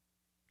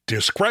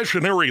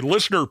Discretionary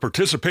listener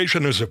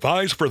participation is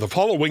advised for the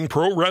following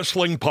pro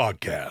wrestling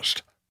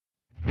podcast.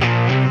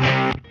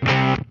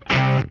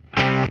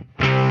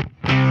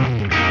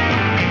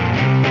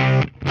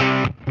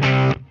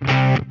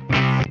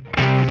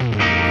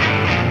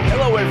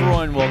 Hello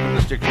everyone, welcome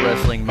to Stick to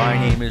Wrestling. My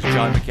name is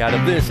John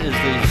McAdam. This is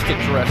the Stick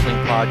to Wrestling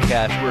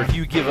podcast, where if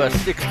you give us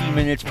 60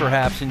 minutes,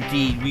 perhaps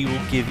indeed, we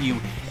will give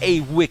you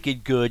a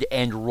wicked good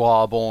and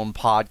raw-boned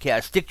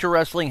podcast. Stick to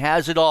Wrestling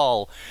has it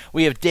all.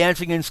 We have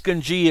dancing in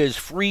Scungias,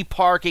 free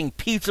parking,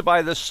 pizza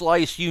by the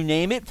slice, you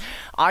name it.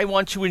 I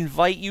want to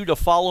invite you to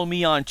follow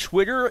me on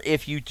Twitter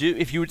if you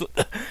would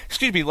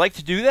like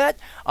to do that.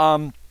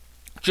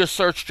 Just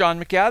search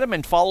John McAdam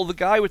and follow the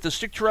guy with the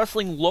Stick to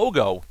Wrestling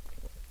logo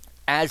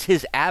as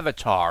his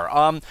avatar.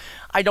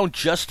 I don't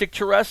just stick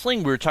to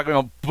wrestling. We were talking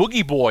about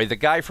Boogie Boy, the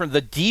guy from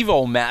the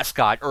Devo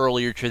mascot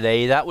earlier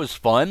today. That was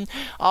fun.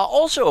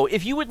 Also,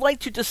 if you would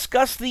like to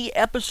discuss the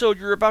episode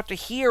you're about to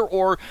hear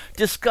or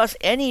discuss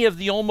any of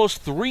the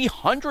almost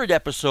 300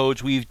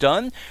 episodes we've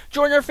done,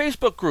 join our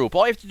Facebook group.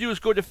 All you have to do is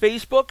go to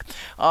Facebook,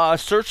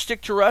 search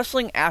Stick to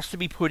Wrestling, ask to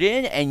be put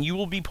in, and you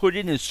will be put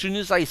in as soon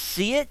as I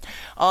see it.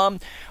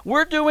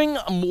 We're doing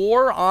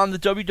more on the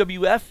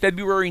WWF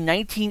February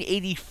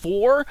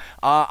 1984.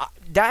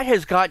 That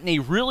has gotten a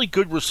really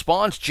good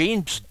response.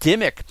 James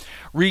Dimmick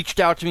reached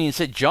out to me and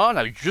said, John,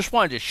 I just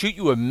wanted to shoot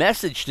you a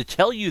message to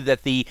tell you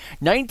that the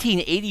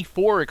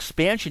 1984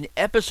 expansion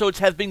episodes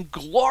have been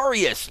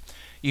glorious.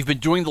 You've been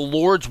doing the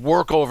Lord's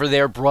work over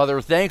there,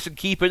 brother. Thanks, and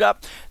keep it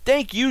up.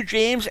 Thank you,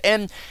 James.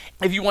 And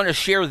if you want to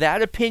share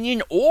that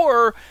opinion,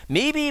 or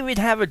maybe even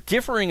have a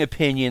differing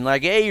opinion,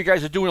 like, hey, you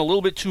guys are doing a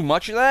little bit too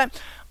much of that,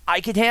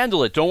 I can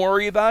handle it. Don't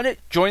worry about it.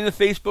 Join the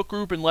Facebook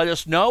group and let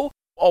us know.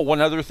 Oh,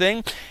 one other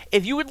thing.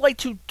 If you would like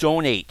to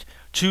donate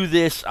to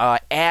this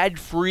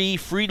ad-free,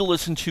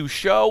 free-to-listen-to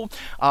show,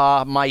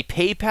 my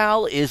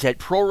PayPal is at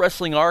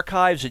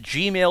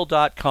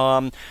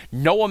prowrestlingarchives@gmail.com.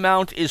 No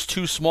amount is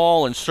too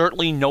small, and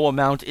certainly no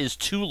amount is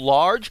too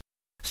large.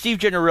 Steve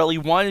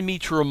Gennarelli wanted me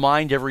to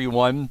remind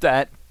everyone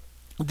that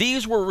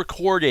these were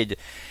recorded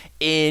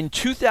in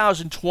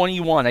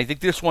 2021. I think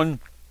this one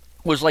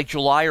was like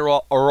July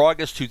or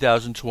August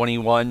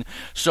 2021.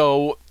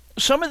 So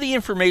some of the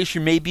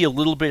information may be a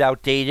little bit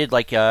outdated,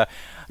 like Don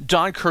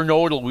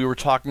Kernodle, we were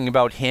talking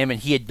about him, and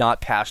he had not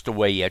passed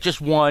away yet.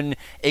 Just one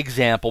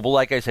example. But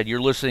like I said,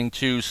 you're listening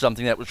to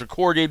something that was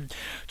recorded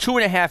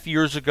 2.5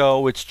 years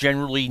ago. It's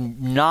generally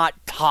not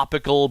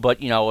topical,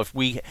 but, you know,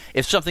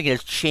 if something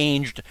has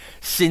changed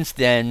since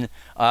then,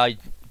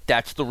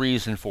 that's the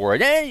reason for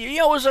it. And, you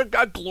know, it was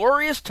a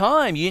glorious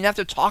time. You didn't have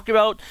to talk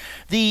about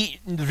the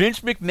Vince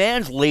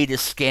McMahon's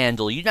latest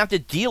scandal. You didn't have to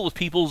deal with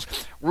people's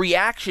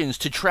reactions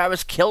to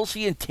Travis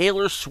Kelce and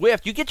Taylor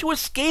Swift. You get to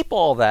escape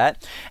all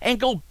that and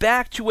go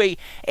back to a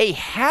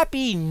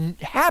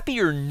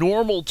happier,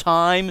 normal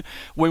time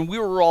when we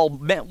were all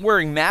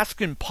wearing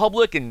masks in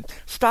public and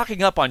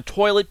stocking up on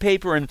toilet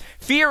paper and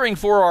fearing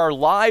for our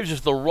lives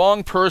if the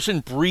wrong person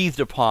breathed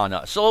upon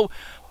us. So,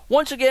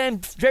 once again,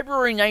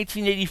 February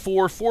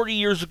 1984, 40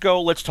 years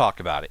ago, let's talk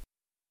about it.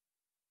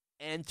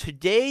 And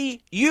today,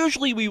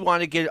 usually we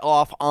want to get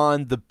off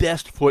on the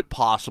best foot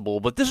possible,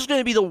 but this is going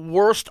to be the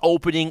worst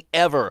opening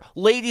ever.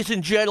 Ladies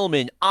and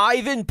gentlemen,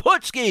 Ivan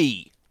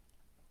Putski.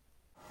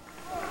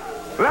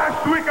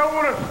 Last week I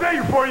would have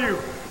stayed for you,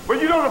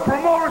 but you know the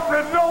promoter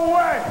said no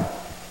way.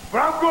 But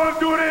I'm going to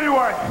do it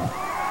anyway.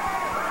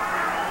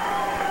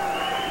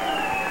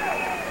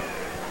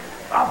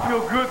 I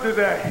feel good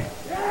today.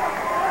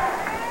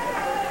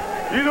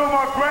 You know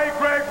my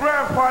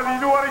great-great-grandfather,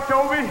 you know what he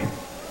told me?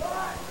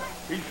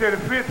 He said,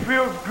 if it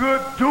feels good,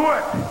 do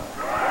it.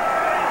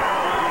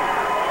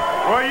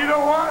 Well, you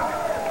know what?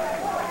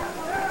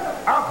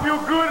 I feel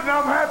good and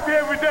I'm happy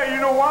every day. You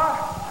know why?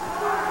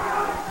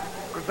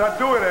 Because I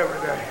do it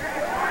every day.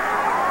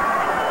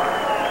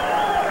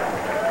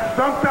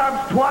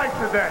 Sometimes twice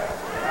a day.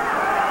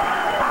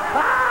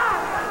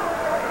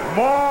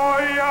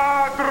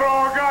 Moja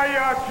droga,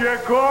 ja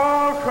cię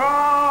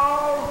kocham.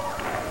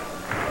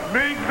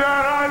 Means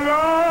that I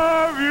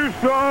love you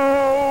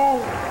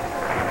so.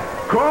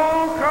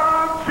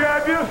 Kocham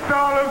ciebie z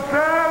całym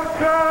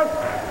sercem.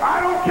 I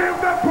don't care if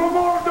that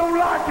promoter don't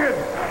like it.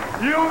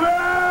 You'll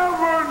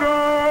never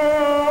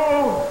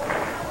know.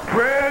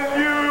 When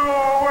you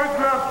always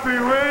left me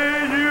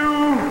with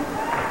you.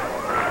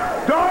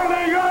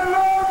 Darling, I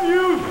love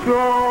you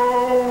so.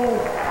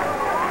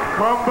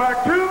 Come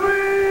back to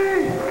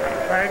me,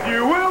 and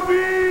you will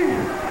be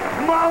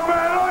my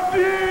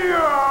melody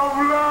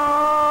of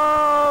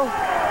love.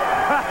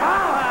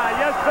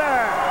 Yes, sir.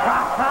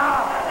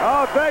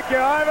 Oh, thank you,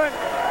 Ivan.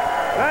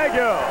 Thank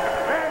you.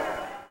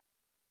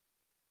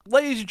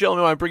 Ladies and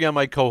gentlemen, I bring on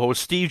my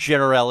co-host, Steve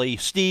Gennarelli.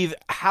 Steve,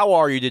 how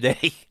are you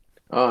today?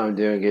 Oh, I'm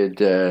doing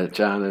good,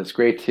 John. It's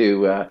great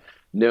to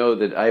know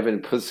that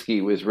Ivan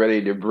Putski was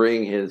ready to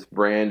bring his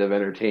brand of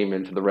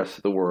entertainment to the rest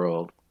of the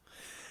world.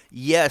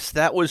 Yes,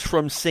 that was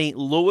from St.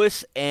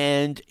 Louis,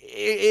 and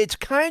it's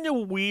kind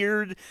of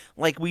weird.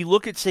 Like, we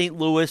look at St.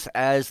 Louis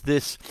as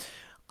this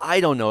I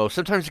don't know.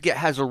 Sometimes it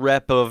has a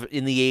rep of,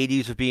 in the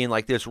 80s, of being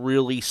like this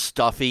really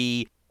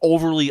stuffy,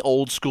 overly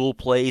old school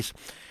place.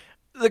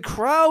 The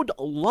crowd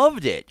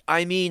loved it.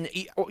 I mean,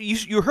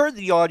 you heard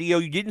the audio,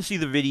 you didn't see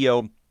the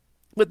video,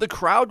 but the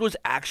crowd was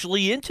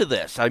actually into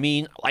this. I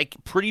mean, like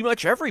pretty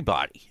much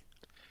everybody.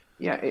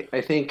 Yeah, I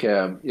think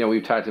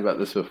we've talked about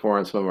this before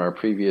in some of our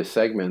previous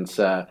segments.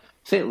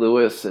 St.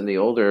 Louis in the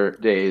older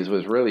days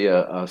was really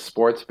a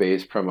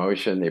sports-based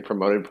promotion. They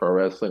promoted pro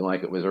wrestling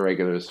like it was a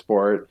regular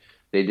sport.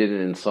 They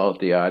didn't insult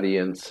the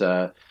audience.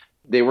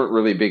 They weren't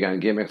really big on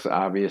gimmicks,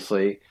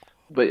 obviously.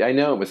 But I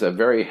know it was a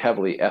very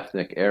heavily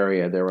ethnic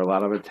area. There were a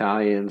lot of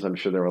Italians. I'm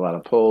sure there were a lot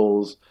of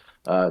Poles,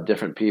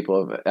 different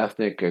people of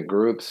ethnic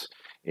groups.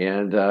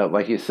 And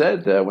like you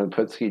said, when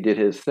Putski did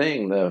his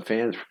thing, the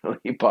fans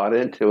really bought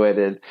into it.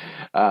 And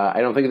I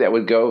don't think that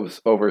would go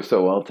over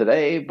so well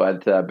today,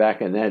 but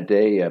back in that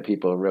day,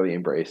 people really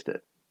embraced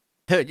it.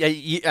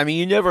 I mean,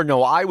 you never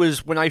know.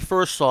 When I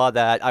first saw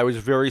that, I was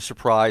very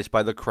surprised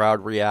by the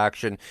crowd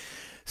reaction.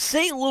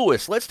 St.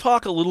 Louis, let's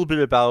talk a little bit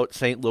about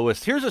St.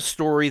 Louis. Here's a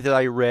story that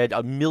I read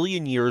a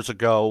million years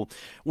ago.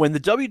 When the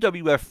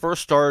WWF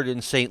first started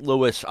in St.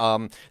 Louis,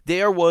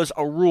 there was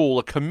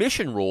a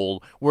commission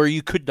rule, where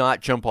you could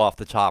not jump off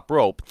the top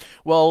rope.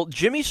 Well,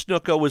 Jimmy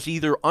Snuka was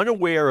either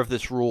unaware of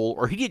this rule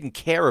or he didn't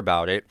care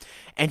about it,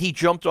 and he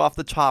jumped off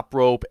the top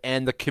rope,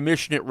 and the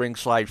commission at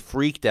ringside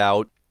freaked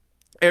out.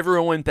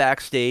 Everyone went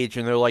backstage,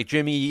 and they're like,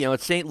 Jimmy,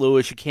 it's St.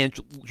 Louis. You can't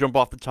jump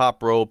off the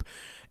top rope.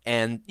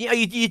 And,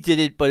 you did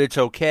it, but it's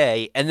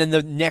okay. And then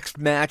the next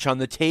match on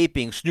the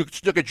taping,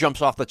 Snuka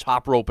jumps off the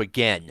top rope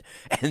again.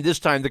 And this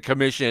time the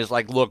commission is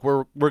like, look,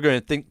 we're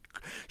going to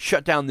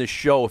shut down this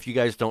show if you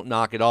guys don't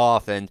knock it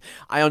off. And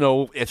I don't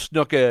know if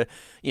Snuka,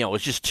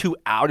 was just too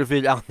out of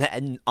it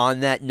on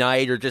that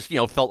night, or just,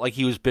 felt like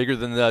he was bigger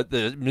than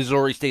the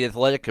Missouri State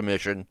Athletic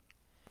Commission.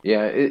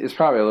 Yeah, it's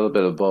probably a little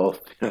bit of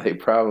both. They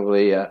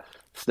probably...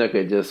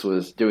 Snuka just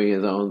was doing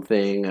his own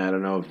thing. I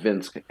don't know if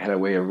Vince had a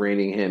way of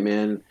reining him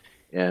in,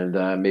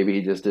 and maybe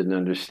he just didn't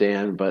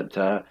understand. But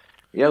the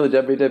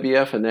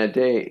WWF in that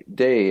day,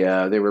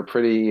 they were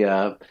pretty,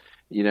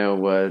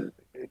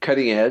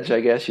 cutting edge,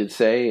 I guess you'd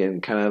say,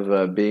 and kind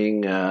of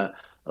being a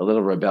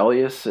little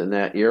rebellious in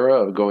that era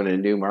of going to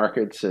new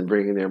markets and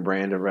bringing their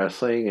brand of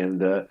wrestling.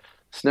 And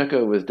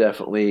Snuka was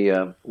definitely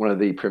one of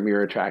the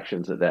premier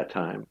attractions at that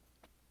time.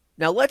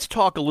 Now let's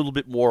talk a little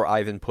bit more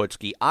Ivan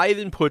Putski.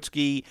 Ivan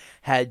Putski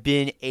had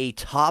been a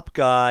top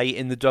guy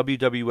in the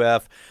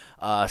WWF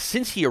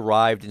since he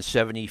arrived in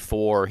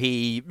 '74.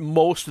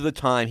 Most of the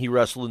time he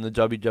wrestled in the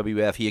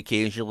WWF. He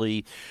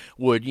occasionally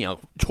would,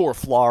 tour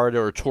Florida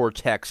or tour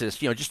Texas,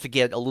 just to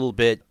get a little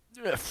bit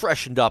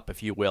freshened up,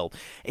 if you will.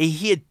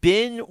 He had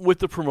been with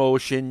the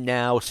promotion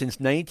now since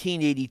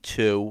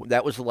 1982.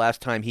 That was the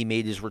last time he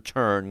made his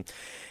return.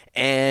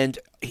 And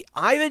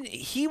Ivan,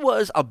 he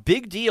was a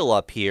big deal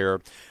up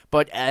here,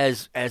 but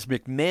as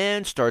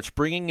McMahon starts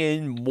bringing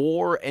in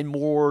more and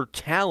more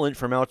talent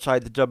from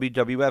outside the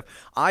WWF,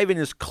 Ivan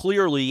is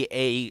clearly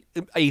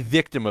a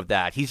victim of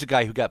that. He's a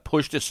guy who got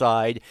pushed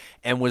aside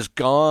and was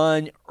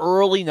gone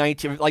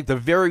the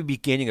very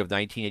beginning of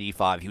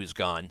 1985. He was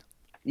gone.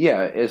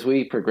 Yeah, as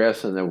we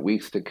progress in the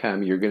weeks to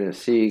come, you're going to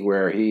see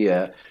where he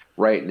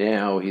right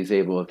now he's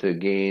able to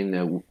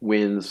gain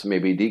wins,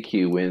 maybe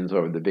DQ wins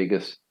over the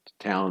biggest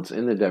talents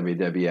in the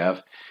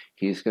WWF.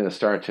 He's going to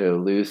start to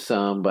lose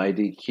some by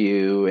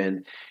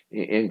DQ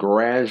and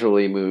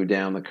gradually move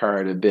down the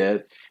card a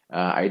bit.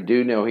 I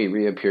do know he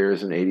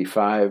reappears in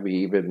 '85.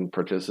 He even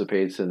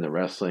participates in the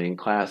Wrestling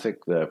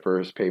Classic, the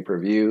first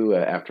pay-per-view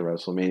after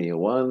WrestleMania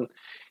 1,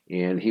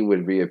 and he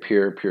would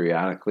reappear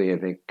periodically. I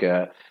think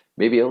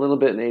maybe a little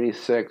bit in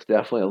 '86,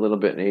 definitely a little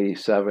bit in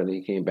 '87.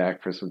 He came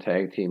back for some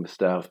tag team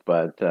stuff,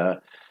 but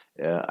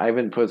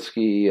Ivan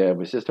Putski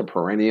was just a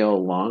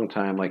perennial, long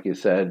time, like you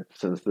said,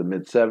 since the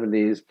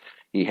mid-'70s.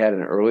 He had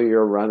an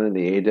earlier run in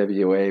the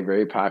AWA,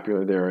 very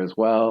popular there as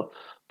well.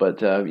 But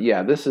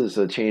this is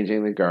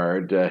changing the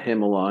guard.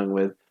 Him along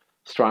with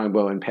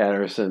Strongbow and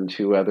Patterson,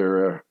 two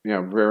other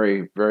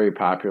very, very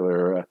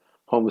popular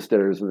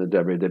homesteaders in the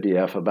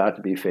WWF, about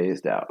to be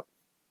phased out.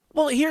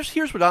 Well,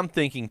 here's what I'm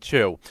thinking,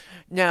 too.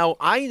 Now,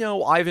 I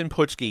know Ivan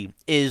Putski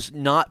was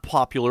not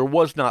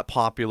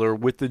popular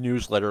with the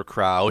newsletter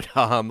crowd,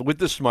 with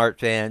the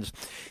smart fans.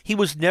 He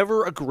was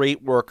never a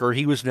great worker.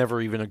 He was never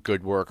even a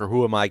good worker.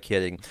 Who am I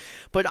kidding?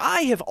 But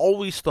I have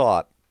always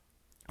thought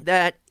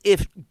that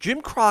if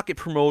Jim Crockett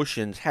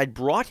Promotions had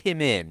brought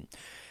him in,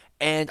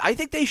 and I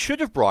think they should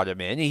have brought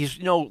him in. He's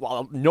no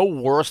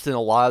worse than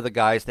a lot of the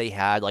guys they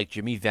had, like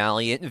Jimmy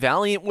Valiant.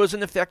 Valiant was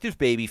an effective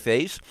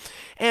babyface.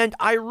 And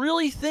I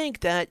really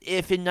think that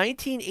if in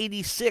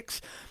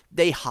 1986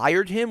 they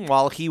hired him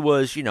while he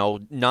was,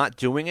 not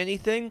doing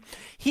anything,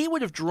 he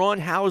would have drawn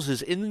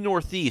houses in the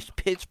Northeast,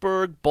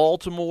 Pittsburgh,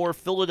 Baltimore,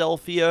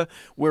 Philadelphia,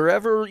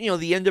 wherever,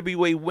 the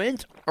NWA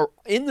went, or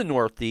in the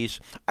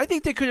Northeast. I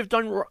think they could have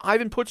done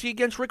Ivan Putski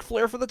against Ric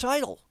Flair for the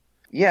title.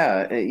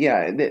 Yeah,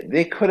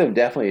 they could have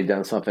definitely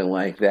done something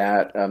like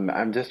that.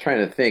 I'm just trying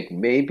to think,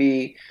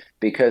 maybe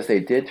because they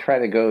did try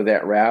to go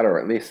that route, or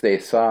at least they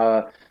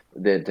saw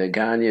that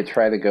Gagne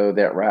tried to go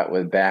that route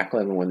with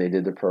Backlund when they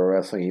did the Pro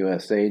Wrestling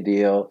USA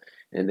deal,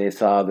 and they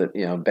saw that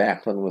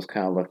Backlund was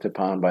kind of looked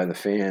upon by the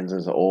fans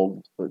as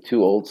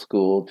too old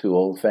school, too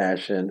old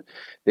fashioned.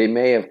 They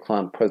may have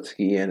clumped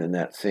Putski in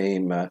that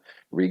same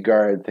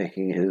regard,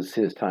 thinking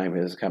his time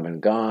has come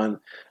and gone.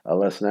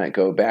 Let's not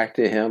go back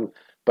to him.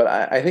 But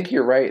I think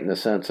you're right in the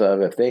sense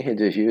of if they had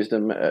just used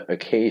him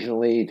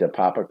occasionally to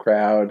pop a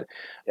crowd,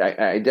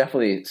 I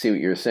definitely see what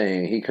you're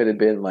saying. He could have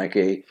been like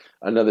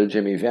another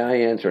Jimmy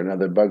Valiant or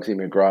another Bugsy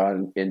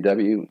McGraw in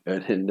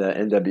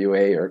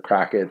NWA or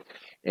Crockett,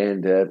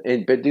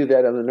 but do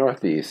that on the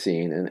Northeast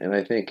scene, and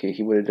I think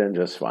he would have done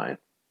just fine.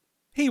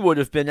 He would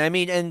have been. I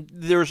mean, and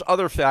there's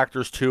other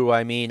factors too.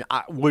 I mean,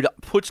 would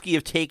Putski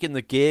have taken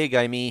the gig?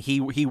 I mean,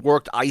 he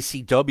worked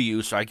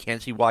ICW, so I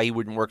can't see why he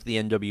wouldn't work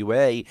the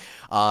NWA.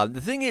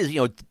 The thing is,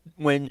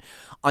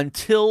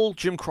 until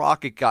Jim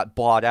Crockett got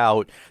bought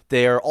out,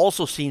 there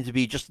also seemed to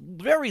be just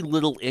very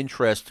little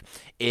interest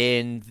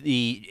in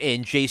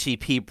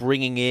JCP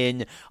bringing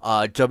in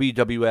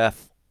WWF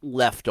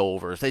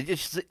leftovers.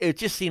 It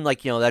just seemed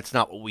like that's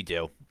not what we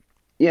do.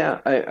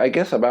 Yeah, I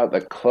guess about the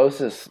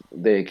closest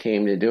they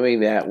came to doing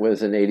that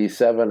was in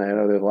 '87. I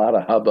know there's a lot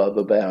of hubbub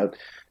about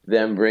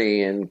them bringing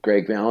in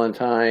Greg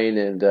Valentine,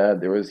 and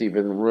there was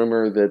even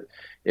rumor that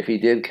if he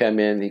did come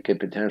in, he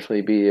could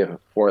potentially be a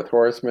fourth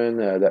horseman.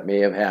 That may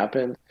have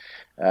happened.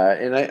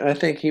 And I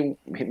think he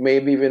may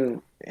have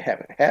even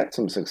had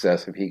some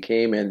success if he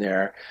came in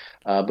there.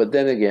 But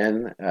then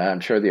again, I'm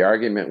sure the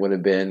argument would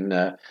have been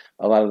a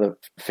lot of the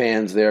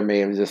fans there may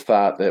have just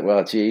thought that,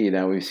 well, gee,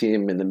 we've seen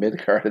him in the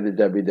mid card of the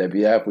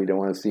WWF. We don't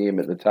want to see him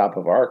at the top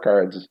of our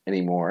cards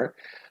anymore.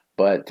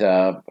 But,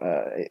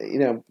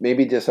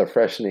 maybe just a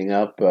freshening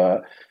up,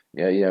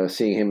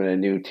 seeing him in a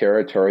new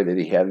territory that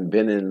he hadn't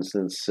been in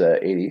since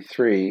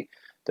 '83,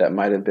 that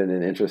might have been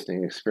an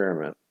interesting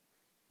experiment.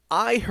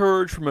 I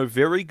heard from a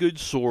very good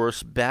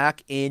source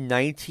back in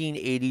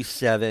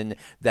 1987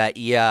 that,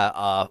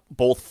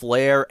 both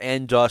Flair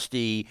and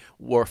Dusty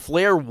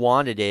Flair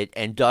wanted it,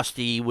 and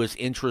Dusty was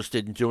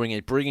interested in doing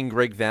it, bringing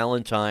Greg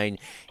Valentine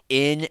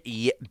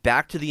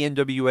back to the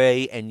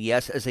NWA, and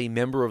yes, as a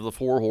member of the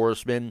Four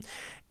Horsemen.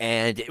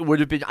 And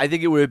I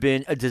think it would have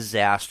been a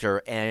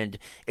disaster. And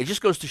it just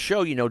goes to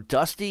show,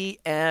 Dusty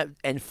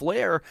and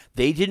Flair,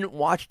 they didn't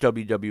watch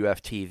WWF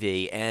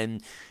TV.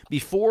 And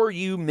before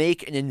you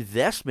make an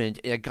investment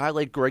in a guy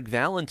like Greg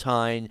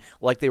Valentine,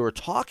 like they were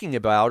talking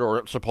about,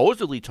 or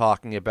supposedly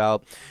talking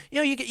about,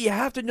 you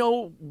have to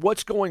know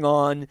what's going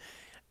on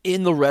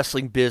in the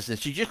wrestling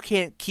business. You just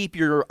can't keep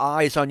your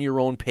eyes on your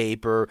own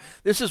paper.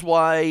 This is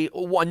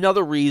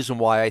another reason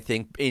why I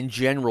think, in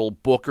general,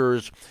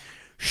 bookers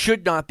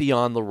should not be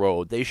on the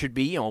road. They should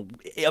be,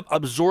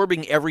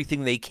 absorbing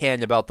everything they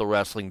can about the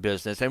wrestling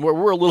business. And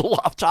we're a little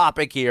off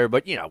topic here,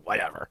 but,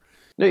 whatever.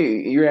 No,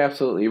 you're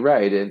absolutely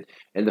right.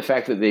 And the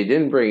fact that they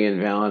didn't bring in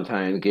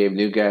Valentine gave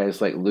new guys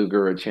like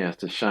Luger a chance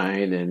to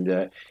shine,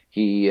 and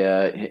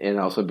and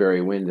also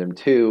Barry Windham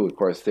too. Of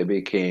course, they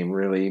became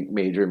really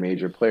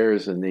major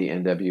players in the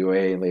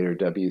NWA and later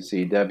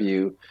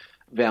WCW.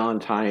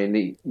 Valentine,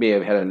 he may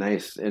have had a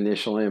nice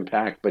initial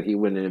impact, but he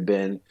wouldn't have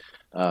been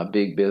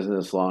big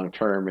business long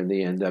term in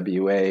the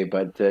NWA,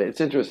 but it's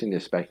interesting to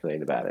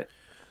speculate about it.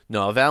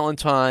 No,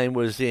 Valentine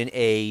was in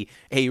a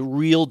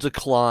real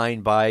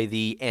decline by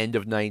the end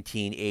of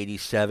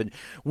 1987.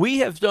 We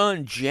have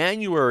done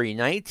January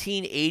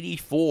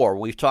 1984.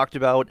 We've talked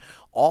about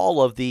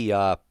all of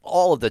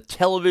the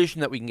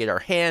television that we can get our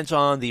hands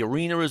on, the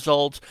arena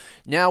results.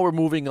 Now we're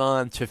moving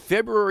on to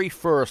February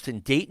 1st in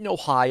Dayton,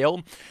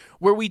 Ohio,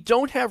 where we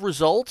don't have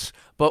results,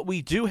 but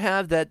we do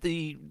have that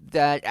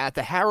at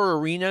the Harrow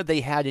Arena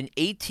they had an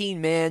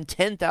 18-man,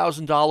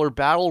 $10,000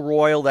 battle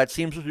royal. That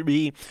seems to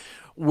be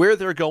where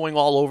they're going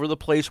all over the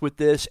place with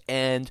this,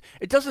 and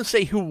it doesn't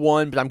say who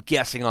won, but I'm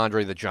guessing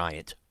Andre the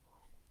Giant.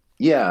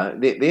 Yeah,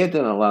 they had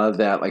done a lot of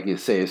that, like you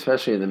say,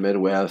 especially in the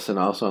Midwest and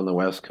also on the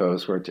West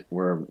Coast,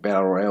 where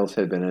battle royals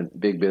had been a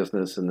big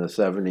business in the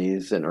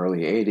 70s and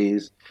early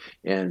 80s,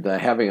 and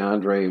having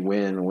Andre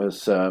win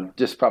was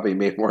just probably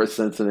made more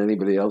sense than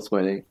anybody else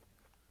winning.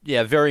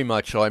 Yeah, very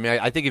much so. I mean,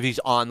 I think if he's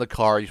on the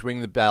card, he's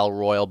winning the Battle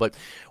Royal. But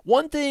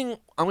one thing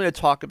I'm going to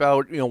talk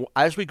about,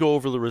 as we go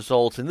over the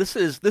results, and this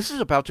is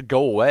about to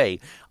go away.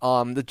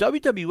 The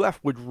WWF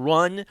would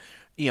run,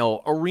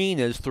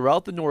 arenas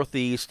throughout the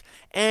Northeast,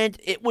 and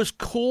it was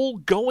cool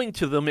going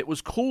to them. It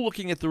was cool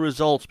looking at the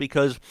results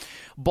because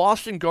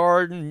Boston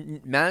Garden,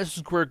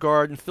 Madison Square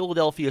Garden,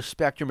 Philadelphia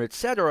Spectrum,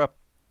 etc.,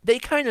 they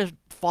kind of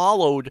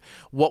followed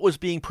what was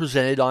being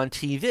presented on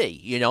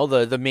TV.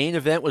 The main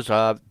event was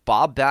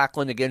Bob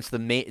Backlund against the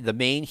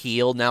main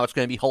heel. Now it's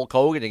going to be Hulk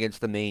Hogan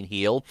against the main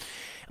heel.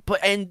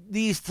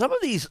 Some of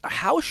these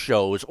house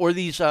shows or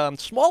these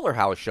smaller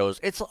house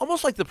shows, it's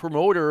almost like the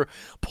promoter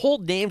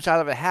pulled names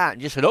out of a hat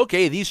and just said,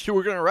 okay, these two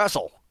are going to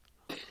wrestle.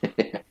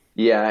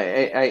 Yeah,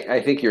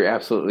 I think you're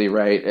absolutely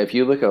right. If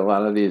you look at a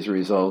lot of these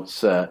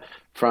results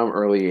from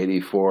early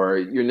 '84,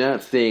 you're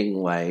not seeing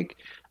like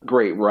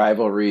great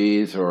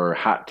rivalries or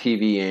hot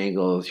TV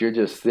angles. You're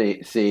just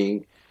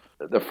seeing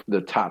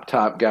the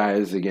top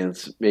guys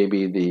against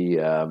maybe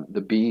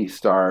the B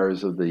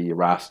stars of the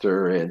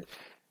roster, and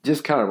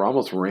just kind of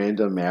almost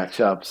random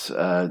matchups.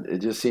 It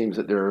just seems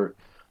that they're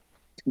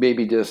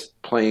maybe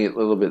just playing a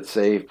little bit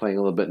safe, playing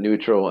a little bit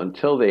neutral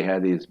until they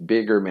had these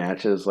bigger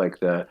matches like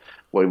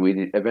what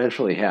we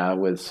eventually have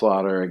with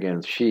Slaughter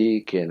against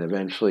Sheik and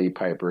eventually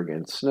Piper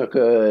against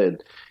Snuka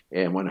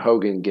and when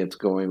Hogan gets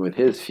going with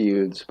his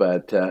feuds.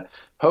 But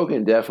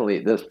Hogan definitely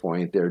at this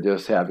point, they're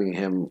just having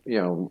him,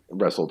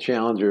 wrestle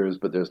challengers,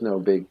 but there's no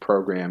big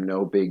program,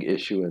 no big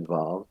issue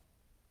involved.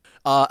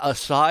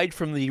 Aside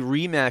from the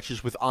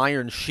rematches with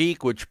Iron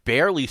Sheik, which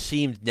barely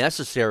seemed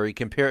necessary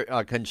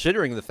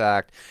considering the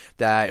fact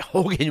that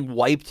Hogan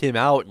wiped him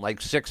out in like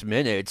 6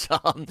 minutes.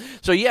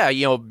 So yeah,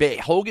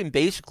 Hogan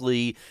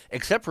basically,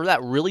 except for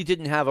that, really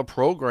didn't have a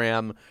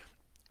program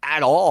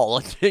at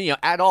all,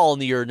 at all in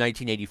the year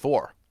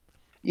 1984.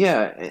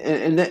 Yeah,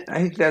 and I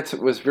think that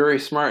was very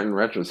smart in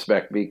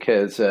retrospect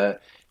because,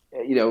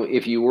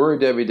 if you were a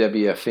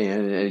WWF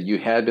fan and you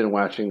had been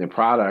watching the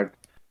product,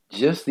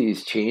 just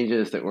these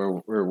changes that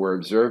we're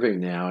observing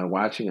now and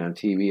watching on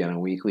TV on a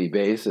weekly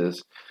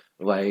basis,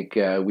 like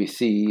we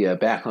see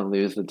Backlund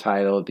lose the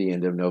title at the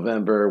end of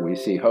November, we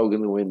see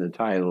Hogan win the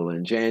title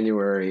in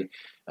January.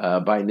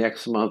 By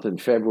next month in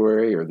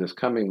February or this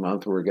coming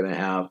month, we're going to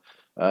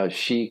have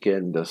Sheik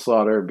and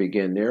Slaughter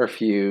begin their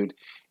feud.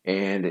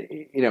 And,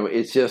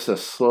 it's just a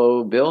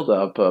slow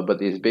buildup, but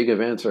these big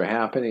events are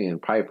happening,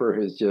 and Piper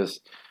is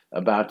just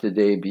about to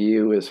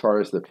debut as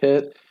far as the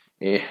pit.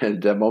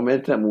 And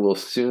momentum will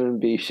soon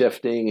be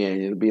shifting,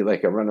 and it'll be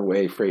like a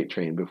runaway freight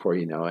train before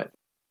you know it.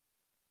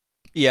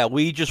 Yeah,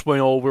 we just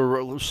went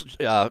over,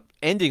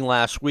 ending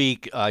last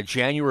week,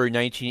 January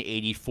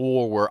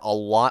 1984, where a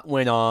lot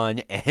went on,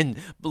 and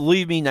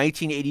believe me,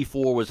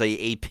 1984 was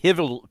a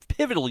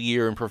pivotal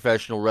year in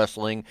professional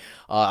wrestling.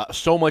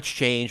 So much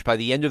changed. By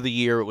the end of the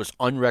year, it was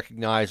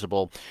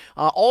unrecognizable.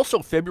 Also,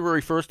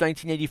 February 1st,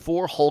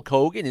 1984, Hulk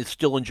Hogan is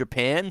still in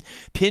Japan,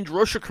 pinned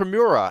Roshi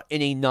Kimura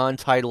in a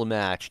non-title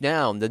match.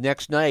 Now, the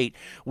next night,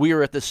 we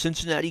are at the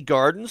Cincinnati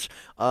Gardens.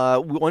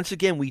 Once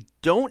again, we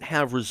don't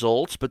have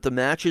results, but the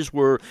matches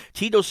were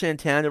Tito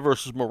Santana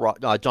versus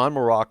Don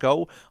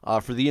Morocco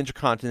for the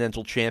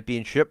Intercontinental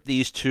Championship.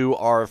 These two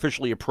are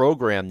officially a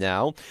program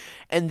now.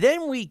 And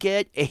then we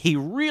get a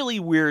really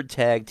weird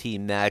tag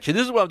team match. And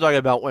this is what I'm talking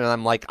about when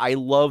I'm like, I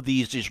love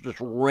these just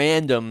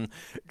random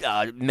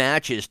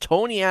matches.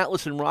 Tony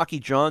Atlas and Rocky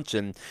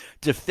Johnson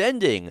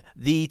defending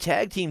the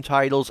tag team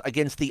titles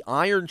against the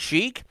Iron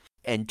Sheik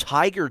and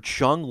Tiger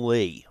Chung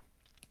Lee.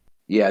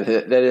 Yeah,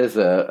 that is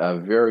a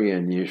very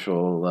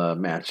unusual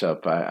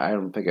matchup. I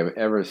don't think I've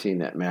ever seen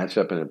that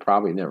matchup, and it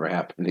probably never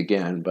happened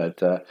again. But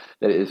that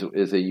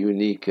is a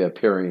unique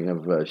pairing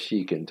of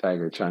Sheik and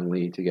Tiger Chung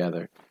Lee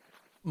together.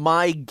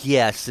 My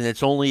guess, and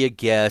it's only a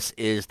guess,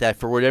 is that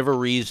for whatever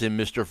reason,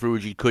 Mr.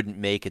 Fuji couldn't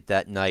make it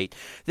that night.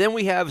 Then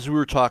we have, as we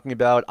were talking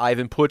about,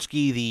 Ivan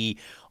Putski, the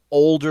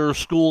older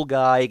school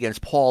guy,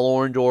 against Paul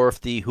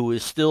Orndorff, who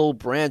is still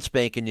brand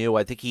spanking new.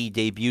 I think he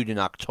debuted in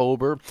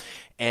October.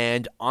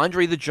 And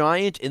Andre the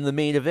Giant in the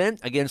main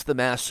event against the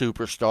Masked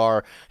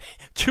Superstar.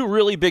 Two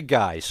really big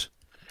guys.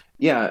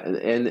 Yeah,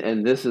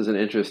 and this is an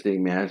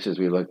interesting match as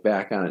we look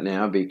back on it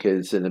now,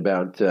 because in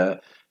about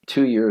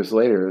 2 years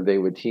later, they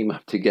would team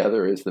up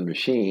together as the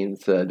Machines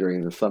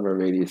during the summer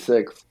of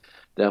 '86.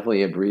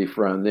 Definitely a brief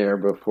run there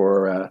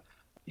before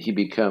he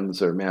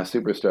becomes, or Masked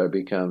Superstar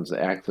becomes,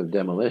 Acts of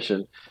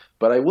Demolition.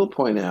 But I will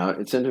point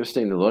out, it's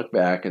interesting to look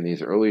back in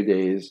these early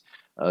days.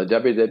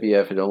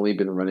 WWF had only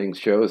been running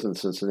shows in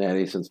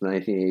Cincinnati since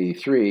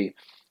 1983.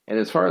 And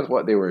as far as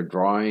what they were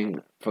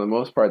drawing, for the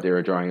most part, they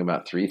were drawing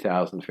about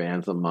 3,000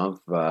 fans a month.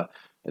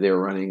 They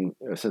were running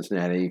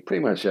Cincinnati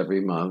pretty much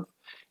every month.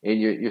 And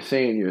you're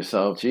saying to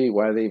yourself, gee,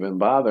 why do they even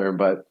bother?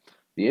 But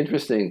the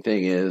interesting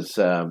thing is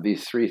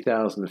these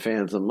 3,000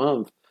 fans a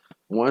month,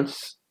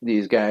 once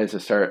these guys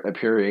start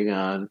appearing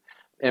on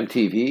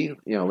MTV,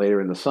 later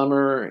in the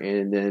summer,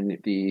 and then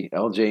the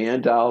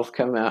LJN dolls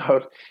come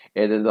out,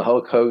 and then the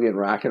Hulk Hogan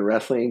Rock and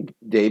Wrestling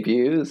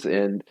debuts,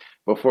 and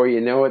before you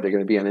know it, they're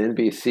going to be on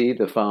NBC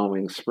the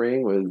following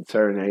spring with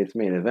Saturday Night's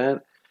Main Event.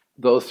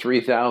 Those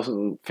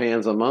 3,000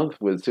 fans a month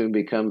would soon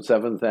become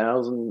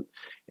 7,000,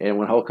 and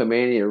when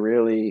Hulkamania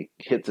really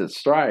hits its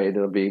stride,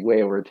 it'll be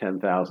way over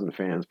 10,000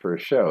 fans per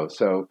show.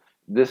 So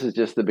this is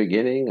just the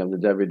beginning of the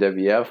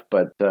WWF,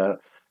 but the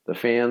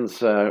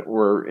fans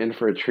were in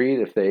for a treat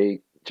if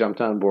they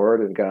jumped on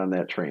board and got on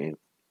that train.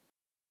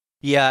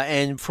 Yeah,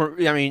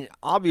 and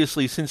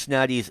obviously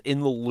Cincinnati's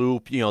in the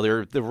loop.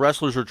 The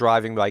wrestlers are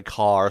driving by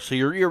car, so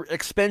your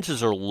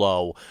expenses are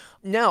low.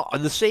 Now,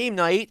 on the same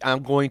night,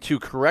 I'm going to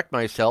correct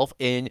myself.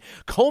 In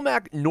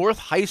Comac North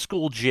High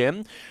School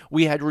Gym,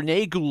 we had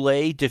Rene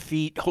Goulet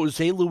defeat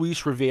Jose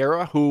Luis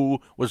Rivera, who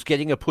was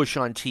getting a push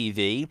on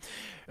TV.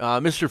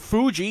 Mr.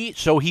 Fuji,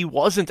 so he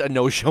wasn't a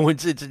no-show in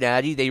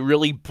Cincinnati. They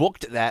really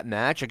booked that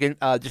match. Again,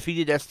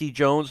 defeated S.D.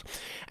 Jones.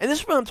 And this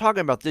is what I'm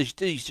talking about, these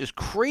just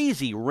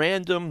crazy,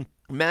 random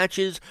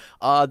matches.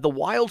 The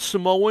Wild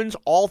Samoans,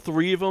 all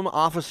three of them,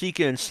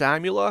 Afasika and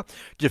Samula,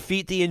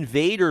 defeat the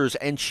Invaders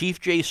and Chief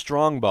Jay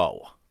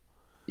Strongbow.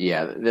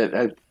 Yeah,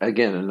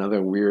 again,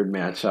 another weird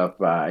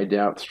matchup. I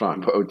doubt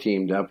Strongbow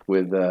teamed up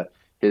with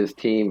his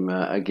team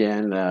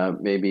again.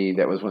 Maybe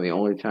that was one of the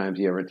only times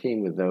he ever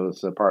teamed with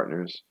those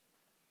partners.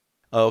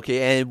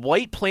 Okay, and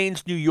White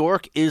Plains, New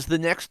York is the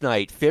next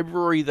night,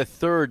 February the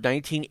 3rd,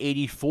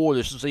 1984.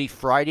 This is a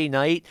Friday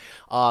night.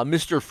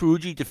 Mr.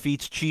 Fuji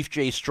defeats Chief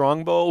Jay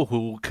Strongbow,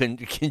 who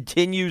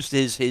continues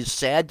his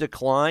sad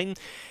decline.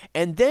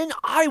 And then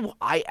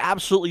I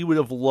absolutely would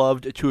have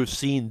loved to have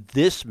seen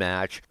this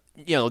match.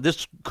 You know,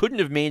 this couldn't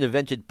have main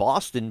evented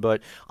Boston,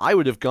 but I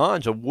would have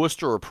gone to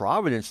Worcester or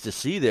Providence to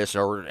see this,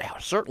 or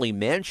certainly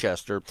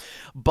Manchester.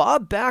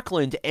 Bob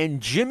Backlund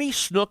and Jimmy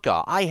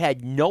Snuka, I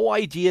had no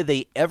idea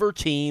they ever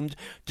teamed,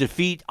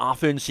 defeat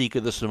Afa and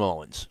Sika, the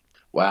Samoans.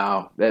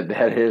 Wow,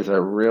 that is a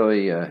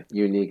really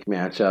unique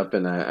matchup,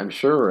 and I'm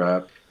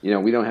sure,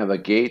 we don't have a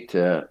gate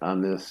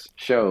on this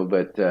show,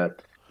 but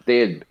they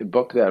had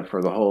booked that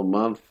for the whole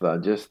month,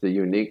 just the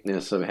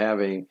uniqueness of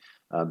having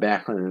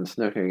Backlund and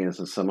Snuka against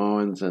the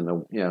Samoans, and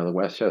the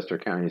Westchester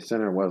County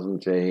Center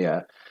wasn't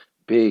a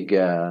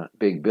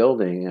big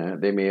building.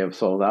 They may have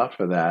sold out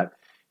for that,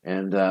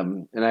 and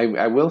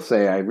I will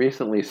say I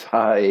recently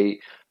saw a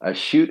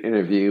shoot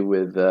interview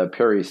with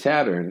Perry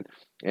Saturn,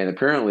 and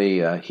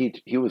apparently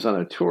he was on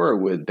a tour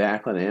with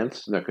Backlund and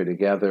Snuka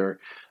together.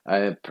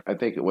 I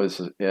think it was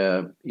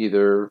I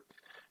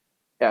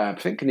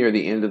think near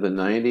the end of the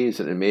 90s,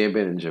 and it may have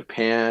been in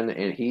Japan,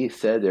 and he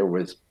said there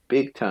was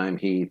big-time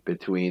heat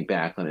between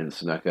Backlund and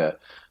Snuka,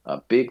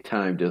 a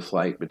big-time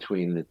dislike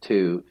between the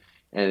two,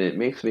 and it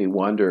makes me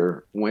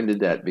wonder, when did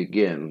that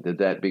begin? Did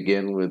that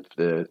begin with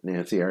the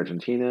Nancy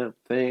Argentina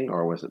thing,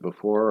 or was it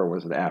before, or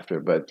was it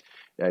after? But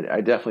I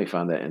definitely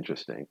found that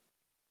interesting.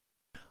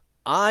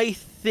 I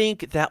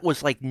think that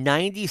was like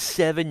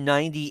 97,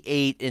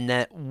 98 in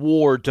that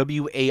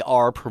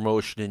WAR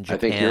promotion in Japan.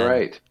 I think you're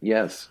right,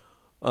 yes.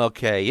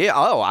 Okay, yeah,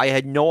 I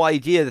had no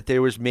idea that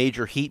there was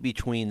major heat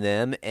between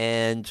them,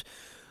 and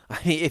I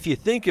mean, if you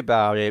think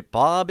about it,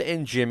 Bob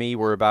and Jimmy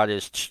were about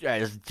as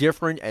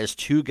different as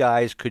two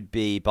guys could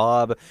be.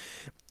 Bob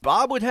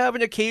would have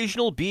an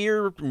occasional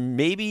beer,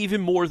 maybe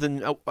even more than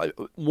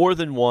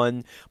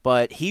one,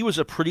 but he was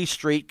a pretty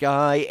straight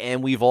guy,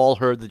 and we've all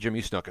heard the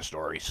Jimmy Snuka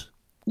stories.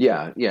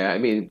 Yeah. I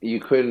mean, you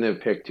couldn't have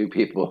picked two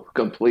people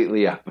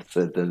completely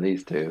opposite than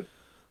these two.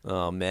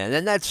 Oh man,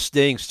 and that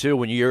stinks too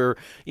when you're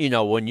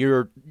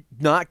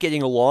not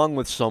getting along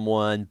with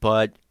someone,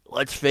 but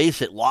let's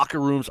face it, locker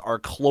rooms are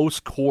close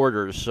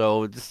quarters,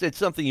 so it's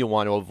something you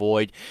want to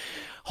avoid.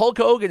 Hulk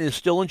Hogan is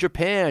still in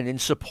Japan, in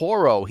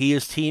Sapporo. He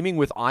is teaming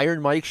with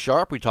Iron Mike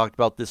Sharp. We talked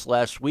about this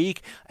last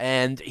week,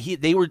 and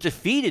they were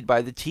defeated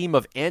by the team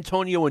of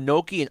Antonio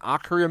Inoki and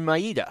Akira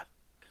Maeda.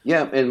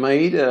 Yeah, and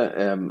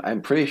Maeda,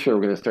 I'm pretty sure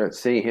we're going to start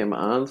seeing him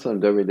on some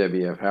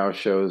WWF house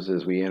shows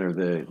as we enter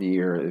the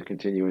year,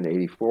 continue in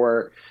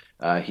 '84.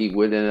 He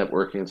would end up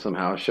working some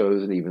house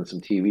shows and even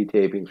some TV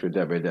tapings for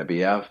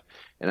WWF.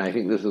 And I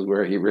think this is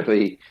where he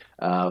really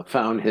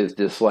found his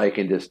dislike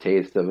and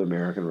distaste of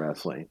American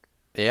wrestling.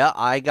 Yeah,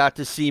 I got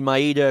to see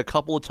Maeda a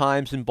couple of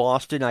times in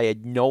Boston. I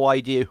had no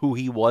idea who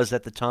he was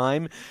at the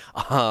time.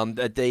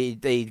 That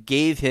they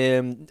gave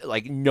him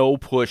like no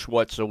push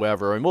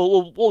whatsoever, and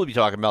we'll be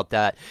talking about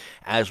that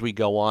as we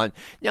go on.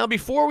 Now,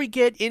 before we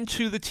get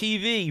into the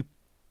TV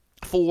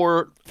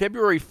for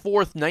February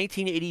 4th,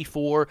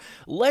 1984,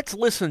 let's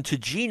listen to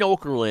Gene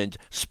Okerlund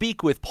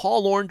speak with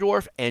Paul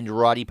Orndorff and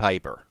Roddy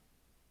Piper.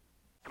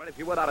 If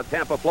you would, out of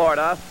Tampa,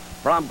 Florida,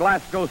 from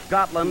Glasgow,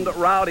 Scotland,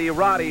 Rowdy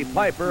Roddy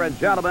Piper, and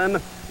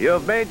gentlemen,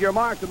 you've made your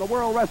mark in the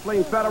World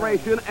Wrestling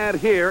Federation and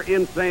here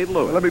in St.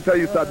 Louis. Well, let me tell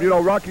you something.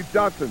 Rocky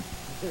Johnson.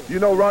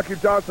 Rocky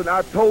Johnson,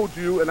 I told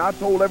you and I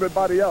told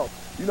everybody else,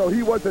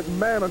 he wasn't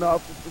man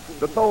enough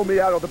to throw me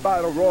out of the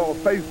Battle Royal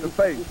face to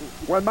face.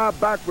 When my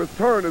back was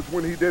turned is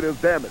when he did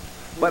his damage.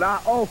 But I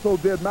also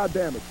did my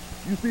damage.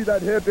 You see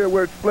that head there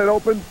where it split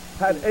open?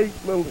 Had 8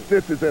 little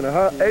stitches in it,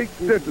 huh? 8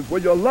 stitches.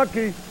 Well, you're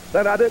lucky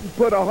that I didn't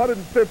put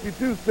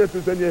 152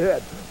 stitches in your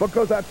head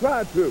because I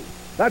tried to.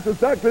 That's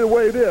exactly the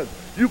way it is.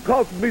 You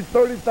cost me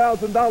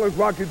 $30,000,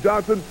 Rocky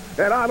Johnson,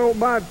 and I don't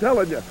mind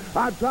telling you,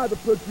 I tried to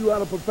put you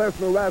out of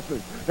professional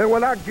wrestling. And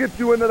when I get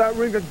you into that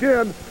ring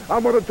again,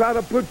 I'm going to try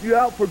to put you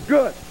out for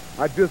good.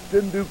 I just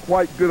didn't do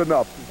quite good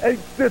enough. 8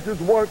 stitches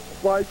weren't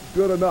quite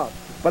good enough.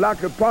 But I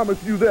can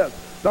promise you this,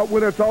 that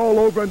when it's all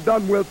over and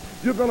done with,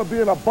 you're going to be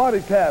in a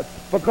body cast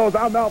because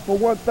I'm out for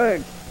one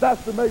thing.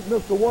 That's to make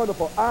Mr.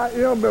 Wonderful. I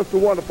am Mr.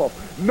 Wonderful.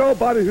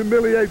 Nobody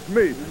humiliates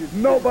me.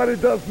 Nobody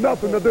does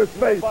nothing to this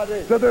face,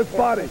 to this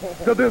body,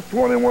 to this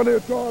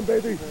 21-inch arm,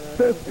 baby.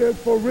 This is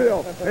for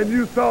real. And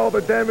you saw the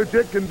damage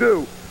it can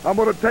do. I'm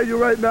going to tell you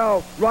right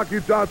now,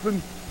 Rocky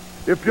Johnson,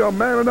 if you're a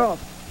man enough,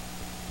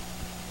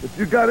 if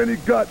you got any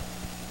guts,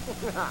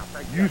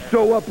 You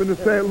show up into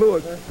St.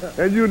 Louis,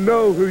 and you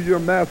know who your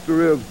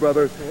master is,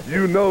 brother.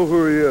 You know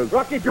who he is.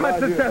 Rocky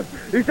Johnson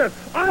says,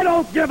 I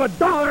don't give a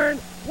darn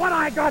what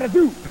I gotta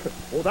do.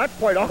 Well, that's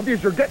quite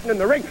obvious. You're getting in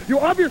the ring. You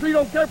obviously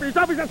don't care for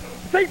yourself. He says,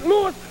 St.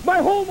 Louis, my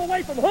home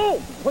away from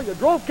home. Well, you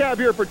drove cab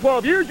here for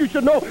 12 years. You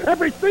should know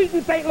every street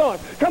in St. Louis.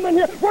 Come in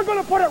here. We're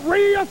going to put it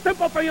real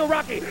simple for you,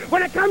 Rocky.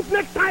 When it comes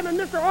next time, and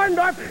Mr.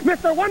 Orndorff,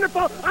 Mr.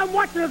 Wonderful, I'm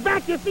watching his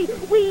back. You see,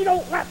 we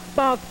don't let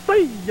the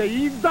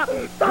thieves stop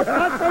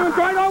us from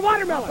enjoying our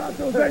watermelon. That's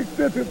those 8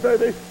 stitches,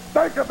 baby.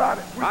 Think about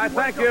it. I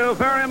thank you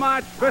very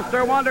much,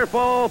 Mr.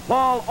 Wonderful,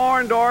 Paul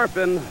Orndorff,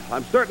 and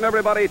I'm certain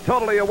everybody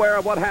totally aware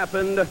of what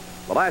happened,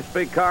 the last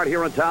big card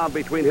here in town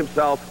between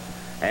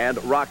himself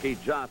and Rocky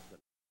Johnson.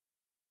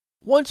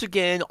 Once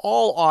again,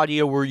 all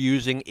audio we're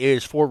using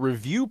is for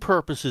review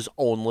purposes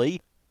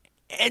only.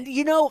 And,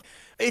 you know,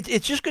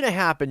 it's just going to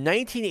happen.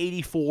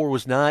 1984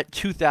 was not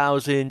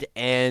 2000,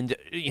 and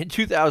in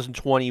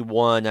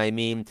 2021, I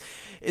mean,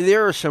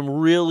 there are some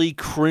really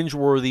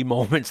cringeworthy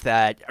moments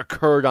that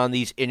occurred on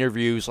these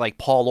interviews, like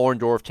Paul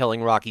Orndorff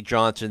telling Rocky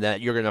Johnson that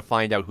you're going to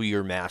find out who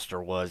your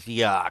master was.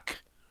 Yuck.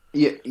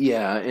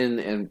 Yeah,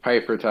 and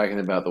Piper talking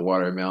about the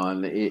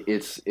watermelon,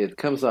 it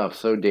comes off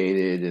so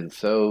dated and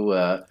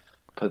so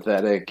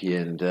pathetic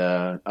and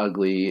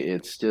ugly.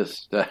 It's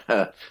just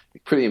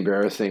pretty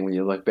embarrassing when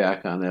you look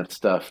back on that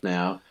stuff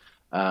now.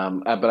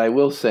 But I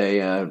will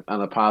say, on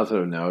a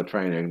positive note,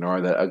 trying to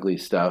ignore that ugly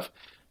stuff,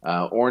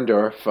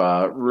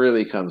 Orndorff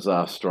really comes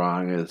off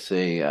strong as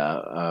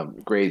a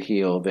great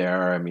heel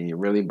there. I mean, you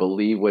really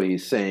believe what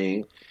he's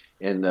saying.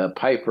 And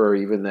Piper,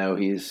 even though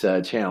he's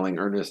channeling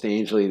Ernest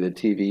Angley, the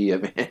TV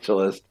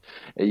evangelist,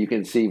 you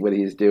can see what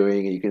he's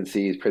doing. You can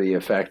see he's pretty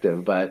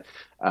effective. But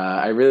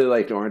I really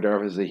liked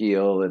Orndorff as a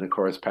heel. And, of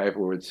course,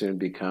 Piper would soon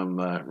become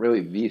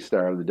really the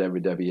star of the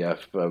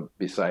WWF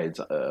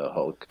besides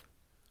Hulk.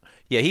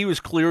 Yeah, he was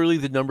clearly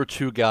the number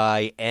 2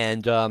 guy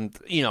and,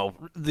 you know,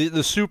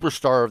 the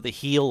superstar of the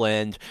heel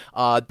end.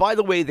 By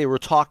the way, they were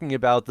talking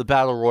about the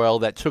Battle Royal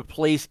that took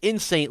place in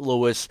St.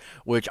 Louis,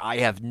 which I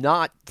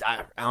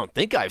don't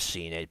think I've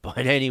seen it, but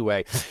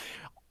anyway.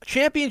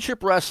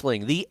 Championship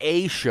Wrestling, the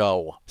A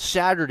Show,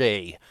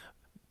 Saturday,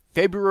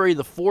 February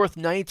the 4th,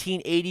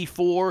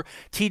 1984.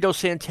 Tito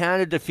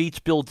Santana defeats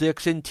Bill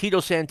Dixon.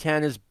 Tito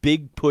Santana's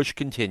big push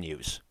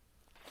continues.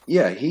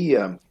 Yeah, he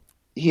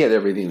had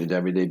everything the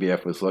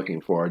WWF was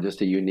looking for.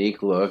 Just a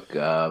unique look,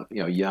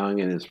 young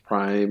in his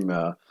prime,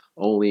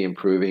 only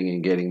improving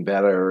and getting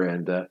better.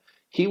 And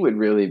he would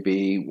really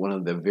be one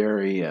of the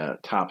very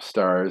top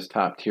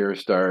tier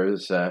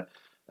stars,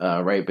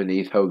 right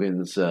beneath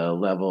Hogan's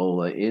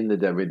level in the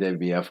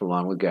WWF,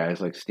 along with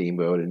guys like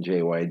Steamboat and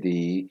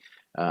JYD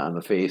on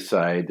the face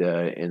side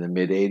in the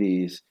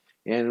mid-'80s.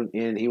 And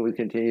he would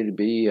continue to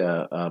be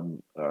a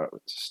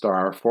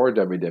star for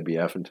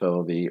WWF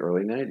until the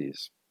early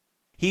 90s.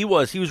 He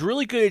was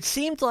really good. It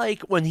seemed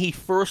like when he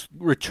first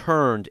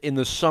returned in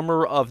the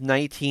summer of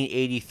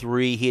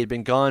 1983, he had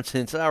been gone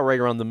since right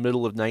around the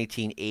middle of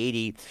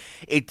 1980.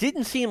 It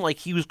didn't seem like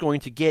he was going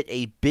to get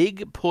a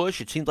big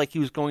push. It seemed like he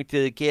was going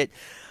to get,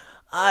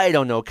 I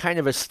don't know, kind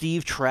of a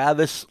Steve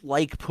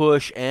Travis-like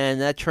push, and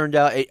that turned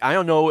out, I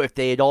don't know if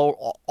they had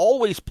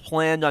always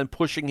planned on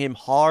pushing him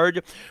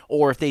hard,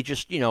 or if they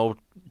just,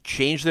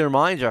 changed their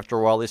minds after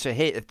a while. They said,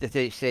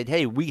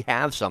 hey, we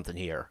have something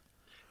here.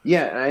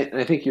 Yeah,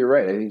 I think you're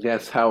right. I think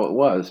that's how it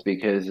was,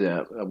 because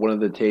one of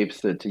the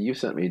tapes that you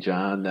sent me,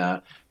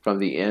 John, from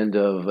the end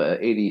of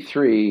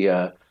 '83,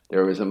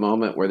 there was a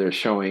moment where they're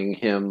showing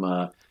him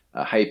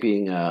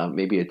hyping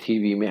maybe a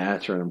TV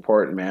match or an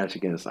important match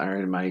against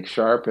Iron Mike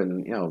Sharp,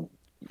 and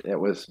it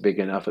was big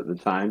enough at the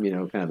time,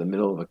 kind of the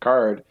middle of the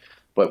card.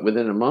 But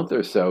within a month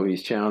or so,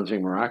 he's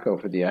challenging Morocco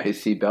for the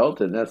IC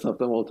belt, and that's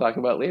something we'll talk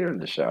about later in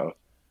the show.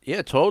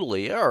 Yeah,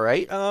 totally. All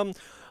right.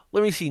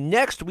 Let me see.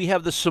 Next, we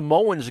have the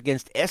Samoans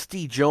against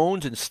S.D.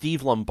 Jones and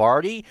Steve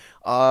Lombardi.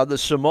 The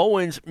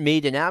Samoans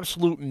made an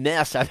absolute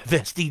mess out of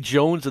S.D.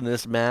 Jones in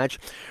this match.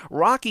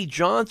 Rocky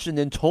Johnson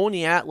and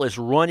Tony Atlas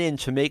run in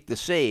to make the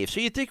save.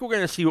 So you think we're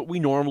going to see what we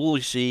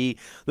normally see.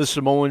 The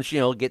Samoans,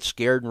 get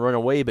scared and run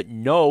away. But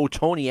no,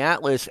 Tony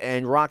Atlas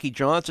and Rocky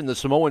Johnson, the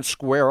Samoans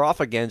square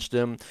off against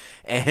him.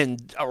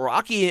 And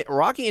Rocky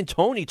and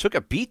Tony took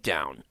a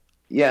beatdown.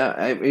 Yeah,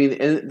 I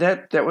mean, and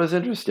that was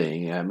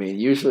interesting. I mean,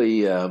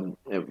 usually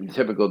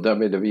typical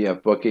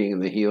WWF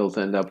booking, the heels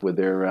end up with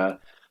their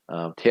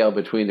tail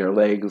between their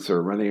legs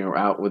or running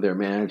out with their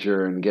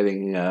manager and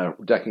getting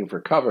ducking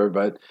for cover.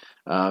 But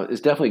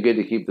it's definitely good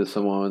to keep the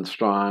Samoans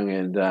strong,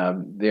 and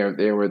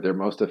they were their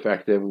most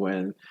effective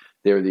when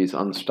they were these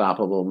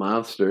unstoppable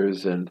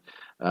monsters. And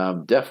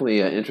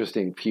definitely an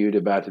interesting feud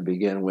about to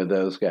begin with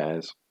those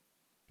guys.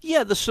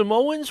 Yeah, the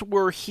Samoans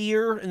were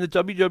here in the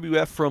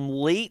WWF from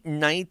late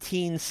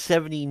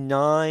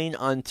 1979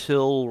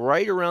 until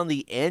right around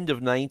the end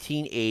of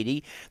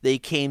 1980. They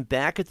came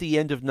back at the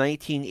end of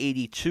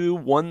 1982,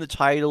 won the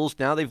titles.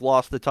 Now they've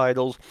lost the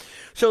titles.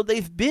 So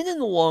they've been in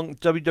the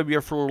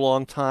WWF for a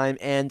long time,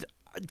 and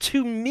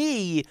to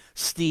me,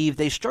 Steve,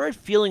 they started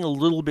feeling a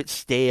little bit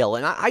stale.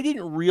 And I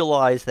didn't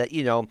realize that,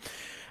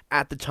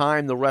 at the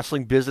time the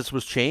wrestling business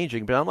was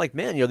changing. But I'm like,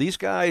 man, these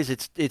guys,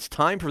 it's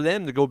time for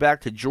them to go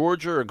back to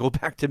Georgia or go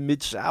back to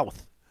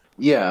Mid-South.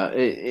 Yeah,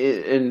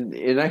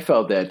 and I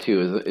felt that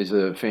too as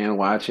a fan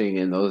watching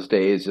in those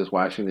days, just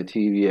watching the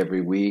TV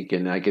every week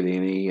and not getting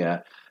any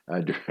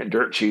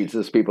dirt sheets,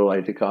 as people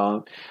like to call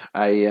them.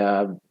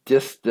 I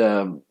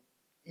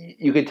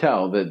you could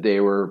tell that they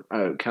were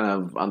kind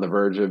of on the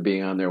verge of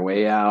being on their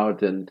way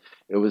out, and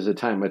it was a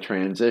time of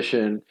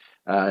transition.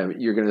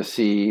 You're going to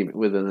see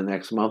within the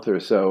next month or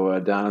so,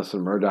 Adonis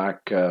and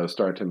Murdoch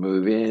start to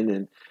move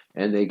in,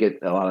 and they get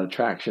a lot of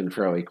traction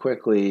fairly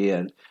quickly,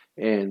 and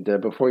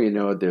before you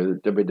know it,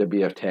 the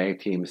WWF tag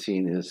team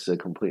scene is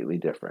completely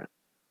different.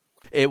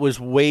 It was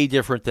way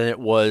different than it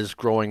was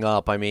growing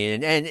up. I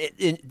mean,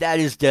 and that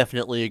is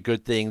definitely a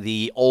good thing.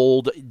 The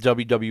old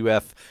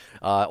WWF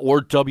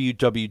or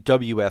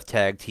WWF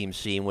tag team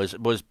scene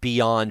was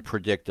beyond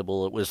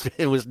predictable.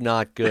 It was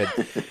not good.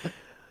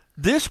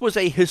 This was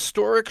a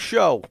historic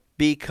show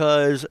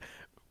because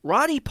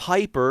Roddy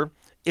Piper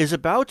is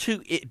about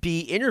to be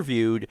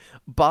interviewed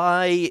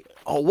by,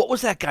 what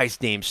was that guy's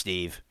name,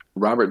 Steve?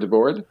 Robert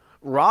DeBoard?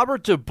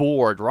 Robert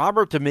DeBoard.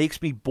 Robert that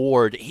makes me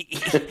bored.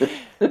 It's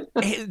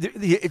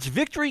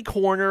Victory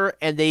Corner,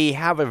 and they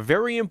have a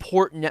very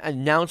important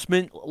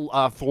announcement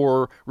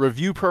for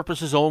review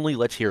purposes only.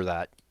 Let's hear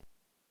that.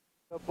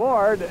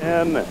 DeBoard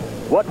in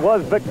what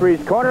was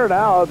Victory's Corner,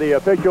 now the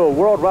official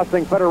World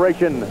Wrestling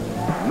Federation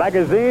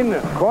magazine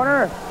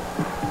corner.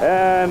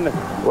 And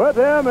with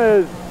him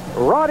is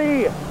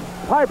Roddy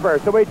Piper.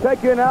 So we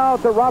take you now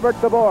to Robert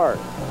DeBoard.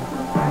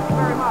 Thank you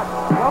very much.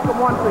 Welcome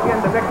once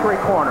again to Victory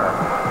Corner.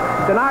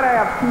 Tonight I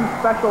have two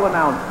special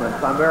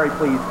announcements I'm very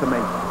pleased to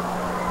make.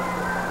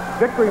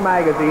 Victory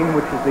Magazine,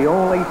 which is the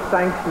only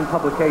sanctioned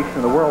publication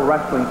of the World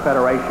Wrestling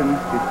Federation,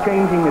 is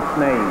changing its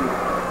name.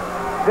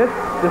 This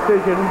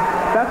decision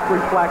best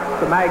reflects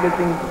the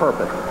magazine's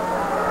purpose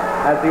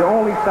as the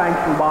only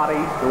sanctioned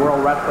body, the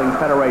World Wrestling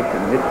Federation.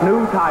 Its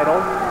new title,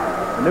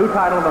 the new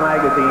title of the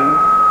magazine,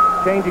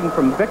 changing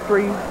from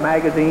Victory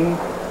Magazine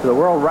to the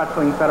World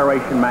Wrestling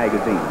Federation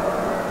magazine.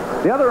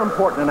 The other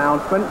important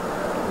announcement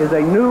is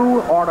a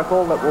new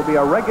article that will be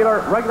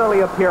regularly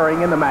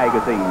appearing in the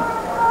magazine.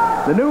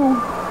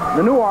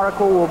 The new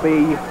article will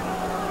be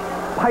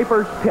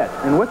Piper's Pit.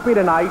 And with me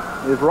tonight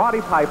is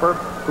Roddy Piper,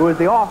 who is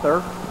the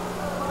author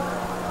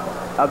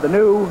of the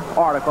new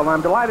article. And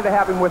I'm delighted to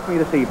have him with me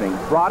this evening.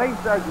 Roddy?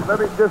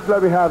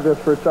 Let me have this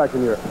for a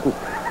second here.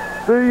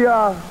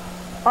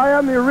 I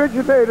am the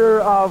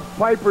originator of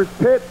Piper's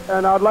Pit,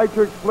 and I'd like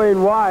to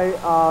explain why,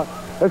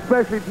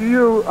 especially to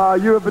you.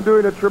 You have been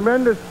doing a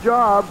tremendous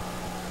job,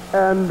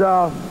 and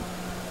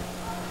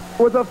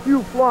with a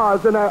few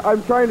flaws, and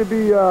I'm trying to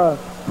be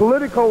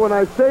political when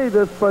I say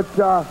this, but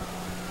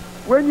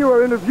when you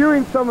are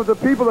interviewing some of the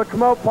people that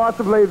come out,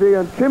 possibly they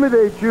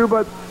intimidate you,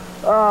 but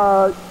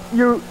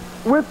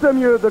with them,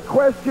 the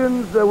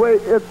questions, the way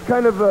it's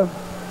kind of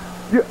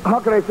how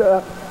can I say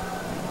that?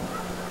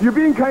 You're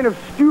being kind of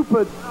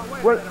stupid.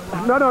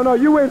 No,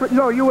 you wait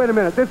a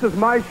minute. This is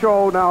my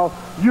show now.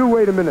 You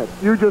wait a minute.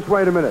 You just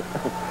wait a minute.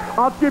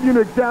 I'll give you an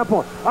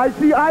example. I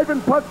see Ivan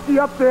Putski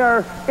up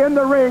there in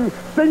the ring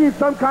singing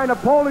some kind of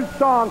Polish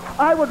song.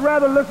 I would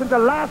rather listen to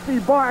Lassie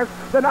Barnes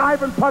than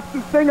Ivan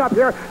Putski sing up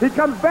here. He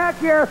comes back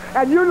here,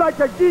 and you like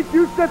a geek,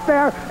 you sit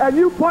there, and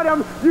you put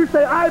him, you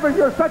say, Ivan,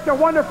 you're such a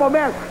wonderful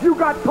man. You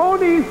got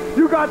Tony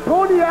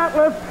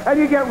Atlas, and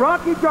you get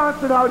Rocky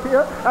Johnson out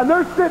here, and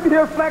they're sitting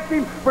here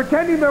flexing,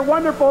 pretending they're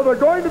wonderful. They're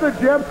going to the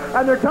gym,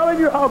 and they're telling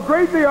you how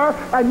great they are,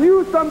 and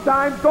you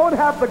sometimes don't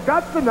have the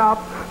guts enough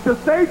to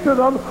say to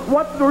them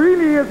what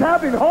really is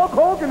happening. Hulk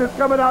Hogan is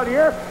coming out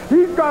here.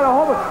 He's got a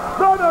whole...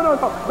 No,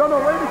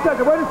 wait a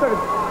second.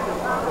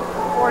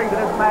 According to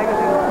this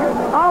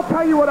magazine, I'll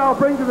tell you what I'll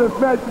bring to this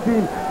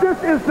magazine. This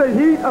is the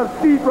heat of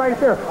Steve right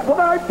there. What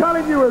I'm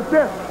telling you is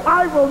this.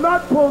 I will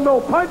not pull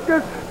no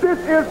punches. This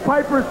is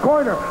Piper's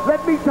Corner.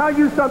 Let me tell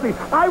you something.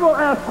 I will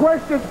ask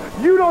questions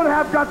you don't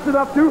have guts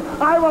enough to.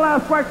 I will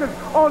ask questions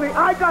only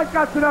I got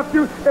guts enough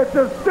to. It's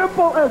as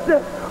simple as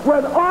this.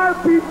 When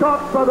RP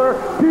talks, brother,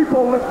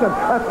 people listen.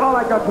 That's all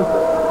I got to say.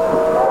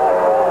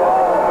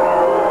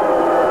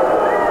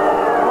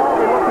 I'll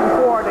be looking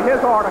forward to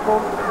his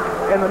article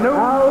in the new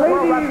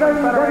World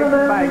Wrestling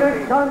Federation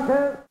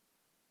magazine.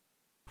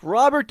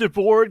 Robert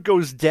DeBoard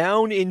goes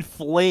down in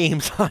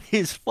flames on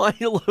his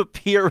final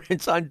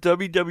appearance on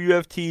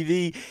WWF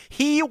TV.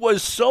 He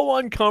was so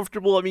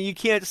uncomfortable. I mean, you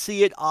can't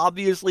see it,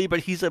 obviously,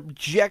 but he's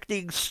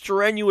objecting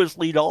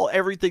strenuously to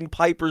everything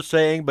Piper's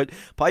saying, but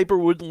Piper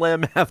wouldn't let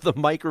him have the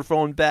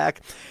microphone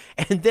back.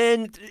 And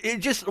then,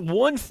 just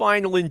one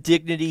final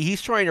indignity.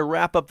 He's trying to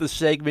wrap up the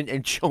segment,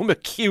 and Joe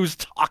McHugh's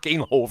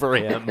talking over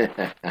him.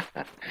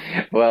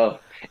 Well,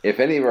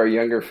 if any of our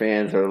younger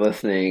fans are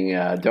listening,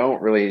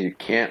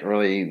 can't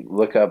really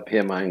look up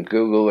him on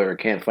Google or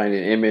can't find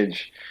an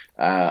image.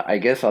 I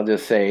guess I'll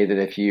just say that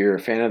if you're a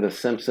fan of The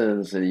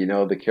Simpsons and you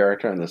know the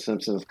character on The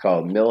Simpsons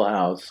called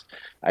Milhouse,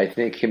 I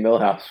think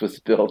Milhouse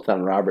was built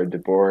on Robert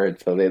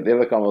DeBoer, so they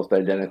look almost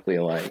identically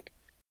alike.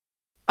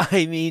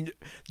 I mean,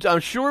 I'm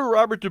sure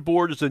Robert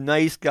DeBoer is a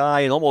nice guy,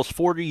 and almost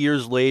 40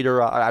 years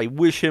later, I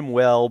wish him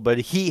well, but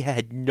he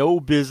had no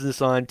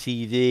business on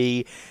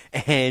TV.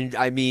 And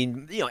I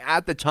mean,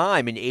 at the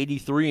time in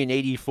 83 and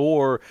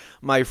 84,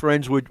 my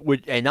friends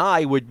would and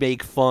I would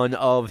make fun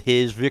of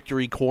his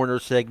Victory Corner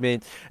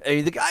segment. I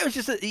mean, the guy was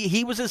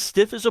he was as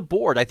stiff as a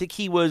board. I think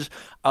he was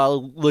a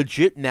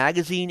legit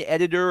magazine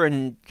editor,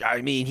 and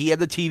I mean, he had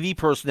the TV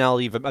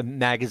personality of a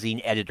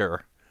magazine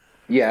editor.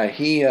 Yeah,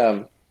 he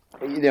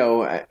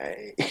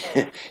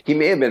he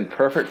may have been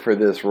perfect for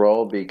this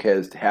role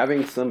because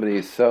having somebody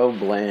so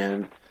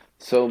bland,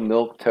 so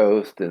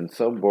milquetoast, and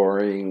so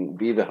boring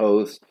be the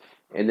host,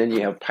 and then you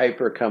have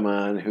Piper come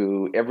on,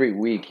 who every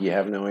week you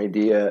have no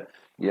idea,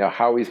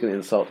 how he's going to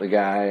insult the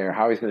guy or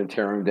how he's going to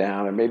tear him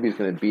down, or maybe he's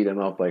going to beat him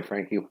up like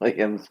Frankie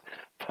Williams.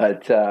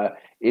 But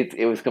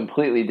it was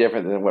completely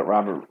different than what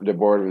Robert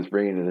DeBoer was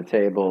bringing to the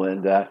table,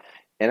 and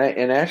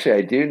actually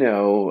I do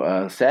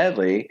know,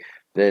 sadly,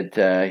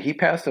 that he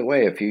passed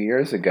away a few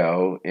years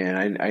ago,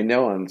 and I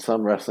know on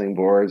some wrestling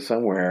board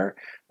somewhere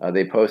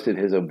they posted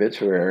his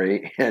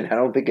obituary, and I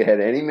don't think it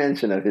had any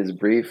mention of his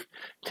brief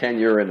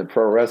tenure in the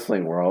pro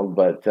wrestling world,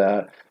 but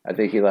I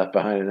think he left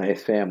behind a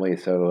nice family,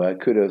 so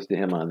kudos to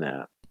him on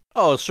that.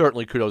 Oh,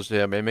 certainly kudos to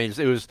him. I mean,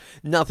 it was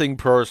nothing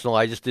personal.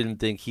 I just didn't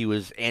think he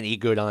was any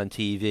good on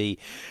TV.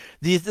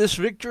 This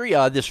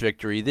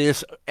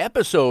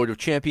episode of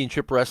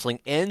Championship Wrestling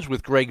ends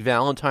with Greg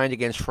Valentine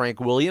against Frank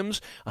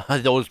Williams.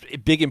 Those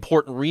big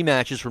important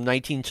rematches from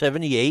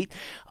 1978.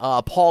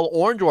 Paul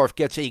Orndorff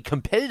gets a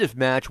competitive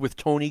match with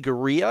Tony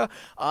Garea.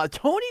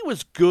 Tony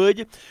was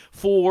good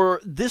for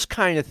this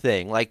kind of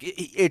thing. Like,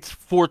 it's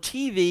for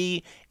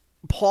TV.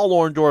 Paul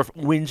Orndorff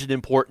wins an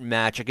important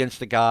match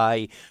against a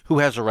guy who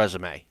has a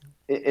resume.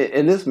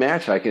 In this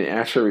match, I can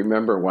actually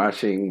remember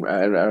watching,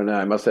 I don't know,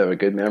 I must have a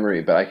good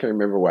memory, but I can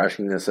remember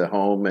watching this at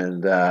home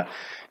and, and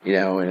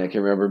I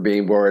can remember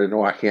being bored and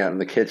walking out in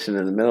the kitchen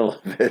in the middle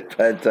of it.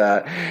 But,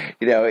 at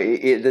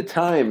the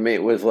time,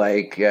 it was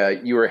like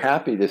you were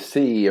happy to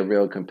see a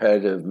real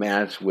competitive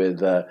match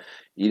with,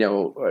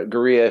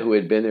 Garea, who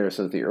had been there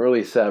since the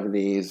early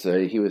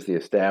 70s. He was the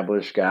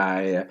established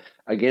guy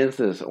against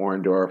this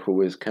Orndorff, who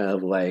was kind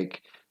of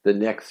like the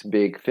next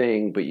big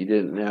thing, but you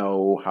didn't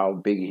know how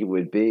big he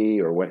would be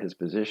or what his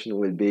position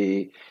would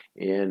be.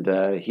 And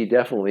he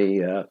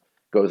definitely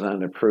goes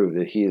on to prove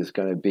that he is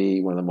going to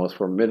be one of the most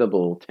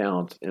formidable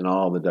talents in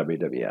all the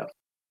WWF.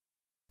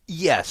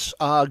 Yes,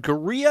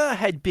 Garea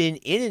had been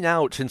in and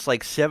out since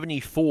like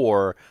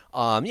 74.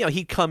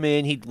 He'd come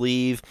in, he'd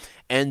leave,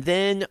 and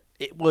then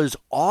it was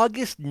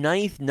August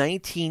 9th,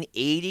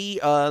 1980.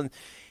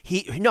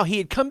 He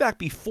had come back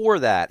before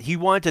that. He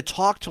wanted to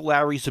talk to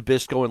Larry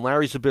Zbyszko, and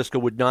Larry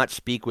Zbyszko would not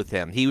speak with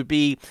him. He would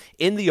be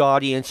in the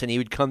audience, and he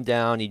would come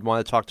down. He'd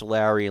want to talk to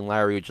Larry, and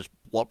Larry would just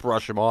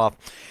brush him off.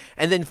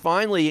 And then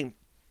finally,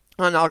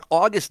 on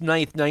August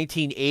 9th,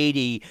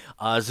 1980,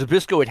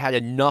 Zbyszko had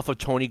enough of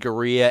Tony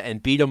Garea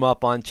and beat him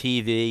up on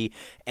TV.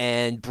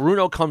 And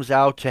Bruno comes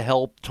out to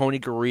help Tony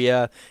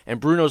Garea, and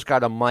Bruno's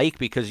got a mic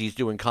because he's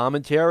doing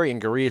commentary.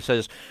 And Garea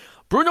says,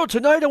 "Bruno,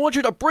 tonight I want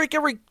you to break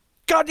every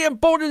goddamn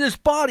bone in his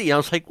body." And I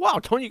was like, wow,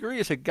 Tony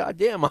Garea said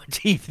goddamn on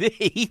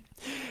TV.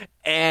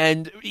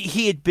 And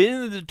he had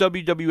been in the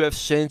WWF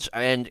since,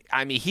 and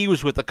I mean, he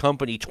was with the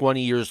company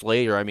 20 years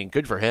later. I mean,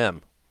 good for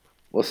him.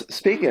 Well,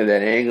 speaking of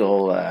that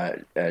angle,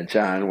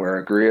 John,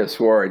 where Garea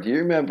swore, do you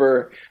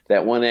remember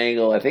that one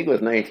angle? I think it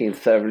was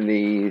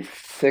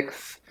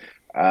 1976.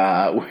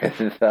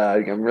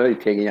 I'm really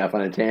taking you off on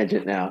a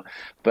tangent now,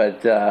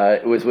 but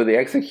it was with the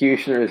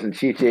Executioners and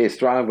Chief Jay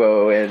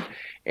Strongbow,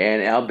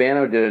 and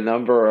Albano did a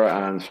number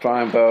on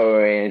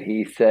Strongbow, and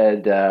he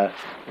said,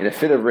 in a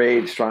fit of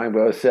rage,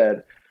 Strongbow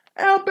said,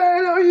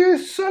 "Albano, you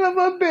son of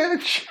a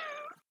bitch."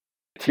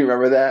 Do you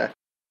remember that?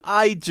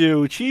 I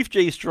do. Chief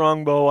Jay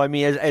Strongbow, I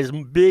mean, as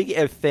big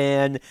a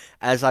fan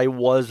as I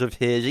was of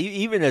his,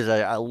 even as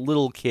a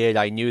little kid,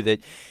 I knew that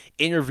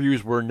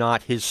interviews were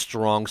not his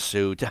strong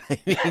suit. I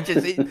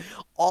mean,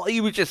 he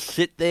would just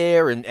sit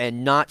there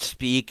and not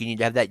speak, and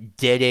you'd have that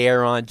dead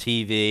air on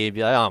TV and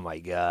be like, oh my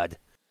God.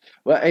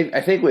 Well, I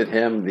think with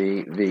him,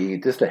 the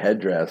just the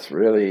headdress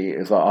really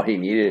is all he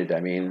needed. I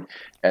mean,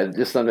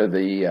 just under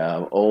the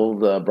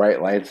old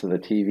bright lights of the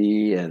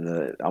TV and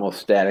the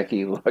almost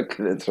staticky look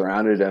that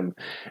surrounded him,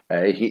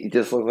 he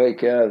just looked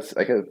like a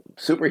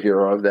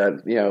superhero of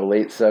that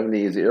late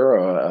 70s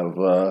era of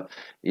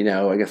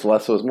I guess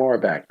less was more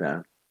back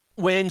then.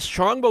 When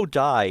Strongbow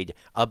died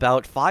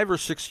about 5 or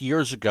 6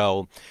 years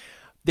ago,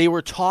 they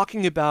were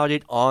talking about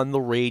it on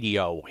the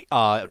radio.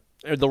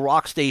 the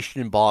rock station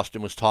in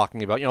Boston was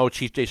talking about,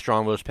 Chief Jay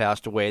Strongbow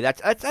passed away.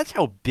 That's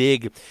how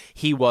big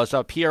he was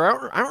up here.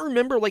 I don't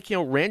remember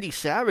Randy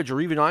Savage or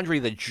even Andre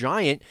the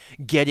Giant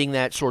getting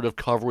that sort of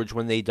coverage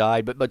when they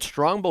died, but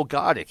Strongbow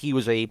got it. He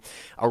was a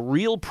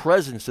real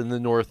presence in the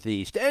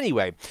Northeast.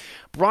 Anyway,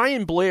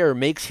 Brian Blair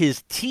makes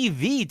his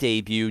TV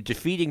debut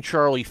defeating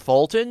Charlie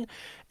Fulton,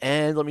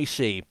 and let me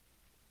see.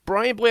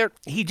 Brian Blair,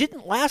 he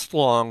didn't last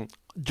long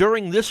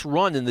during this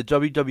run in the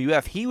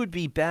WWF. Have would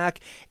be back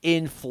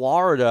in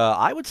Florida,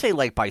 I would say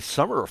by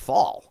summer or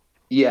fall.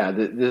 Yeah,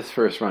 this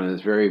first run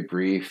is very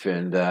brief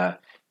and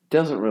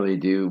doesn't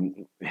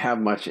really have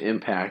much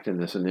impact in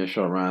this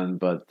initial run.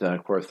 But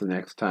of course, the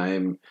next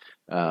time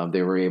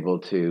they were able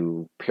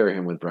to pair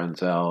him with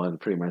Brunzell, and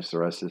pretty much the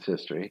rest is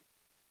history.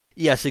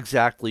 Yes,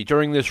 exactly.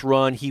 During this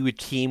run, he would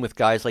team with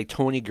guys like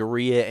Tony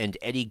Garea and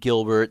Eddie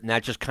Gilbert, and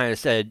that just kind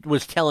of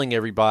was telling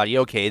everybody,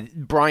 okay,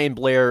 Brian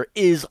Blair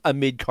is a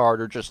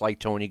mid-carder just like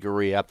Tony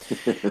Garea.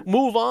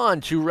 Move on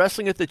to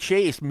Wrestling at the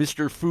Chase.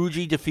 Mr.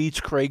 Fuji defeats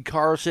Craig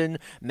Carson.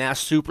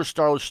 Masked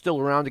Superstar is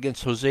still around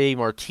against Jose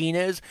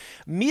Martinez.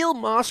 Mil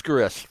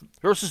Mascaras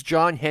versus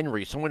John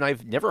Henry, someone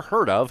I've never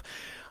heard of.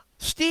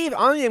 Steve,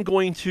 I am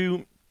going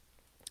to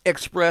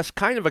express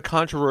kind of a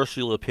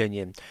controversial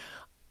opinion.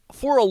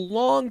 For a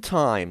long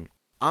time,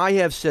 I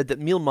have said that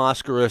Mil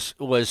Mascaras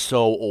was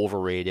so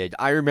overrated.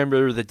 I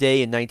remember the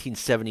day in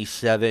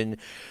 1977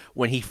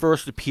 when he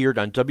first appeared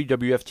on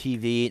WWF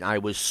TV, and I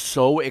was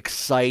so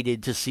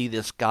excited to see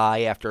this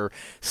guy after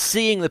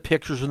seeing the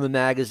pictures in the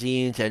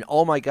magazines, and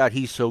oh my God,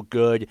 he's so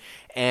good.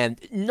 And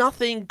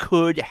nothing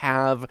could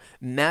have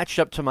matched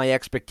up to my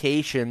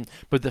expectation,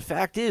 but the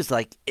fact is,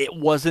 it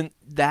wasn't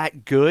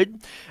that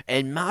good.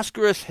 And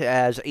Mascaras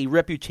has a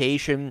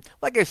reputation,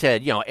 like I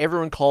said,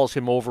 everyone calls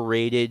him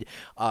overrated.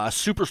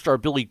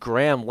 Superstar Billy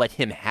Graham let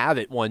him have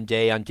it one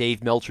day on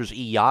Dave Meltzer's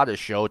IATA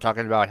show,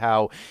 talking about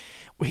how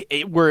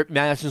we're at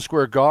Madison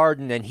Square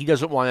Garden and he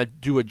doesn't want to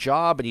do a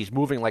job and he's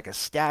moving like a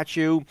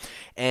statue.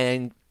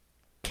 And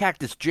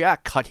Cactus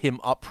Jack cut him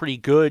up pretty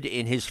good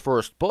in his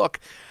first book.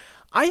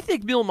 I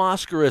think Mil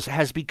Mascaras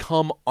has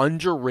become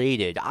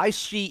underrated. I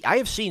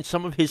have seen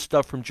some of his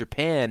stuff from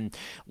Japan,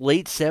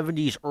 late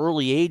 70s,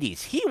 early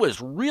 80s. He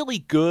was really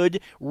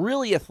good,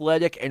 really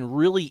athletic, and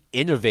really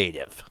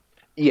innovative.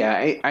 Yeah,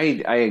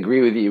 I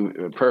agree with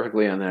you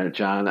perfectly on that,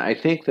 John. I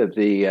think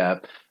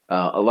that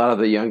a lot of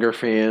the younger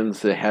fans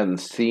that hadn't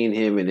seen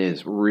him in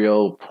his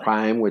real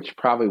prime, which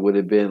probably would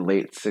have been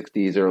late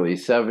 60s, early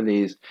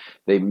 70s,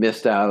 they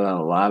missed out on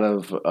a lot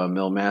of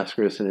Mil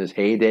Mascaras in his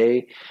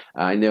heyday.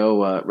 I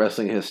know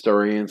wrestling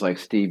historians like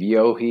Steve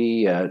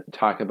Yohe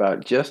talk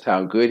about just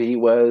how good he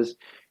was.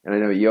 And I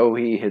know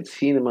Yohe had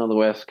seen him on the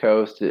West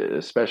Coast,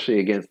 especially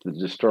against the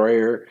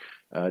Destroyer,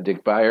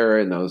 Dick Beyer,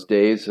 in those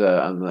days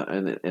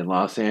in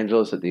Los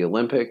Angeles at the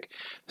Olympic.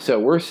 So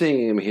we're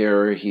seeing him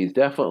here. He's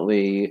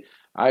definitely,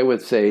 I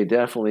would say, a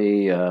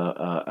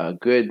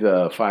good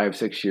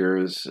 5-6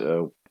 years,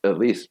 at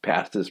least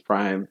past his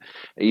prime,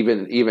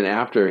 even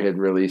after he had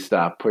really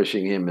stopped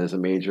pushing him as a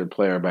major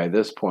player by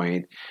this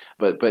point.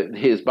 But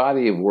his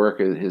body of work,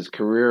 his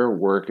career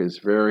work, is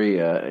very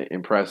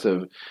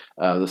impressive.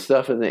 The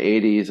stuff in the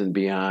 80s and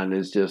beyond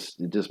is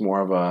just more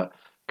of a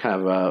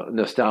kind of a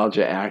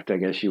nostalgia act, I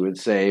guess you would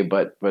say.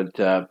 But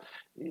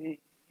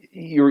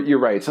you're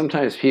right.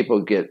 Sometimes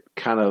people get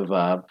kind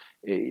of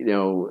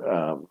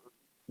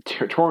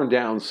torn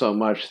down so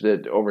much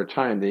that over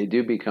time they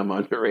do become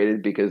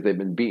underrated because they've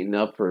been beaten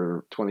up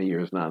for 20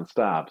 years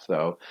nonstop.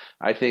 So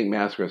I think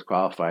Mascaras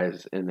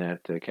qualifies in that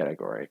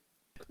category.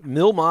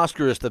 Mil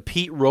Mascaras, the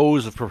Pete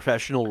Rose of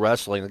professional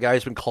wrestling. The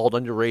guy's been called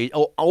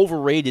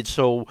overrated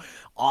so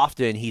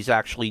often he's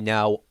actually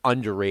now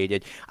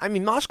underrated. I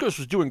mean, Mascaras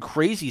was doing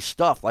crazy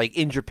stuff, like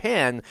in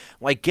Japan,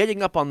 like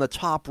getting up on the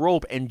top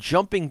rope and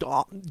jumping,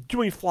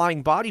 doing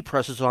flying body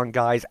presses on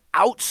guys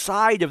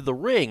outside of the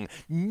ring.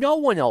 No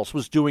one else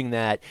was doing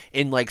that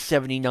in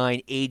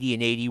 79, 80,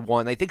 and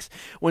 81. I think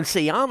when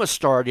Sayama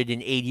started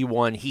in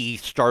 81, he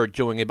started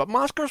doing it, but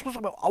Mascaras was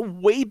a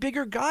way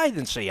bigger guy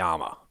than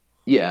Sayama.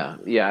 Yeah,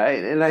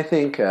 and I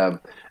think I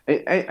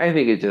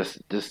think it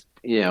just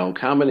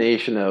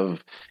combination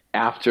of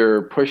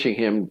after pushing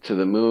him to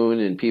the moon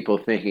and people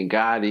thinking,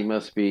 God, he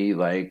must be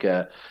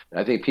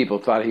I think people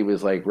thought he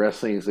was like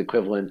wrestling's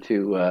equivalent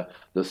to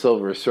the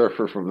Silver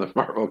Surfer from the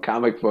Marvel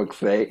comic books.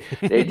 They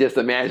just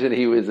imagined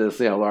he was this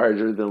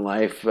larger than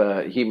life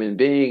human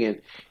being,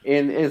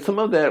 and some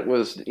of that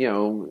was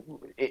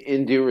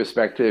in due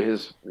respect to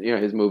his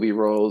his movie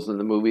roles, and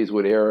the movies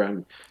would air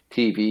on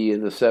TV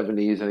in the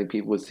 70s. I think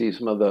people would see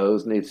some of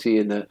those, and they'd see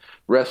in the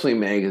wrestling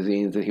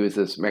magazines that he was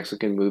this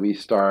Mexican movie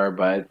star.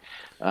 But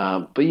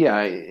yeah,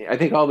 I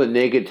think all the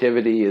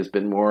negativity has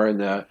been more in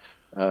the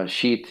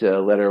sheet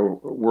letter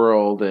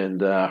world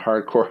and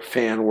hardcore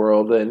fan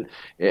world. And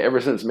ever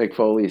since Mick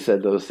Foley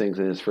said those things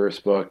in his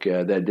first book,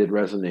 that did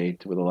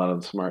resonate with a lot of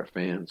the smart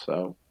fans.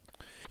 So.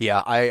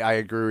 Yeah, I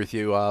agree with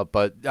you.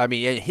 But I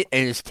mean,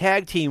 and his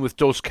tag team with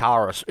Dos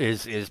Caras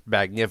is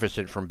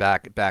magnificent from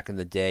back in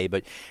the day.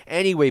 But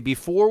anyway,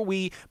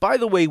 by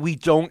the way, we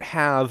don't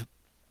have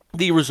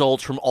the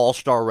results from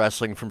All-Star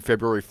Wrestling from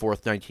February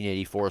 4th,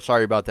 1984.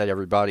 Sorry about that,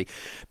 everybody.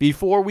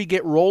 Before we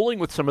get rolling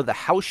with some of the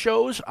house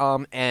shows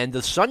and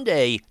the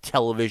Sunday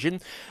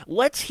television,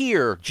 let's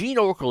hear Gene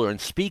Okerlund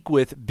speak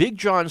with Big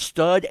John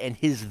Studd and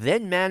his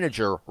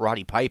then-manager,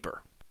 Roddy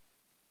Piper.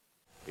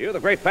 You,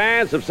 the great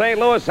fans of St.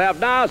 Louis, have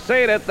now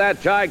seen it,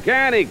 that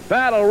gigantic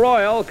battle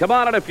royal. Come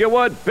on, and if you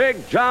would,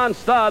 Big John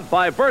Studd,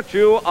 by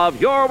virtue of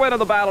your win of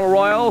the battle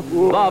royal,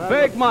 the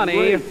big money.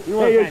 Hey,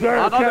 is there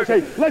a chance?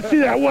 Hey, let's see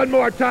that one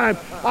more time.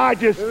 Hey,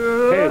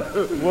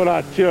 what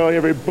I tell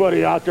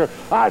everybody out there,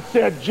 I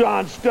said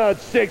John Studd,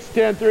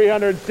 6'10",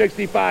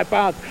 365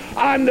 pounds.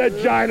 I'm the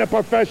giant of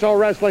professional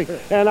wrestling,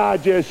 and I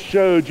just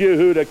showed you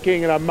who the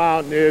king of the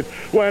mountain is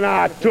when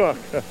I took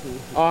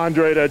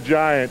Andre the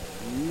Giant,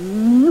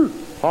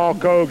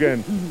 Hulk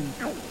Hogan,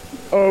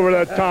 over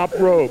the top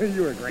rope.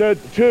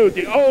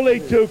 The only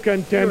two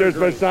contenders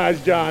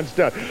besides John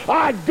Studd.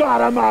 I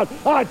got him out.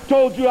 I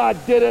told you I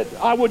did it.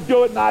 I would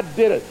do it, and I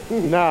did it.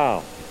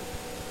 Now,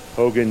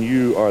 Hogan,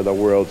 you are the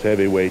world's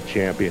heavyweight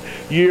champion.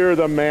 You're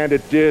the man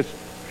that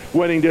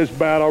winning this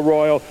battle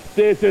royal.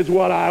 This is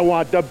what I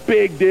want. The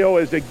big deal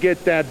is to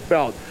get that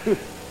belt.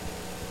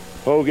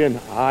 Hogan,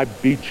 I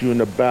beat you in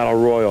the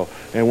battle royal.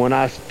 And when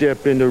I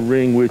step in the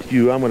ring with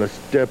you, I'm going to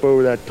step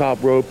over that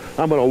top rope.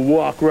 I'm going to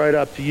walk right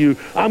up to you.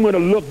 I'm going to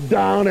look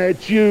down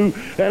at you,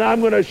 and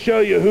I'm going to show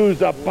you who's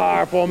the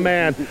powerful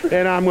man,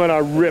 and I'm going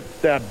to rip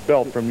that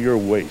belt from your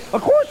waist.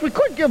 Of course, we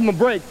could give him a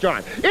break,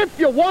 John. If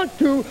you want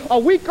to, a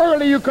week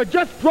early, you could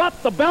just drop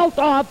the belt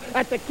off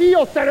at the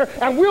Keogh Center,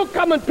 and we'll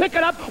come and pick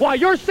it up while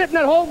you're sitting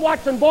at home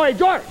watching Boy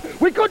George.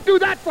 We could do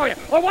that for you.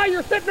 Or while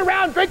you're sitting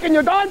around drinking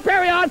your Don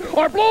Perignon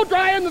or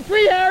blow-drying the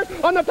 3 hairs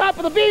on the top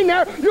of the bean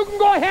there, you can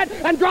go ahead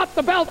and drop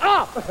the belt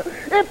off.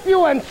 If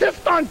you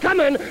insist on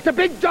coming to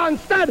Big John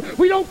Studd,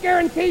 we don't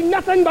guarantee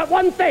nothing but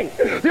one thing.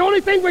 The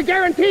only thing we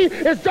guarantee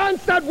is John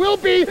Studd will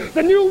be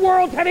the new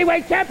world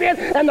heavyweight champion,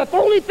 and the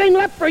only thing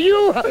left for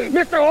you,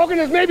 Mr. Hogan,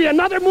 is maybe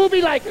another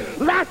movie like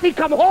Lassie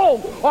Come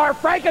Home or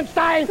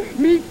Frankenstein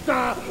meets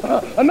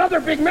another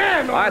big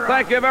man. I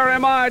thank you very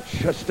much.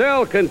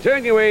 Still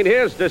continuing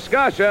his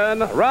discussion,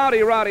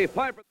 Roddy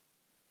Piper.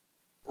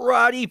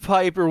 Roddy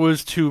Piper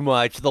was too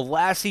much. The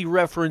Lassie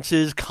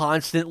references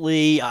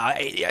constantly.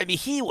 I mean,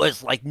 he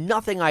was like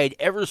nothing I had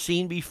ever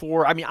seen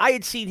before. I mean, I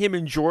had seen him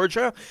in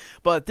Georgia,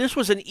 but this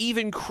was an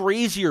even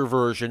crazier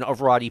version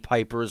of Roddy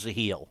Piper as a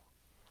heel.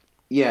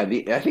 Yeah,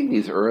 I think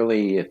these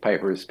early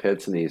Piper's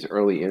Pits and these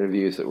early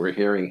interviews that we're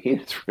hearing,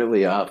 he's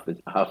really off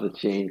the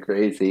chain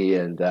crazy.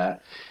 And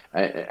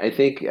I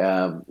think,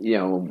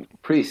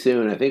 pretty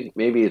soon, I think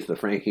maybe it's the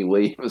Frankie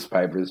Williams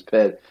Piper's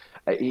Pit.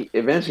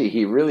 Eventually,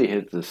 he really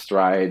hits the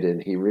stride,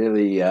 and he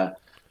really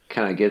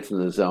kind of gets in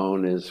the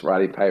zone as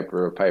Roddy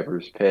Piper of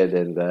Piper's Pit,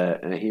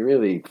 and he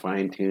really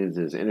fine-tunes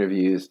his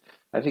interviews.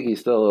 I think he's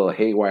still a little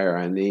haywire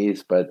on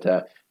these, but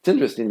it's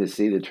interesting to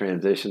see the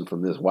transition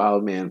from this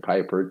wild man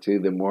Piper to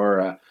the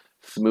more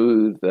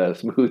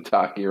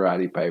smooth-talking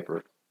Roddy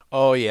Piper.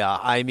 Oh, yeah.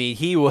 I mean,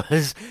 he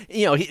was,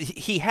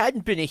 he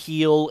hadn't been a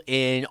heel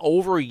in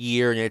over a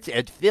year, and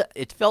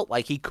it felt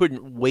like he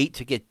couldn't wait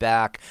to get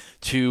back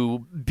to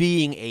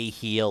being a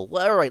heel.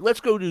 All right,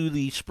 let's go to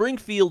the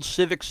Springfield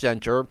Civic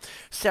Center,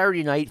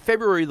 Saturday night,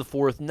 February the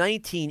 4th,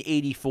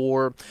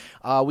 1984.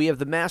 We have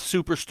the Masked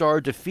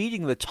Superstar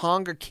defeating the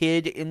Tonga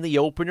Kid in the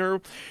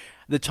opener.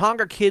 The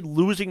Tonga Kid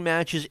losing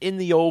matches in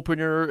the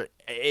opener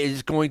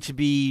is going to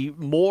be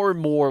more and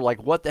more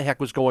like what the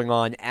heck was going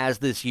on as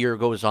this year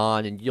goes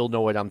on, and you'll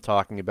know what I'm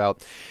talking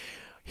about.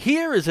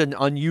 Here is an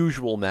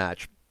unusual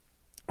match.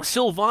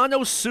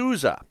 Silvano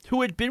Souza,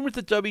 who had been with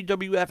the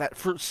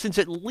WWF since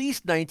at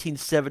least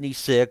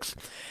 1976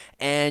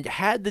 and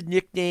had the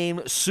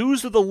nickname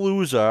Souza the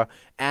Loser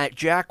at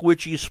Jack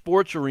Witchey's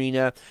Sports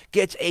Arena,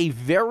 gets a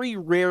very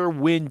rare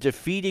win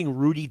defeating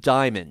Rudy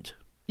Diamond.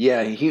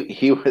 Yeah,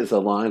 he was a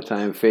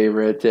longtime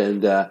favorite,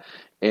 and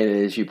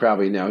as you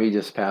probably know, he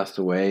just passed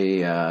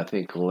away, I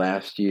think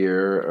last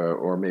year,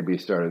 or maybe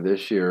started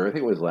this year. I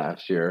think it was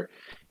last year.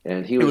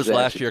 And it was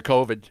last year,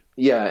 COVID.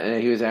 Yeah,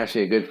 and he was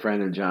actually a good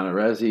friend of John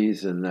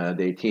Arezzi's, and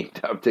they teamed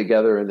up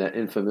together in that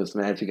infamous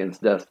match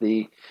against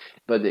Dusty.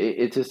 But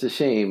it's just a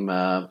shame.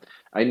 I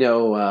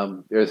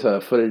know there's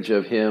footage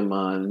of him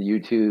on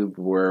YouTube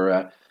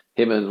where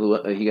he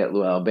got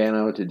Lou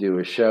Albano to do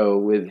a show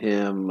with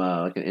him,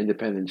 like an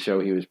independent show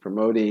he was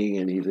promoting,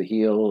 and he's a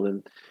heel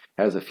and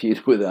has a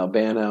feud with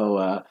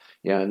Albano.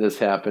 And this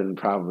happened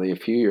probably a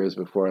few years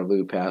before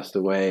Lou passed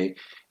away.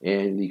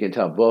 And you can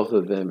tell both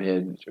of them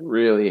had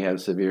really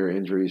had severe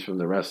injuries from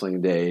the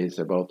wrestling days.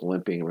 They're both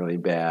limping really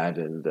bad,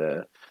 and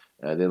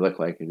they look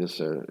like just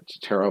a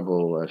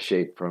terrible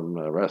shape from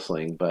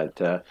wrestling.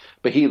 But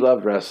he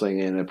loved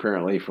wrestling, and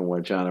apparently from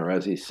what John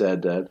Arezzi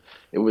said,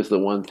 it was the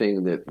one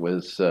thing that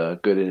was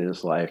good in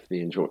his life,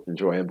 the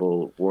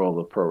enjoyable world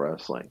of pro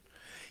wrestling.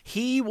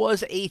 He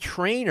was a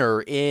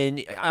trainer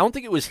in, I don't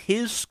think it was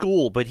his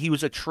school, but he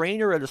was a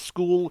trainer at a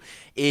school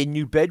in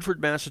New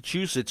Bedford,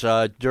 Massachusetts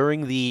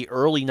during the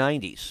early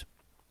 90s.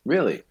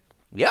 Really?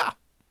 Yeah.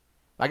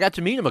 I got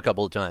to meet him a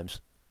couple of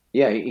times.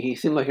 Yeah, he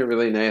seemed like a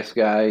really nice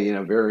guy,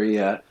 very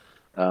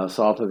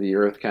salt of the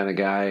earth kind of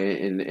guy,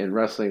 and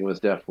wrestling was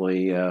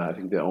definitely, I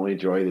think, the only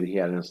joy that he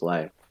had in his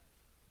life.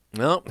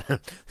 Well,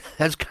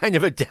 that's kind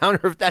of a downer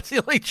if that's the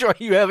only joy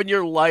you have in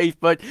your life.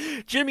 But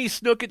Jimmy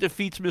Snuka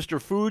defeats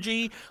Mr.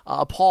 Fuji.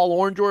 Paul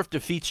Orndorff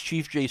defeats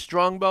Chief Jay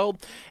Strongbow.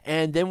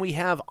 And then we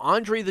have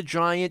Andre the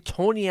Giant,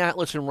 Tony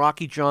Atlas, and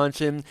Rocky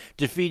Johnson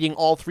defeating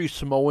all three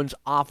Samoans,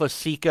 Afa,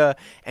 Sika,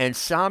 and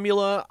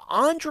Samula.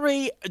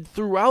 Andre,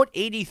 throughout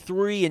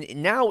 83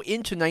 and now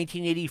into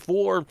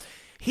 1984,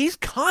 he's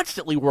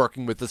constantly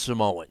working with the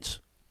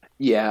Samoans.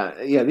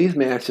 Yeah. These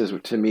matches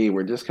to me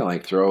were just kind of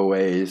like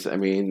throwaways. I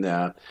mean,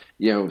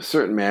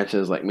 certain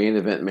matches like main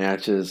event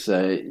matches,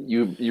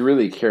 you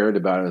really cared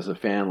about as a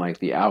fan, like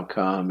the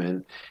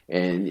outcome,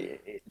 and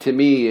to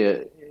me,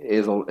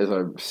 as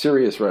a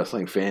serious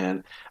wrestling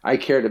fan, I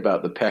cared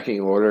about the pecking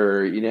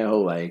order.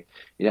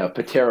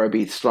 Patera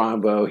beats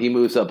Strongbow. He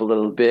moves up a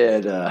little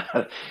bit.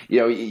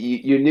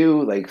 You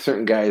knew like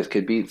certain guys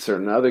could beat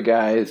certain other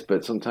guys,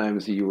 but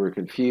sometimes you were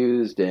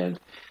confused and.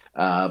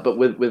 But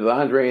with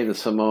Andre and the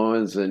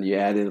Samoans, and you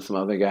add in some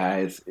other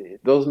guys,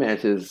 those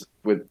matches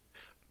would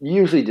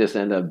usually just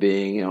end up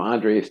being,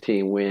 Andre's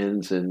team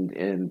wins,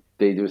 and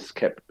they just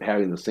kept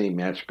having the same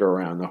match go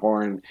around the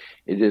horn.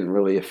 It didn't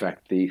really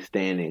affect the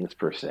standings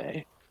per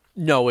se.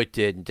 No, it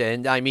didn't.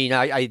 And I mean,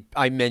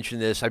 I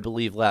mentioned this, I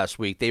believe, last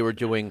week. They were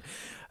doing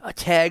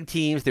tag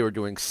teams. They were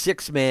doing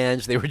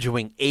 6-mans. They were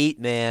doing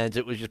 8-mans.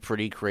 It was just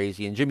pretty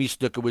crazy. And Jimmy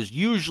Snuka was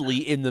usually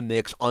in the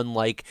mix,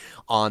 unlike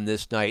on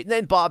this night. And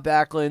then Bob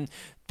Backlund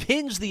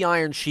pins the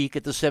Iron Sheik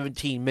at the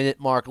 17-minute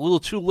mark. A little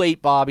too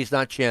late, Bob. He's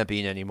not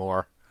champion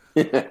anymore.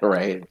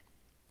 Right.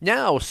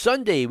 Now,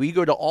 Sunday, we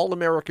go to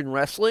All-American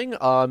Wrestling.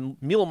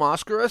 Mil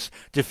Mascaras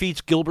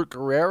defeats Gilbert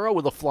Guerrero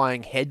with a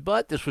flying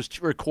headbutt. This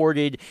was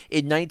recorded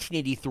in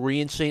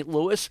 1983 in St.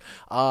 Louis.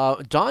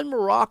 Don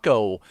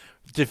Morocco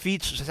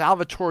defeats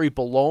Salvatore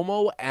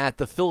Bellomo at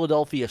the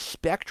Philadelphia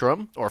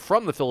Spectrum, or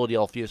from the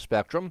Philadelphia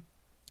Spectrum.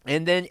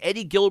 And then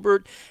Eddie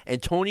Gilbert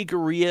and Tony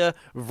Garea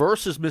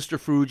versus Mr.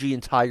 Fuji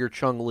and Tiger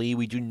Chung Lee.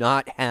 We do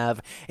not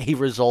have a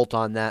result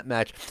on that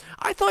match.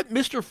 I thought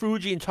Mr.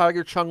 Fuji and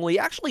Tiger Chung Lee,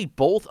 actually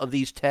both of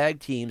these tag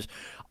teams,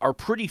 are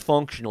pretty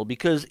functional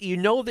because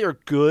they're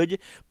good,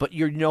 but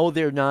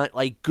they're not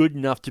like good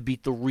enough to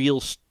beat the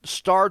real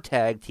star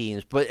tag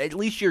teams. But at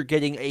least you're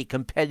getting a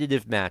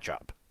competitive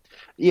matchup.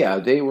 Yeah,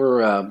 they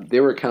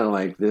were kind of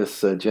like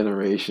this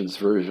generation's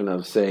version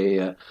of,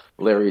 say,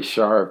 Larry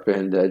Sharp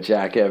and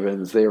Jack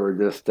Evans. They were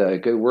just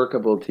good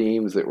workable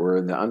teams that were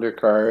in the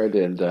undercard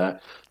and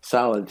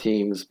solid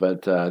teams,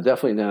 but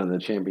definitely not in the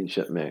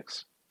championship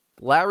mix.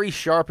 Larry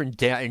Sharp and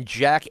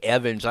Jack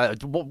Evans,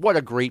 what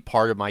a great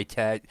part of my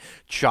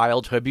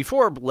childhood.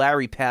 Before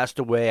Larry passed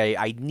away,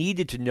 I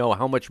needed to know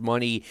how much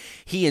money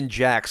he and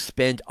Jack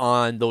spent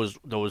on those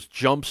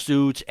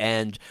jumpsuits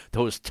and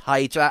those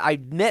tights. I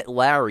met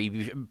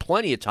Larry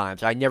plenty of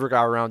times. I never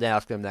got around to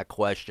asking him that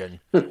question.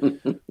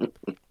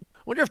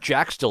 Wonder if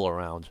Jack's still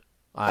around.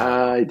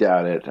 I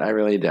doubt it. I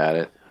really doubt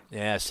it.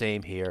 Yeah,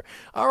 same here.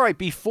 All right,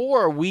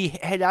 before we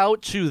head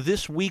out to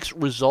this week's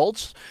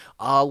results,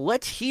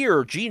 let's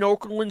hear Gene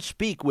Okerlund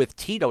speak with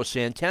Tito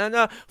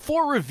Santana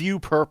for review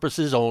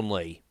purposes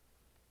only.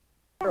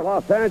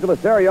 Los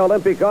Angeles Area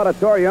Olympic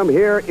Auditorium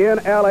here in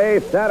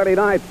L.A. Saturday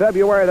night,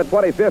 February the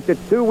 25th.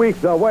 It's 2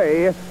 weeks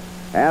away.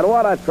 And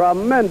what a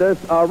tremendous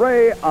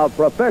array of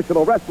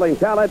professional wrestling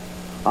talent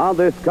on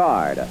this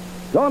card.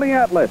 Tony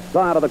Atlas,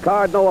 side of the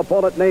card, no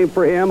opponent named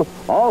for him.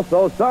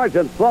 Also,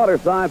 Sergeant Slaughter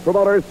side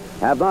promoters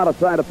have not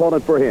assigned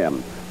opponent for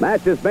him.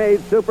 Match is made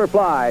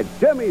Superfly.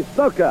 Jimmy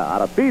Snuka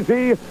out of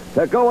Fiji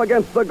to go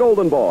against the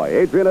Golden Boy,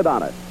 Adrian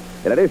Adonis.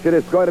 In addition,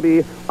 it's going to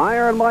be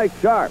Iron Mike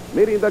Sharp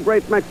meeting the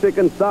great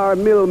Mexican star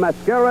Mil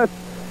Mascaras.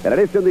 In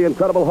addition, the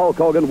incredible Hulk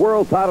Hogan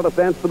world title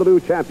defense for the new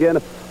champion,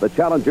 the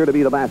challenger to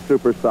be the masked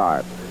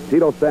superstar.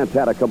 Tito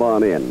Santana, come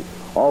on in.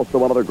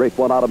 Also, another great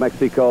one out of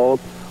Mexico.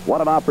 What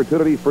an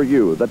opportunity for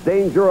you. The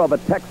danger of a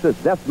Texas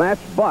death match,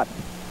 but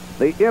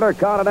the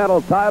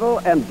Intercontinental title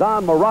and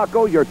Don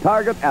Morocco, your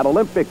target at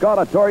Olympic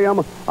Auditorium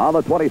on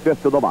the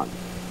 25th of the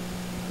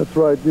month. That's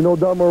right.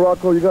 Don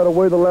Morocco, you got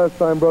away the last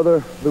time,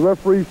 brother. The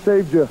referee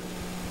saved you.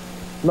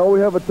 Now we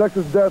have a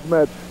Texas death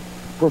match.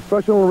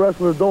 Professional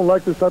wrestlers don't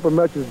like this type of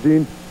matches,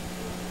 Gene.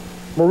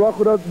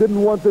 Morocco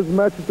didn't want this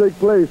match to take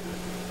place.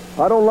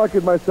 I don't like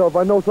it myself.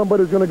 I know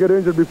somebody's going to get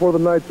injured before the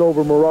night's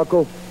over,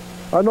 Morocco.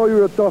 I know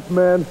you're a tough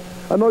man.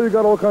 I know you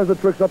got all kinds of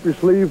tricks up your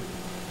sleeve.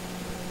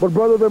 But,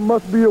 brother, there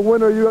must be a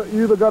winner.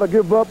 You either got to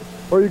give up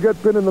or you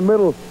get pinned in the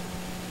middle.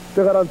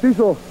 Te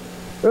garantizo,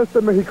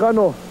 este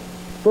mexicano,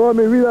 toda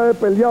mi vida he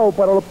peleado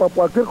para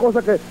cualquier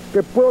cosa que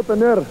puedo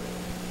tener.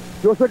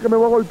 Yo sé que me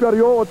voy a golpear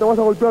yo o te vas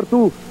a golpear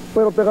tú,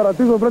 pero te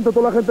garantizo enfrente a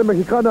toda la gente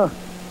mexicana,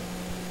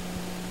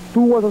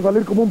 tú vas a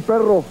salir como un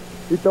perro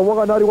y te voy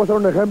a ganar y voy a ser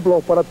un ejemplo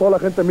para toda la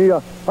gente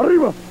mía.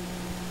 ¡Arriba!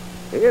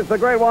 Here's the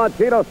great one,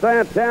 Tito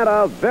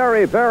Santana,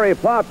 very, very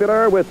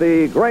popular with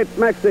the great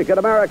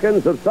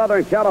Mexican-Americans of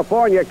Southern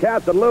California.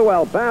 Captain Lou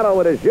Albano,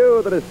 it is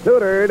you that is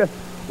tutored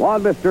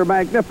one Mr.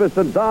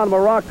 Magnificent Don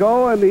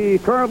Morocco, and he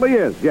currently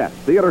is, yes,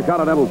 the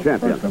Intercontinental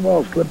Champion. First of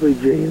all, Slippery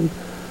Gene,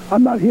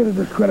 I'm not here to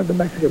discredit the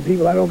Mexican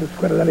people. I don't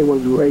discredit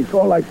anyone's race.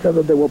 All I said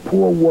that they were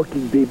poor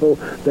working people.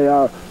 They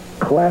are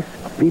class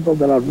people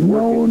that are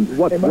known.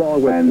 What's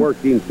wrong with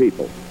working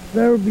people?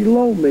 They're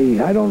below me.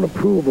 I don't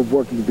approve of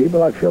working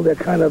people. I feel they're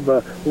kind of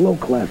low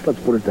class, let's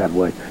put it that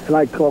way. And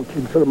I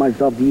consider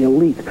myself the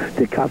elite,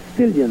 the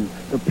Castilian,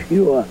 the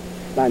pure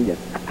Spaniard.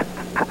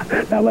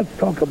 Now let's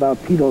talk about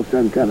Tito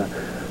Santana.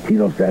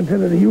 Tito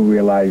Santana, do you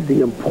realize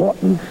the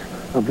importance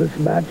of this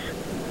match?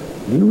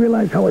 Do you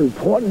realize how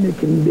important it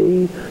can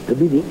be to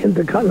be the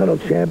Intercontinental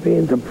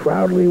Champion, to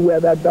proudly wear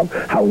that belt?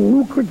 How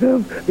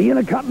lucrative the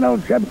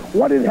Intercontinental Champion,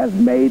 what it has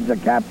made the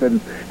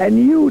captain. And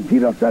you,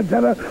 Tito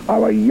Santana,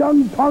 are a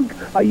young punk,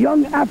 a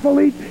young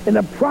athlete in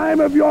the prime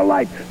of your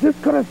life. This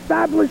could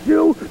establish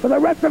you for the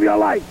rest of your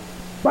life.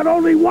 But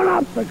only one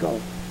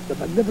obstacle, the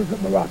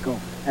Magnificent Morocco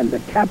and the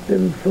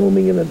captain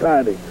filming in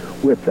entirety.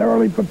 We're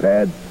thoroughly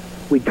prepared.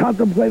 We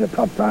contemplate a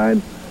tough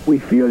time. We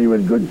feel you're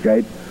in good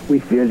shape. We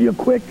feel you're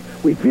quick.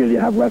 We feel you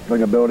have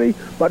wrestling ability,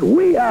 but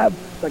we have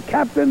the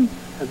captain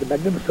and the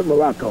Magnificent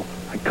Morocco.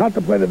 I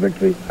contemplate a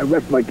victory. I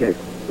rest my case.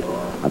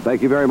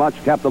 Thank you very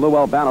much, Captain Lou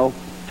Albano.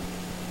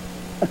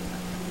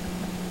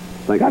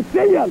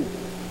 Castilian!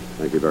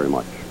 Thank you very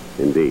much,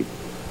 indeed.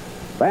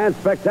 Fan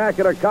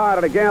spectacular card,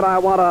 and again, I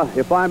want to,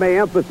 if I may,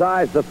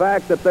 emphasize the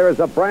fact that there is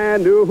a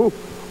brand new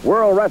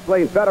World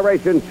Wrestling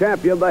Federation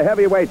champion, the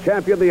heavyweight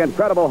champion, the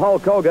incredible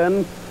Hulk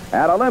Hogan,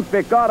 at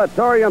Olympic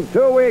Auditorium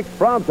 2 weeks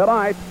from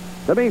tonight,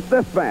 to meet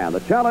this man, the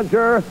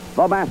challenger,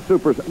 the Masked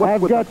Super.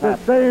 I've got the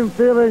same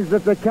feelings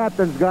that the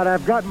captain's got.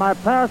 I've got my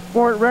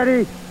passport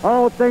ready.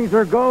 All things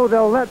are go.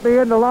 They'll let me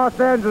into Los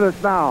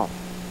Angeles now.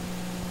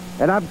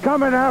 And I'm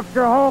coming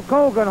after Hulk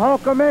Hogan,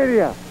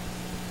 Hulkamania.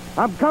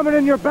 I'm coming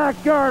in your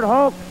backyard,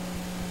 Hulk.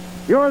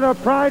 You're the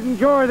pride and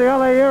joy of the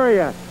L.A.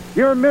 area.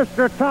 You're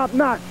Mr. Top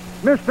Notch,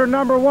 Mr.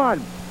 Number One,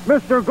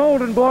 Mr.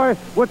 Golden Boy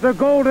with the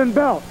golden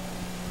belt.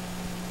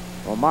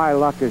 Well, my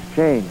luck has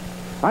changed.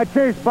 I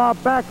chased Bob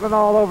Backlund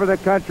all over the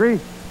country.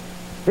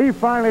 He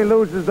finally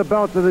loses the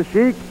belt to the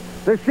Sheik.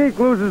 The Sheik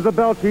loses the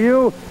belt to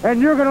you,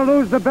 and you're going to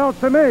lose the belt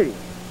to me.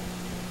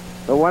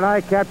 So when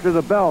I capture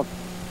the belt,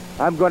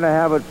 I'm going to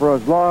have it for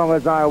as long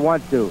as I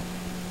want to.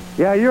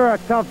 Yeah, you're a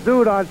tough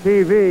dude on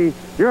TV.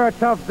 You're a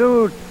tough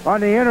dude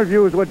on the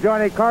interviews with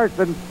Johnny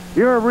Carson.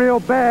 You're real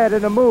bad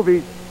in the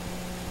movies.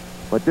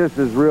 But this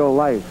is real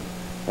life,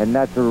 and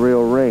that's a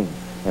real ring,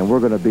 and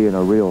we're going to be in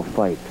a real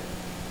fight.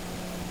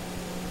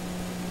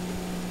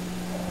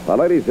 Well,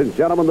 ladies and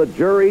gentlemen, the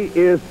jury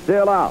is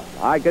still out.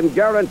 I can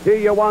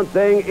guarantee you one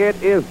thing. It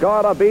is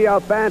going to be a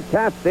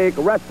fantastic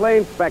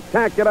wrestling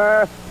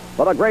spectacular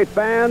for the great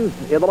fans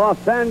in the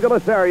Los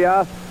Angeles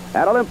area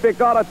at Olympic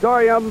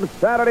Auditorium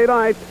Saturday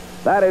night.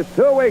 That is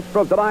 2 weeks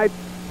from tonight,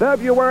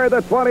 February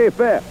the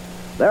 25th.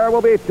 There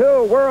will be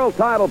 2 world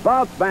title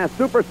bouts. Masked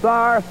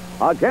Superstar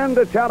again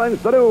to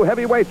challenge the new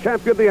heavyweight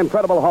champion, the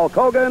incredible Hulk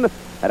Hogan.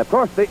 And, of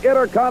course, the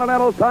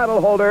Intercontinental title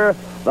holder,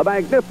 the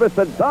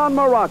Magnificent Don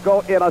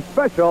Morocco, in a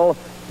special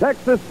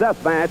Texas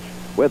death match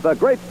with the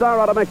great star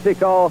out of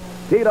Mexico,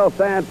 Tito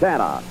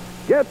Santana.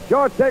 Get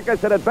your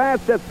tickets in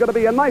advance. It's going to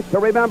be a night to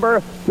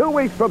remember 2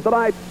 weeks from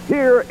tonight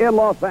here in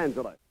Los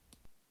Angeles.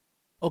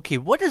 Okay,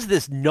 what is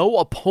this no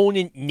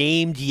opponent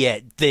named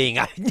yet thing?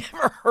 I've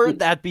never heard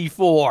that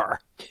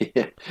before.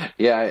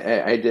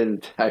 Yeah, I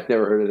didn't. I've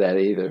never heard of that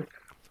either.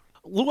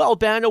 Lou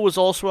Albano was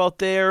also out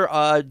there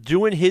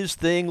doing his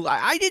thing.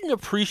 I didn't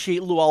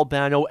appreciate Lou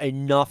Albano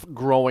enough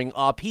growing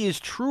up. He is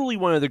truly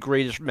one of the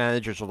greatest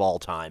managers of all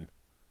time.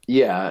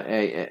 Yeah,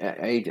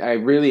 I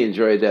really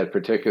enjoyed that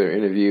particular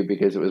interview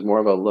because it was more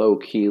of a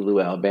low-key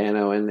Lou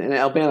Albano, and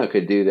Albano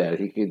could do that.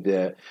 He could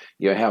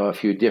have a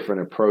few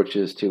different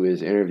approaches to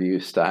his interview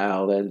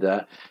style, and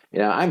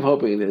I'm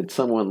hoping that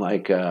someone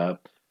like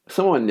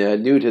someone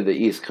new to the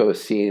East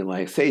Coast scene,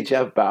 like, say,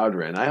 Jeff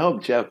Bowdren. I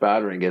hope Jeff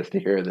Bowdren gets to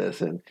hear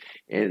this and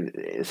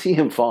see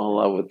him fall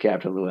in love with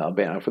Captain Lou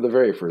Albano for the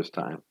very first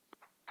time.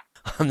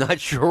 I'm not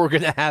sure we're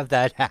going to have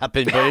that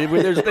happen,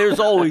 but there's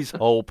always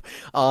hope.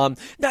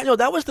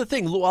 That was the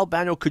thing. Lou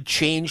Albano could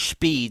change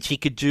speeds. He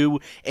could do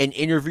an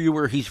interview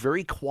where he's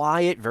very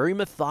quiet, very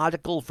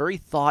methodical, very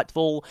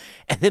thoughtful,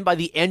 and then by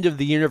the end of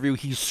the interview,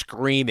 he's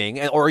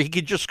screaming. Or he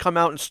could just come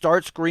out and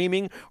start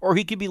screaming, or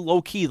he could be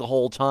low-key the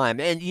whole time.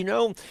 And, he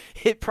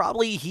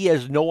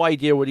has no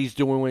idea what he's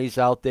doing when he's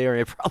out there,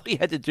 and it probably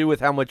had to do with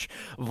how much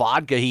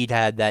vodka he'd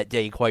had that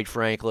day, quite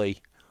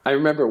frankly. I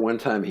remember one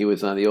time he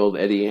was on the old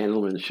Eddie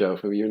Andelman show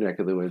from your neck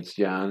of the woods,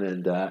 John,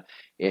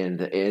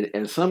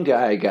 and some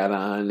guy got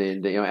on,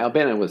 and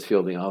Albano was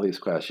fielding all these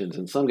questions,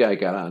 and some guy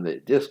got on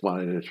that just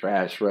wanted to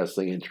trash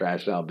wrestling and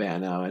trash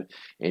Albano,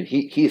 and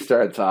he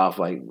starts off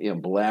like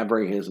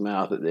blabbering his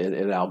mouth at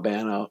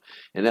Albano,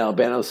 and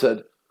Albano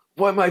said,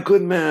 "Why, my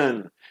good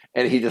man."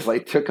 And he just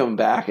took him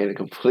back and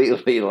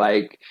completely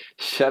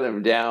shut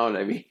him down.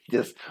 I mean,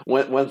 just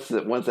once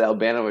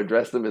Albano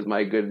addressed him as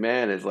my good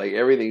man, it's like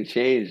everything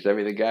changed. I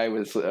mean, the guy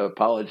was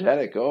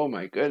apologetic. Oh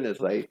my goodness!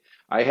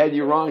 I had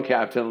you wrong,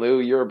 Captain Lou.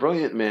 You're a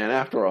brilliant man,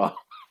 after all.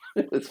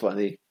 It's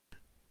funny.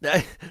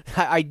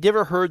 I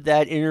never heard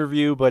that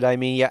interview, but I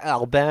mean, yeah,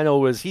 Albano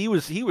was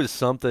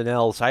something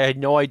else. I had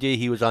no idea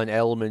he was on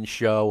Elliman's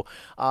show.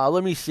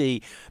 Let me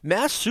see.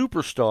 Mass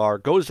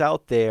Superstar goes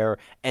out there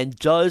and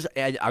does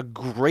a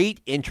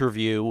great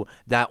interview.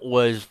 That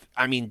was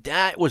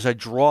a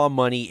draw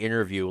money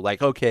interview.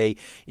 Like, okay,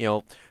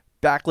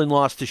 Backlund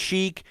lost to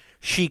Sheik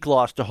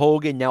lost to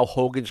Hogan. Now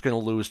Hogan's going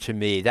to lose to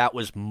me. That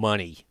was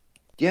money.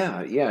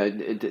 Yeah,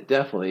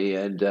 definitely,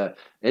 and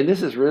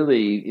this is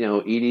really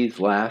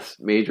Edie's last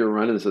major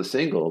run as a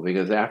single,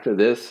 because after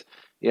this,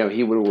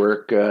 he would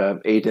work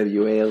AWA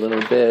a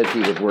little bit,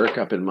 he would work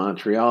up in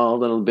Montreal a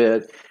little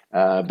bit,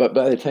 but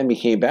by the time he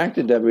came back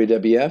to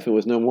WWF, it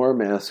was no more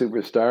Mass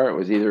Superstar. It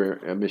was either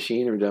a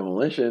Machine or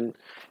Demolition,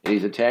 and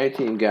he's a tag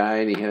team guy,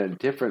 and he had a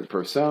different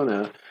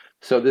persona.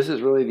 So this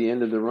is really the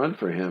end of the run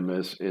for him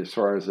as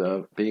far as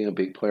being a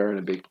big player in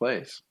a big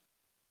place.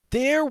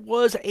 There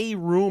was a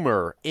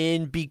rumor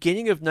in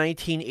beginning of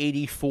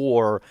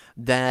 1984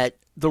 that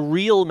the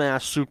real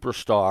Mass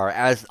Superstar,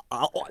 as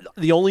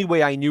the only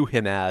way I knew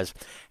him as,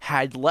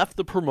 had left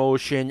the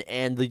promotion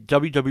and the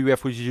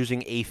WWF was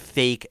using a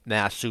fake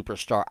Mass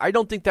Superstar. I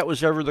don't think that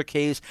was ever the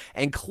case,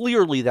 and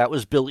clearly that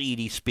was Bill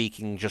Eadie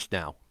speaking just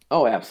now.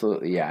 Oh,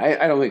 absolutely, yeah.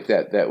 I don't think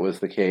that was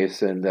the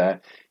case, and I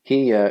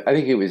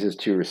think he was just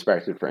too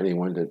respected for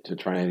anyone to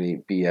try any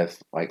BS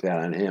like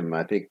that on him.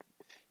 I think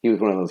he was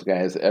one of those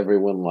guys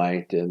everyone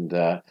liked, and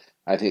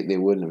I think they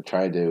wouldn't have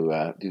tried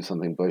to do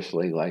something Bush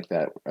League like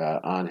that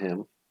on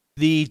him.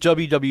 The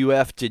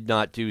WWF did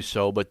not do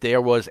so, but there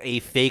was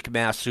a fake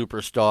Mass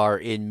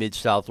Superstar in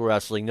Mid-South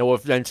Wrestling. No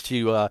offense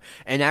to,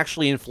 and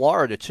actually in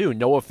Florida too,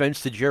 no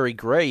offense to Jerry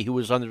Gray, who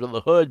was under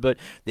the hood, but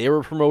they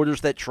were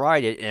promoters that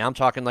tried it, and I'm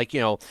talking like,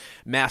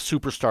 Mass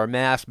Superstar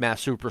Mass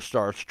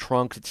Superstars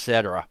Trunks,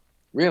 etc.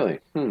 Really?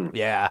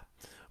 Yeah.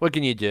 What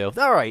can you do?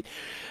 All right.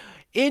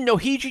 In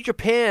Nohiji,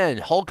 Japan,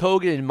 Hulk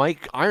Hogan and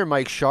Iron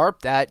Mike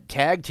Sharp, that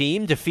tag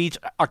team, defeats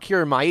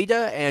Akira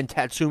Maeda and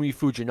Tatsumi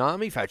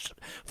Fujinami. In fact,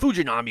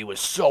 Fujinami was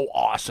so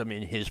awesome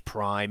in his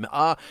prime.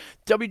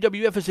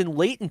 WWF is in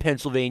Layton,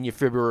 Pennsylvania,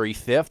 February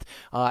 5th.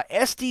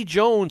 SD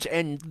Jones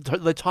and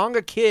the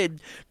Tonga Kid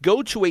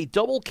go to a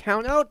double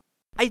countout.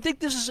 I think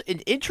this is an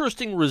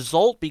interesting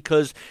result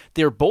because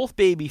they're both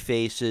baby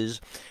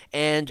faces,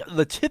 and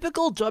the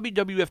typical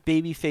WWF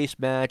babyface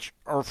match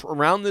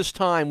around this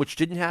time, which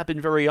didn't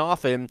happen very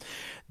often,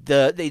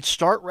 they'd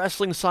start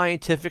wrestling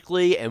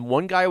scientifically, and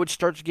one guy would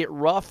start to get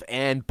rough,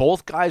 and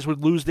both guys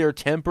would lose their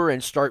temper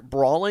and start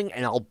brawling,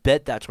 and I'll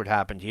bet that's what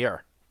happened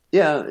here.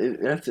 Yeah,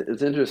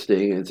 it's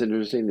interesting. It's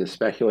interesting to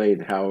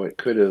speculate how it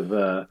could have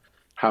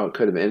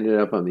ended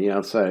up on the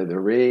outside of the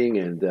ring,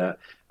 and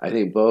I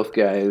think both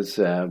guys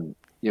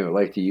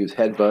like to use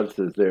headbutts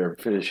as their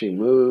finishing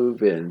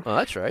move. And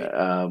that's right.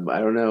 I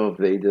don't know if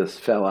they just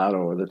fell out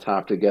over the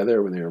top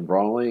together when they were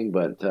brawling,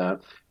 but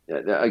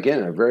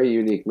again, a very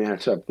unique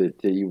matchup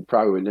that you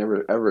probably would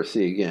never, ever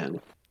see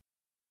again.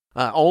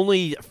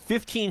 Only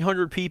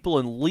 1,500 people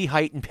in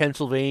Lehighton,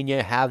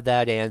 Pennsylvania have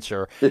that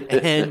answer.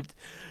 And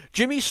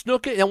Jimmy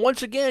Snuka, and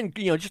once again,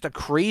 just a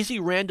crazy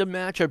random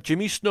matchup.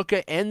 Jimmy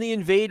Snuka and the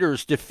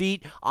Invaders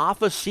defeat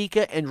Afa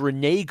Sika and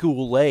Rene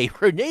Goulet.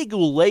 Rene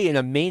Goulet in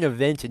a main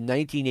event in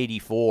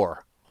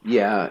 1984.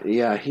 Yeah,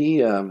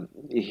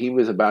 he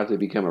was about to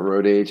become a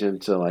road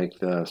agent to like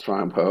the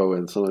Strong Poe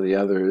and some of the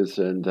others,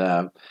 and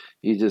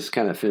he's just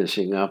kind of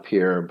finishing up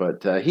here.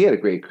 But he had a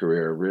great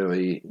career,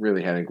 really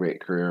had a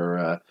great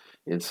career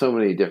in so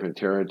many different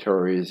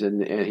territories,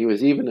 and he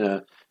was even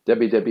a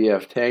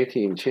WWF Tag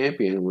Team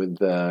Champion with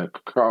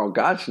Carl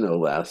Gotch, no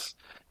less,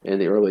 in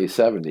the early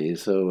 70s.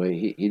 So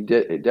he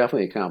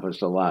definitely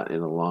accomplished a lot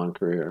in a long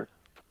career.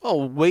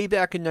 Oh, way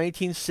back in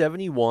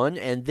 1971,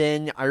 and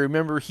then I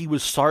remember he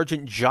was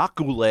Sergeant Jacques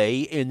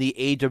Goulet in the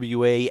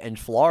AWA in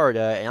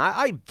Florida, and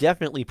I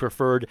definitely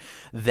preferred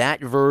that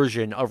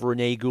version of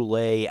Rene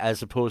Goulet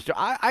as opposed to...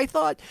 I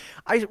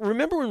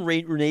remember when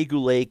Rene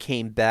Goulet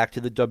came back to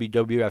the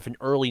WWF in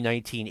early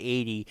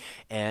 1980,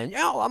 and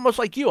almost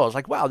like you, I was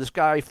like, wow, this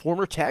guy,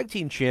 former tag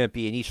team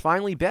champion, he's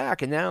finally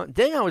back, and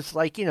then I was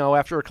like,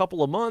 after a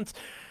couple of months,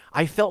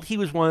 I felt he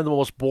was one of the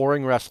most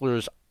boring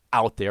wrestlers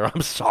out there.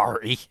 I'm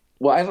sorry.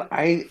 Well,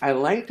 I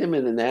liked him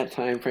in that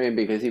time frame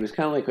because he was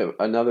kind of like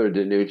another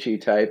DiNucci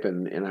type,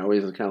 and I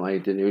always kind of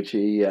liked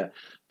DiNucci.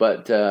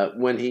 But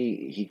when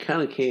he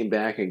kind of came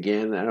back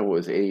again, I don't know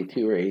if it was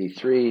 82 or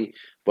 83,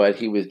 but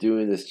he was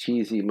doing this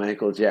cheesy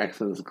Michael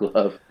Jackson's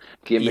glove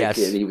gimmick,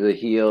 yes. And he was a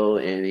heel,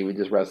 and he would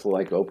just wrestle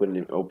like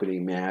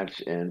opening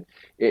match. And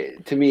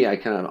to me, I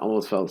kind of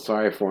almost felt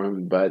sorry for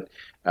him, but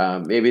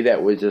maybe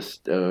that was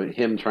just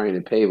him trying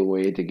to pave a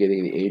way to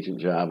getting the agent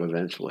job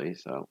eventually.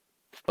 So.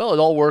 Well, it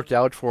all worked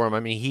out for him. I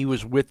mean, he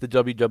was with the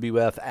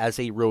WWF as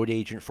a road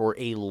agent for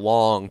a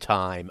long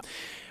time.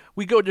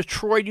 We go to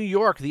Troy, New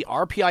York, the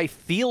RPI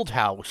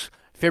Fieldhouse.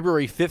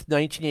 February 5th,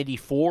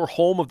 1984,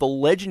 home of the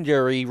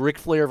legendary Ric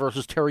Flair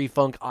versus Terry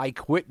Funk I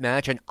Quit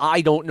match, and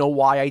I don't know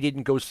why I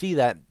didn't go see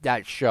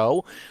that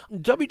show.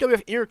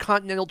 WWF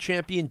Intercontinental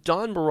Champion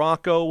Don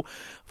Muraco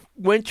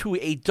went to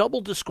a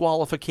double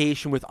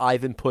disqualification with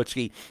Ivan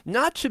Putski.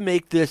 Not to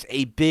make this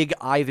a big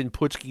Ivan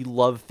Putski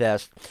love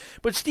fest,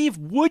 but Steve,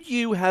 would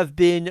you have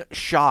been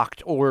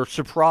shocked or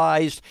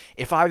surprised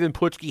if Ivan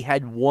Putski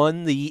had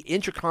won the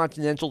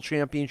Intercontinental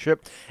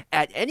Championship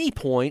at any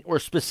point, or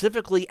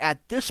specifically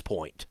at this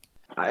point?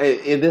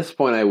 At this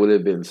point, I would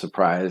have been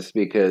surprised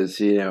because,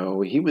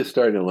 he was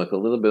starting to look a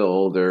little bit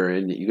older,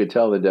 and you could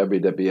tell the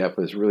WWF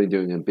was really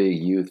doing a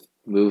big youth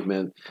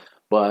movement.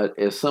 But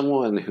as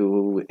someone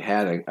who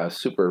had a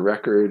super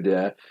record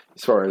as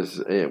far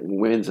as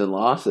wins and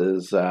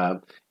losses, I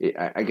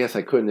guess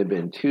I couldn't have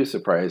been too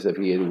surprised if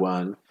he had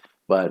won.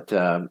 But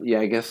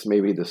I guess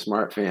maybe the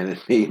smart fan in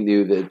me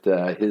knew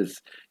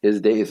that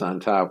his days on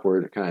top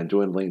were kind of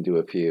dwindling to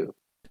a few.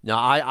 Now,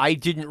 I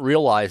didn't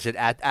realize it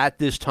at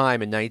this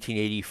time in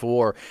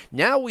 1984.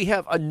 Now we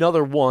have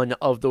another one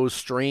of those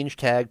strange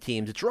tag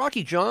teams. It's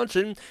Rocky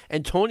Johnson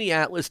and Tony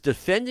Atlas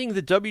defending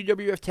the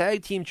WWF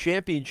Tag Team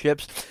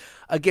Championships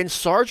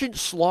against Sergeant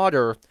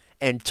Slaughter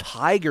and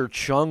Tiger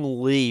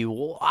Chung Lee.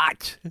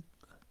 What?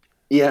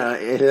 Yeah,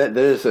 that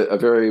is a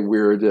very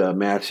weird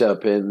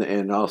matchup,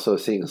 and also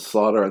seeing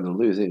Slaughter on the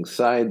losing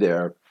side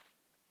there.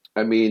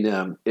 I mean,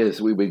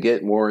 as we would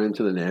get more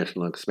into the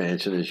national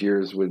expansion, as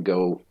years would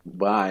go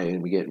by,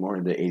 and we get more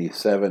into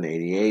 87,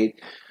 88,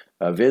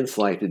 Vince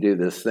liked to do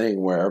this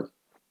thing where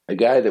a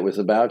guy that was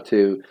about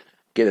to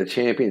get a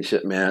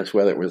championship match,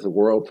 whether it was the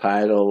world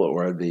title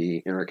or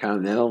the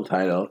Intercontinental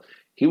title,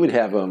 he would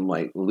have him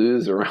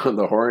lose around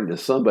the horn to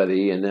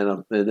somebody, and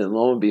then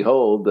lo and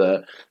behold,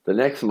 the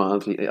next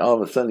month, all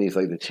of a sudden he's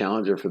like the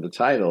challenger for the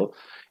title.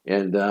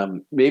 And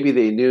maybe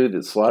they knew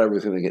that Slaughter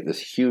was going to get this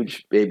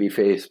huge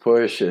babyface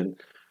push and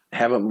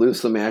have him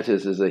lose some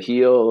matches as a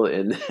heel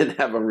and then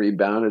have him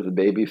rebound as a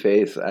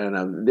babyface. I don't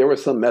know. There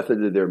was some method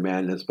to their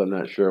madness, but I'm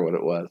not sure what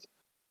it was.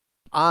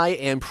 I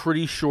am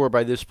pretty sure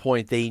by this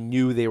point they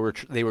knew they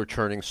were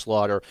turning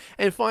Slaughter.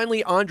 And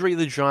finally, Andre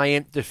the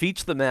Giant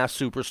defeats the Masked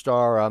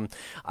Superstar.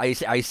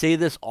 I say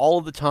this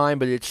all the time,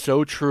 but it's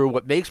so true.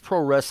 What makes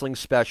pro wrestling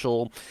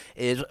special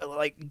is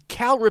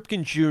Cal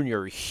Ripken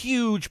Jr.,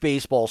 huge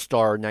baseball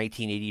star in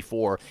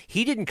 1984.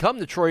 He didn't come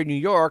to Troy, New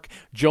York.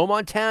 Joe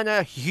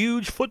Montana,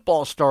 huge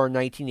football star in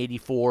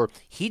 1984.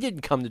 He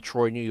didn't come to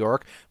Troy, New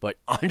York. But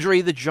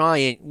Andre the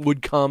Giant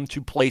would come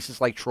to places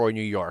like Troy,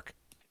 New York.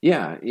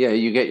 Yeah,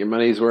 you get your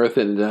money's worth,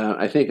 and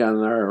I think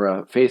on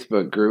our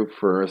Facebook group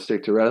for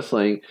Stick to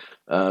Wrestling,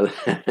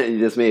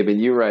 this may have been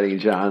you writing,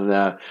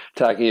 John,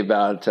 talking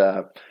about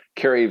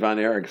Kerry Von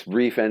Erich's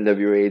brief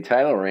NWA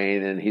title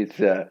reign, and he's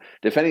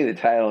defending the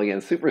title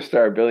against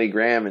superstar Billy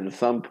Graham in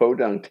some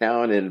podunk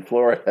town in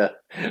Florida,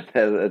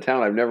 a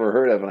town I've never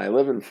heard of, and I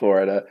live in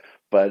Florida,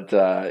 but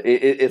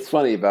it's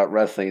funny about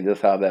wrestling,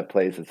 just how that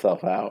plays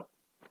itself out.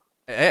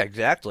 Yeah,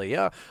 exactly,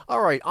 yeah.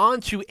 All right,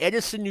 on to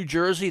Edison, New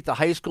Jersey at the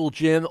high school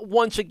gym.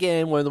 Once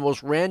again, one of the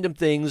most random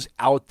things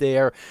out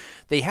there.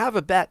 They have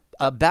a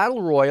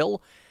battle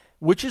royal,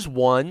 which is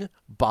won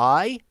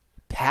by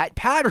Pat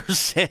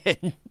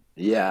Patterson.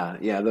 Yeah.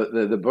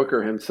 The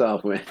booker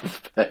himself wins,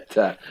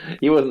 but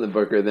he wasn't the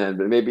booker then.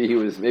 But maybe he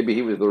was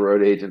the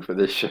road agent for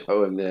this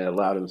show and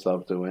allowed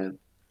himself to win.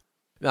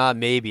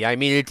 Maybe. I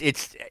mean,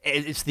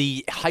 it's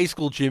the high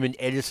school gym in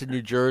Edison,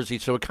 New Jersey,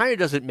 so it kind of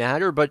doesn't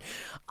matter, but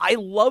I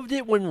loved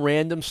it when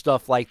random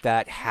stuff like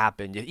that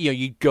happened.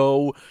 You'd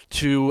go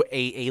to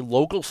a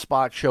local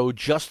spot show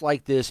just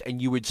like this,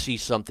 and you would see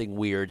something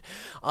weird.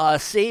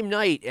 Same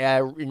night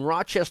in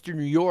Rochester,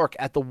 New York,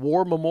 at the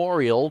War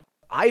Memorial,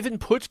 Ivan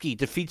Putski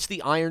defeats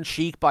the Iron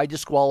Sheik by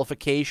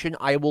disqualification.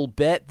 I will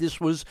bet this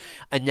was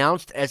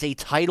announced as a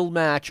title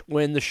match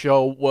when the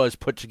show was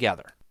put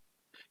together.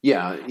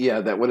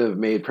 Yeah, that would have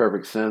made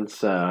perfect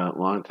sense.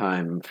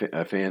 Longtime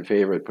fan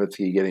favorite,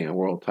 Putski getting a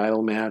world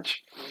title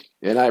match.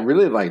 And I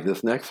really like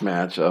this next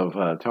match of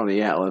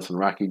Tony Atlas and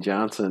Rocky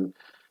Johnson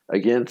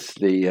against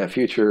the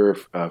future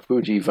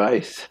Fuji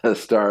Vice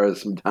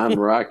stars Don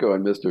Muraco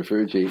and Mr.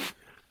 Fuji.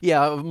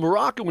 Yeah,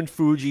 Muraco and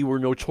Fuji were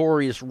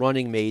notorious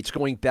running mates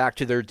going back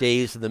to their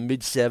days in the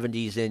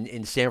mid-'70s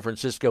in San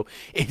Francisco.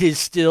 It is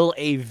still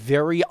a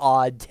very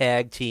odd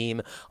tag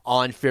team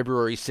on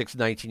February 6,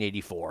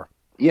 1984.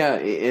 Yeah,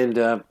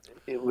 and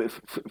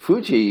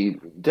Fuji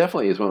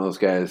definitely is one of those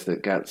guys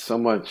that got so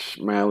much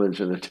mileage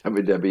in the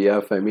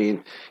WWF. I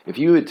mean, if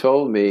you had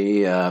told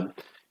me in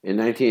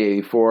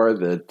 1984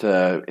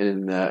 that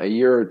in a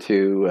year or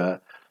two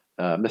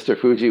Mr.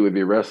 Fuji would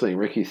be wrestling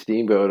Ricky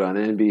Steamboat on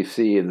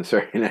NBC in the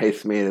Saturday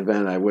Night's Main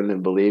Event, I wouldn't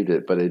have believed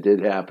it, but it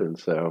did happen.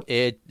 So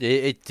it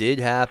did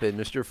happen.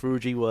 Mr.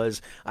 Fuji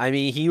was,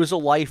 he was a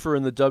lifer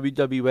in the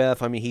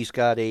WWF. He's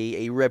got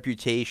a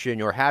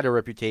reputation, or had a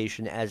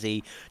reputation, as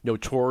a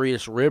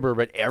notorious ribber,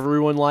 but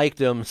everyone liked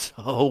him,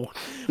 so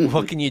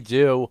what can you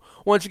do?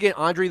 Once again,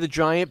 Andre the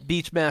Giant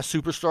beats Masked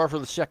Superstar for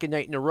the second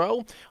night in a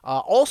row.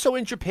 Also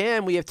in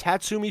Japan, we have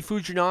Tatsumi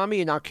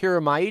Fujinami and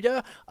Akira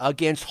Maeda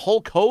against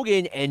Hulk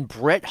Hogan and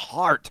Bret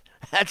Hart.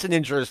 That's an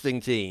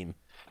interesting team.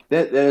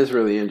 That is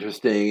really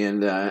interesting,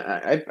 and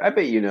I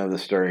bet you know the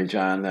story,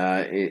 John.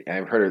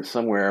 I've heard it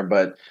somewhere,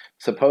 but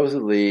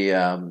supposedly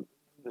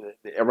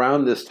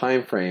around this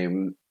time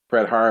frame,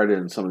 Bret Hart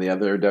and some of the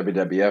other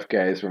WWF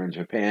guys were in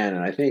Japan,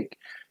 and I think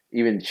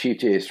even Chief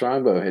Jay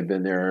Strongbow had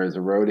been there as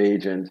a road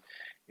agent.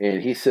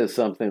 And he says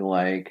something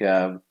like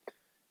I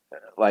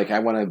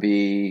want to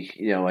be,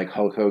 like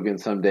Hulk Hogan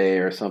someday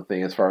or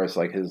something, as far as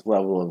like his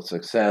level of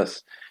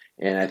success.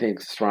 And I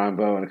think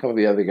Strongbow and a couple of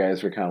the other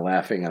guys were kind of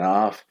laughing it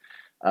off.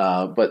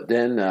 But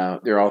then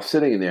they're all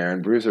sitting there,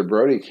 and Bruiser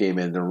Brody came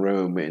in the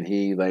room, and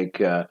he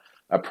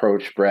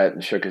approached Bret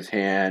and shook his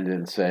hand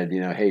and said,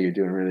 hey, you're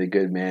doing really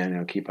good,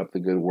 man. Keep up the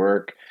good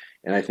work.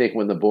 And I think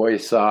when the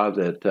boys saw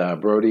that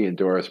Brody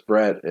endorsed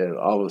Bret,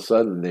 all of a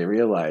sudden they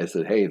realized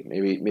that, hey,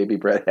 maybe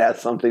Bret has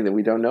something that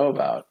we don't know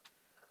about.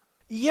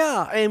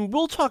 Yeah, and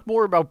we'll talk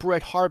more about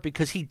Bret Hart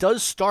because he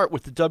does start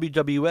with the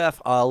WWF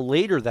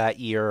later that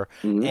year,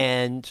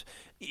 and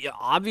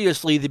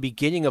obviously the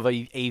beginning of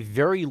a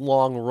very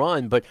long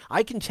run. But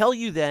I can tell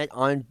you that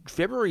on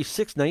February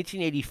 6,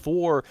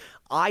 1984,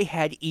 I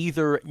had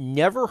either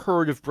never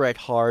heard of Bret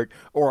Hart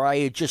or I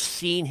had just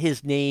seen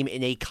his name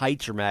in a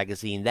Kaiser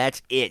magazine.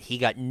 That's it. He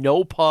got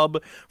no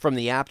pub from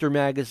the Apter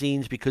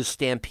magazines because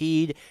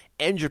Stampede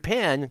and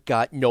Japan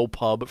got no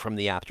pub from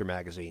the Apter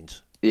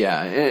magazines.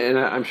 Yeah, and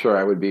I'm sure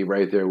I would be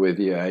right there with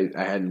you. I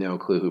had no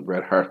clue who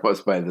Bret Hart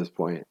was by this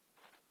point.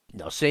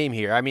 No, same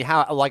here.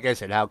 Like I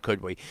said, how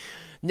could we?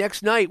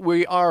 Next night,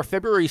 we are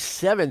February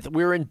 7th.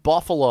 We're in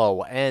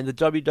Buffalo, and the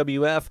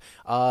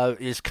WWF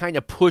is kind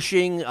of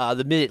pushing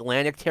the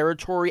Mid-Atlantic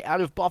territory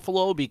out of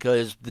Buffalo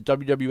because the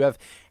WWF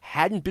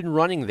hadn't been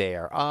running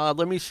there.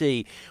 Let me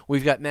see.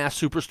 We've got Masked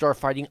Superstar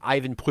fighting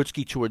Ivan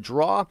Putski to a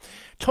draw.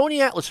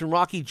 Tony Atlas and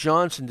Rocky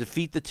Johnson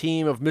defeat the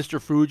team of Mr.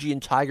 Fuji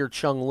and Tiger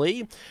Chung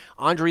Lee.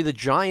 Andre the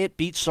Giant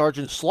beats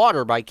Sergeant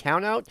Slaughter by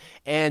countout,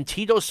 and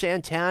Tito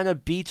Santana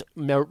beats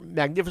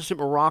Magnificent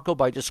Morocco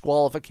by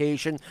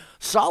disqualification.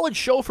 Solid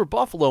show for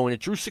Buffalo, and it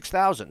drew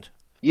 6,000.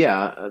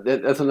 Yeah,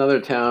 that's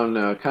another town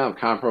kind of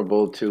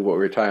comparable to what we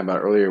were talking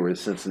about earlier with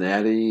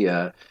Cincinnati.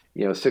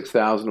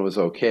 6,000 was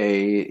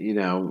okay.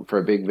 For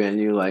a big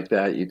venue like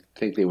that, you'd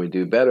think they would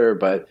do better.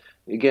 But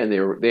again,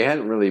 they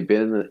hadn't really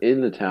been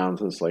in the town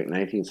since like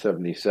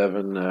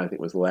 1977. I think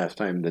was the last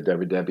time the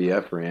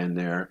WWF ran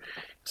there.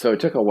 So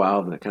it took a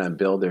while to kind of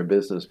build their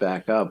business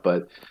back up.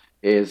 But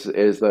as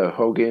the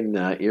Hogan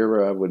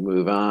era would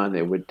move on,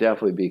 it would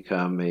definitely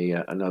become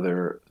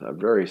another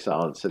very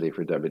solid city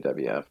for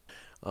WWF.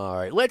 All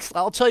right,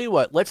 I'll tell you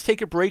what, let's take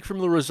a break from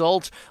the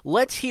results.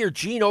 Let's hear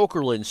Gene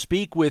Okerlund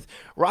speak with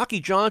Rocky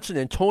Johnson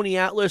and Tony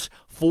Atlas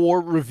for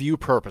review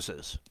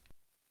purposes.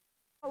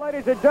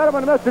 Ladies and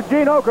gentlemen, Mr.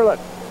 Gene Okerlund.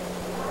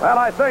 Well,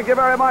 I thank you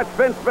very much,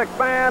 Vince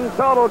McMahon.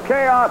 Total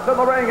chaos in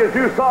the ring as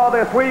you saw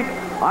this week.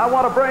 I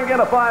want to bring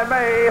in, if I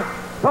may,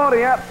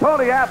 Tony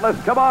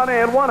Atlas, come on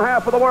in, one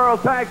half of the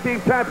World Tag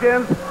Team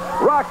Champions,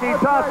 Rocky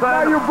Johnson.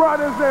 Now you brought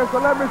us in, so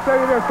let me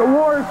say this. The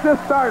war is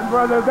just starting,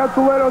 brother. That's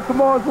the way those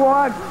Samoans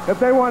want. If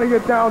they want to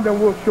get down, then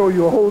we'll show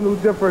you a whole new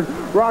difference.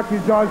 Rocky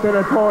Johnson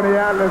and Tony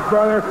Atlas,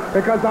 brother,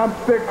 because I'm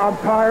sick, I'm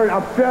tired,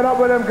 I'm fed up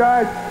with them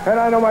guys, and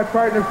I know my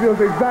partner feels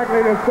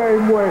exactly the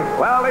same way.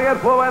 Well, the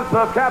influence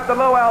of Captain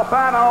Lou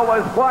Albano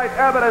was quite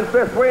evident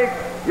this week.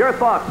 Your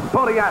thoughts,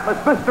 Tony Atlas,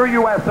 Mr.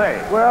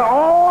 USA. Well,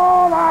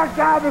 all I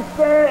got to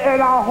say,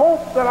 and I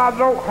hope that I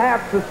don't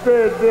have to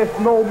say this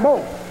no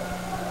more,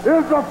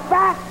 is the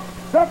fact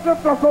that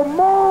if the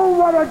Samoans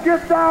want to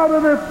get down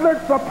and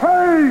inflict the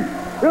pain,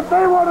 if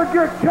they want to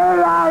get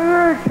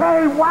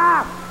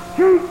K-I-N-K-Y,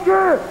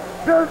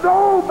 there's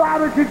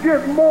nobody can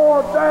get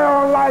more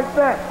down like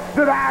that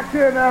than I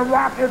can and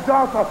Rocky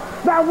Johnson.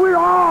 Now, we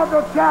are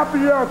the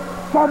champions,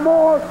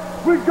 Samoans.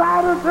 We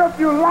got it if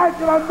you like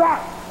it or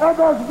not. And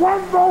there's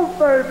one more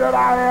thing that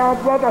I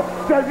am, brother,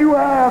 that you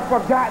have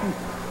forgotten.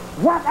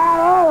 What I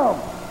am,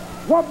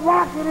 what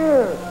Rocket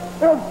is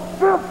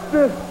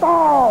 50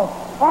 stars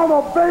on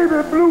a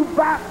baby blue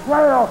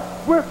background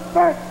with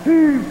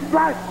 13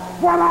 stripes.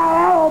 What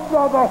I am,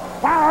 brother,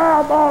 I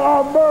am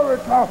all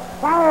America.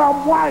 I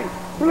am white,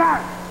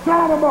 black,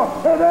 gentleman,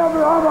 and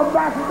every other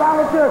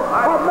nationality.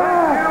 A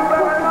man.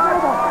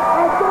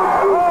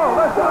 Oh,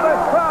 listen to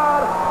this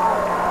crowd.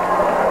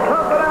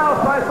 Something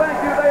else, I thank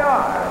you they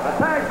are. The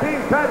tag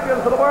team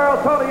champions of the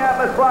world, Tony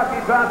Atlas, Rocky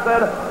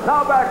Johnson.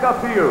 Now back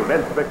up to you,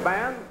 Vince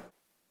McMahon.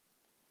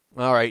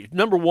 All right.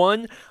 Number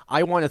one,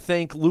 I want to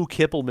thank Lou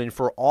Kippelman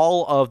for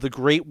all of the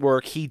great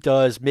work he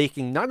does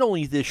making not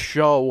only this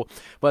show,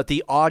 but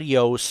the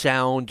audio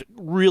sound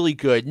really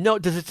good. No,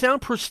 does it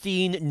sound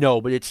pristine?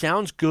 No, but it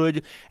sounds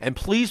good. And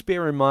please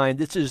bear in mind,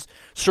 this is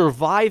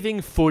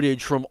surviving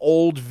footage from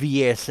old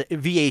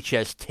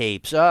VHS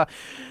tapes.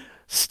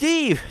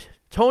 Steve,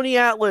 Tony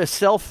Atlas,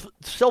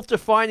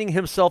 self-defining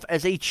himself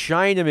as a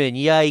Chinaman.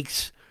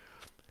 Yikes.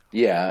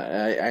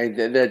 Yeah, I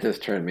that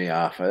just turned me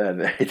off.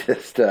 I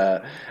just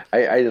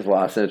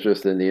lost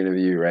interest in the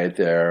interview right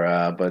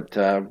there. But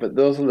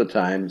those are the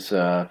times.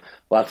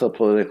 Lots of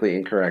politically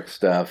incorrect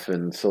stuff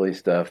and silly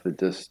stuff that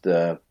just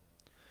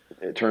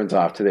it turns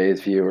off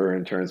today's viewer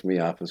and turns me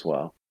off as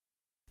well.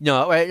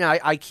 No,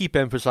 I keep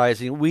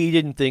emphasizing we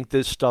didn't think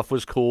this stuff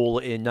was cool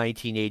in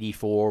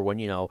 1984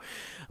 when,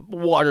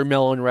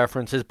 watermelon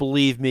references.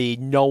 Believe me,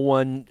 no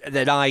one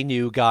that I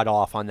knew got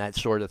off on that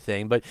sort of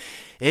thing. But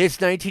it's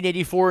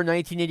 1984 and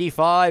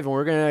 1985, and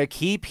we're going to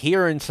keep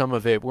hearing some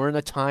of it. We're in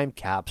a time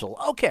capsule.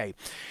 Okay.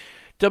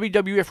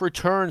 WWF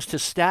returns to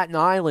Staten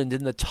Island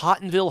in the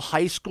Tottenville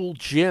High School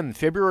gym,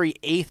 February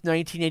 8th,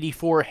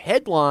 1984,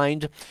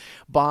 headlined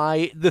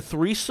by the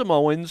three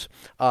Samoans,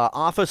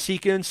 Afa,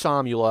 Sika, and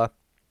Samula,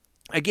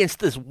 against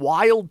this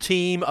wild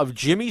team of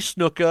Jimmy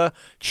Snuka,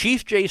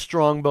 Chief Jay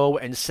Strongbow,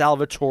 and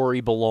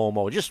Salvatore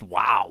Bellomo. Just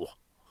wow.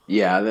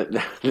 Yeah,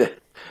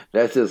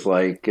 that's just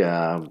like,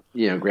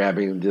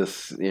 grabbing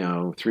just,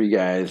 three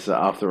guys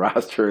off the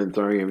roster and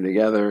throwing them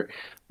together.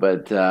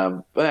 But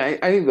I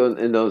think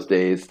in those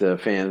days, the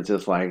fans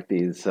just like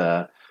these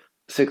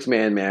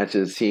six-man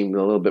matches seemed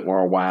a little bit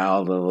more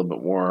wild, a little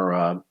bit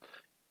more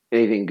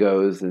anything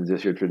goes than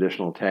just your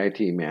traditional tag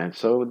team match.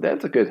 So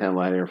that's a good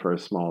headliner for a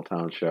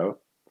small-town show.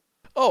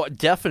 Oh,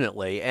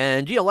 definitely.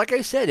 And, like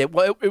I said, it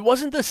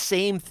wasn't the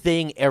same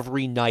thing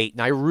every night,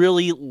 and I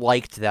really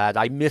liked that.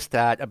 I missed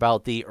that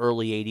about the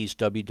early 80s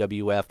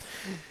WWF.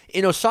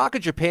 In Osaka,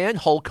 Japan,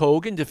 Hulk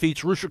Hogan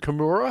defeats Rusha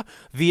Kimura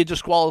via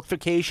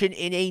disqualification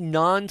in a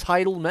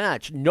non-title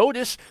match.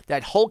 Notice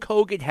that Hulk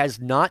Hogan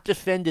has not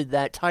defended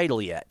that title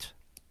yet.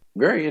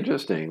 Very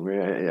interesting.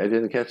 I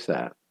didn't catch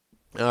that.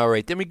 All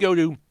right, then we go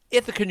to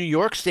Ithaca, New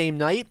York, same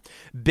night.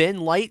 Ben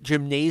Light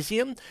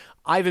Gymnasium.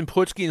 Ivan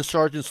Putski and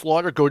Sergeant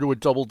Slaughter go to a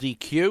double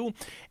DQ.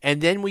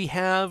 And then we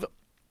have,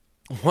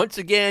 once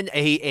again,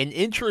 an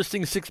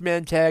interesting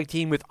six-man tag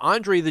team with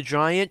Andre the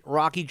Giant,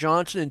 Rocky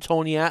Johnson, and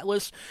Tony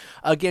Atlas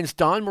against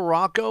Don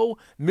Morocco,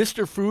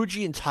 Mr.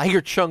 Fuji, and Tiger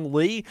Chung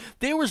Lee.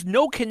 There was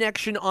no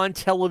connection on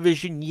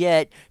television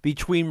yet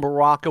between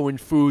Morocco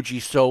and Fuji,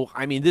 so,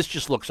 this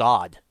just looks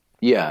odd.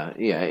 Yeah,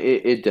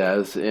 it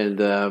does.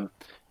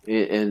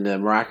 And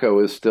Morocco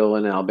is still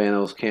in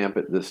Albano's camp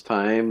at this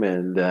time,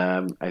 and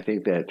I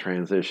think that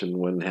transition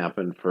wouldn't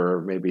happen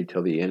for maybe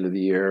till the end of the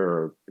year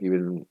or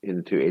even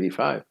into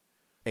 85.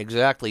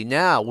 Exactly.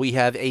 Now we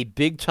have a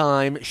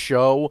big-time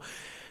show.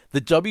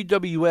 The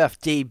WWF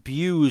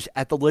debuts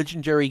at the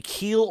legendary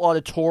Kiel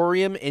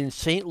Auditorium in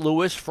St.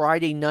 Louis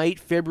Friday night,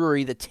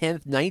 February the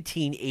 10th,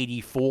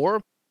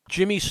 1984.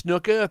 Jimmy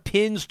Snuka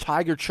pins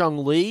Tiger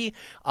Chung Lee.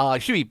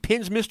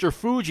 Pins Mr.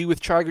 Fuji with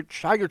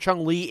Tiger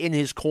Chung Lee in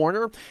his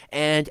corner.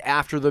 And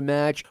after the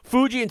match,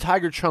 Fuji and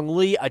Tiger Chung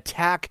Lee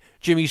attack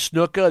Jimmy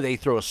Snuka. They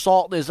throw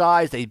salt in his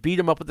eyes. They beat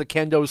him up with a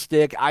kendo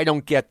stick. I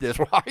don't get this.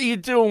 Why are you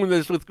doing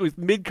this with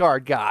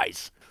mid-card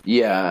guys?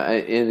 Yeah,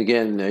 and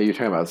again, you're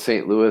talking about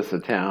St. Louis, a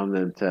town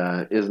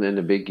that isn't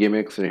into big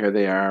gimmicks, and here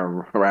they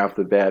are right off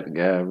the bat,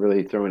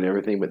 really throwing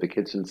everything but the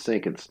kitchen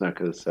sink at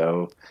Snuka.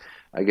 So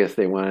I guess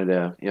they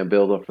wanted to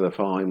build up for the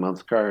following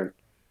month's card.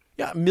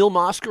 Yeah, Mil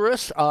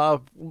Mascaras,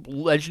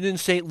 legend in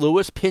St.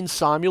 Louis, pins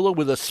Samula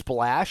with a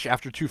splash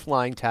after two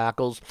flying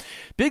tackles.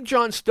 Big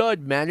John Studd,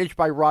 managed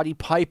by Roddy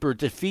Piper,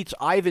 defeats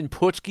Ivan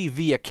Putski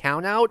via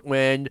countout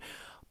when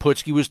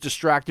Putski was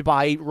distracted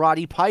by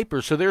Roddy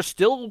Piper. So they're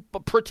still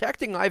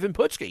protecting Ivan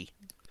Putski.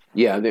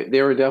 Yeah,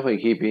 they were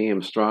definitely keeping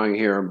him strong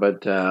here,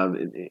 but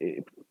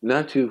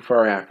not too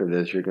far after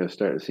this, you're going to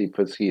start to see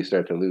Putski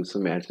start to lose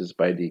some matches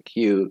by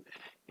DQ.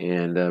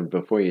 And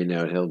before you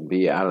know it, he'll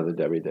be out of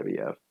the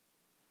WWF.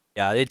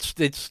 Yeah,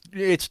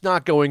 it's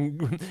not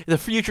going. The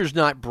future's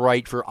not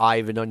bright for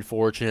Ivan,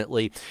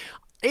 unfortunately.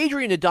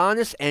 Adrian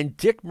Adonis and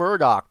Dick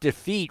Murdoch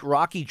defeat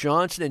Rocky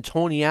Johnson and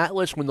Tony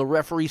Atlas when the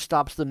referee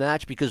stops the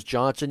match because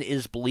Johnson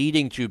is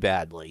bleeding too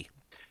badly.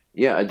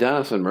 Yeah,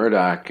 Adonis and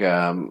Murdoch,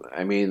 I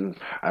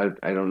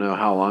don't know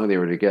how long they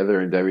were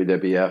together in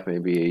WWF,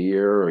 maybe a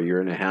year or a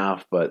year and a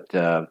half, but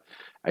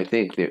I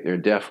think they're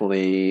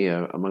definitely,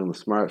 among the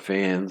smart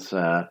fans,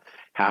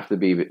 have to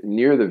be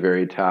near the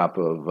very top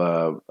of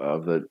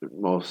the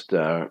most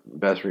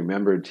best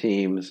remembered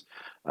teams.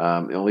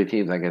 The only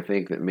teams I can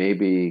think that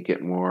maybe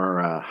get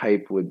more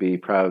hype would be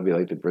probably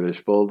like the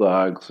British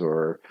Bulldogs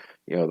or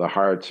the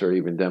Hearts or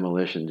even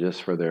Demolition,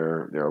 just for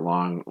their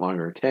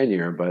longer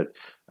tenure. But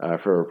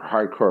for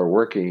hardcore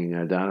working,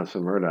 Adonis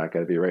and Murdoch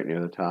got to be right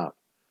near the top.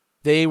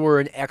 They were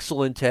an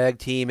excellent tag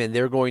team, and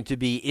they're going to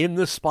be in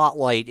the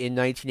spotlight in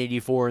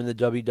 1984 in the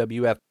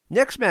WWF.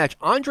 Next match,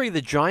 Andre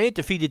the Giant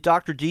defeated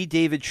Dr. D.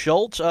 David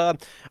Schultz.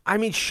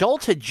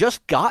 Schultz had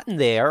just gotten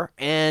there,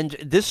 and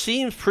this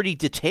seems pretty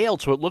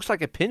detailed, so it looks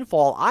like a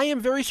pinfall. I am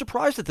very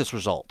surprised at this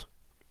result.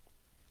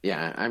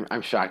 Yeah,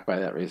 I'm shocked by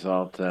that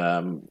result.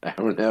 I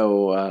don't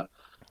know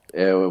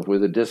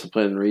with a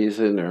discipline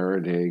reason or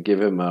to give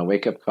him a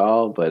wake-up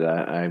call, but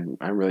I'm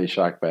really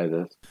shocked by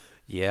this.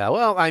 Yeah,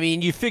 well,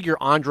 you figure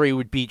Andre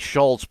would beat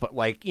Schultz, but,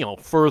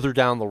 further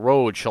down the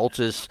road,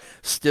 Schultz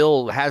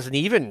still hasn't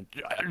even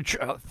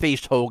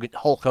faced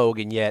Hulk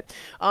Hogan yet.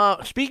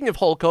 Speaking of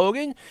Hulk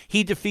Hogan,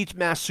 he defeats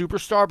Masked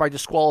Superstar by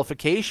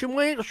disqualification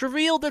when it's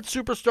revealed that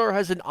Superstar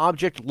has an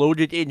object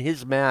loaded in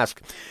his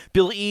mask.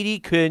 Bill Eadie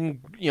can,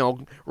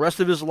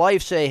 rest of his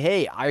life say,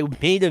 hey, I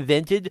main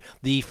evented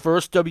the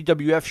first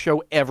WWF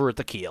show ever at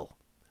the Keel.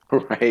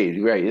 Right.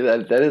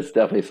 That is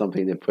definitely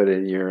something to put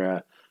in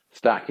your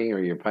stocking or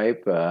your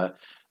pipe, but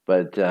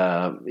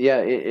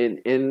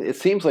it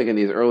seems like in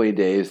these early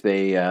days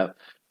they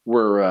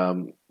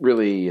were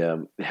really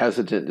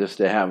hesitant just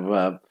to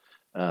have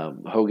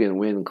Hogan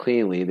win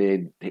cleanly.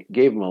 They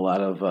gave him a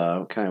lot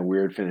of kind of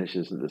weird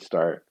finishes at the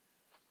start.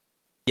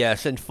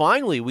 Yes, and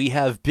finally we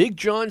have Big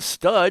John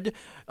Studd,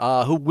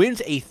 who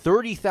wins a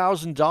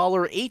 $30,000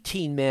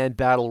 18-man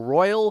battle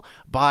royal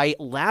by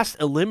last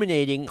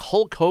eliminating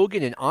Hulk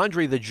Hogan and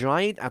Andre the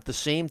Giant at the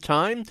same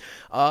time.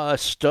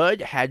 Studd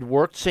had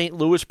worked St.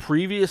 Louis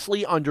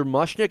previously under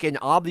Mushnick, and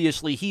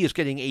obviously he is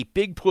getting a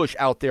big push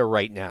out there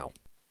right now.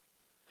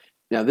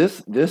 Now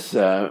this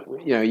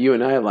you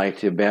and I like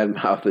to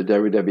badmouth the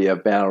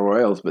WWF Battle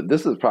Royals, but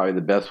this is probably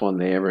the best one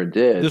they ever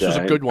did. This was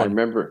a good one. I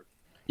remember.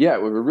 Yeah,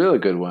 it was a really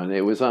good one.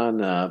 It was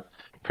on,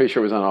 pretty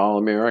sure it was on All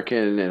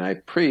American, and I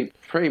pretty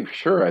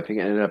sure I think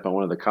it ended up on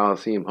one of the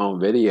Coliseum home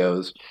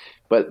videos.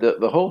 But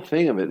the whole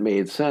thing of it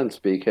made sense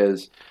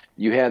because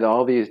you had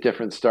all these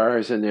different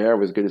stars in there. It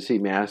was good to see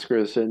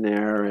Mascaras in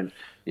there, and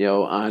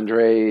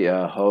Andre,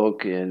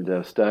 Hulk,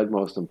 and Studd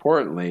most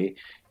importantly.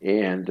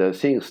 And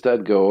seeing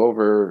Studd go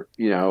over,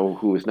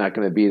 who was not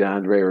going to beat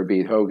Andre or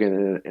beat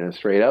Hogan in a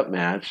straight up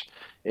match,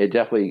 it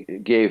definitely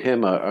gave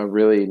him a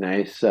really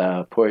nice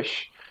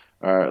push.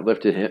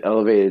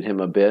 Elevated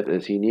him a bit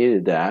as he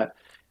needed that.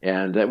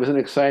 And that was an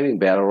exciting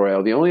battle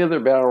royal. The only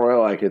other battle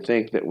royal I could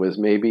think that was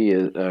maybe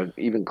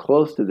even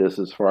close to this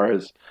as far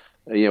as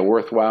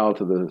worthwhile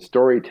to the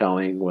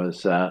storytelling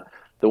was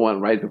the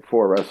one right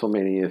before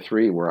WrestleMania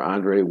 3 where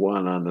Andre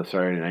won on the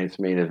Saturday Night's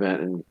main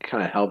event and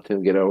kind of helped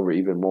him get over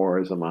even more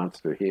as a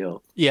monster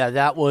heel. Yeah,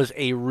 that was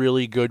a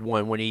really good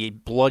one when he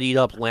bloodied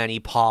up Lanny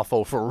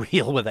Poffo for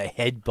real with a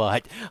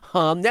headbutt.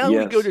 Now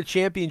we go to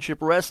Championship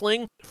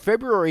Wrestling.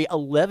 February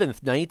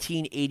 11th,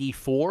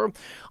 1984.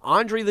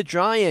 Andre the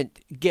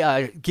Giant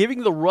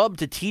giving the rub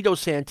to Tito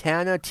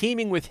Santana,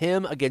 teaming with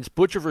him against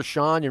Butcher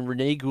Vachon and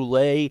Rene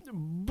Goulet.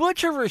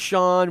 Butcher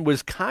Vachon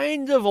was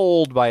kind of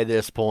old by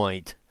this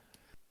point.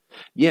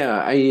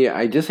 Yeah,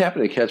 I just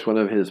happened to catch one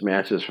of his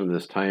matches from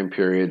this time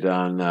period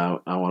on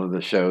one of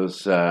the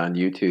shows on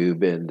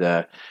YouTube,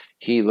 and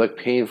he looked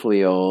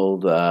painfully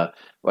old.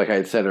 Like I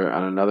had said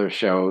on another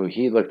show,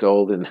 he looked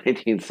old in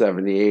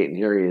 1978, and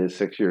here he is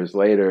 6 years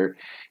later,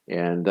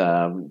 and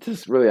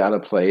just really out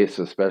of place,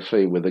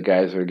 especially with the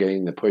guys that are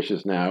getting the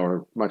pushes now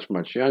are much,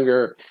 much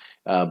younger.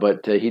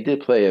 But he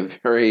did play a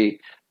very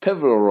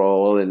pivotal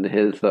role in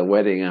his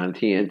wedding on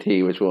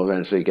TNT, which we'll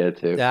eventually get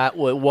to.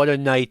 What a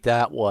night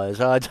that was.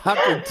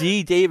 Dr.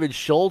 D. David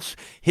Schultz,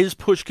 his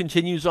push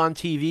continues on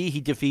TV. He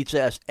defeats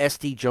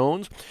S.T.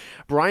 Jones.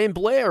 Brian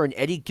Blair and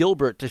Eddie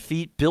Gilbert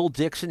defeat Bill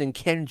Dixon and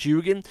Ken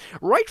Jugan.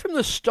 Right from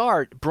the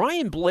start,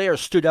 Brian Blair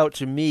stood out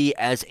to me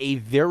as a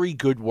very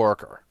good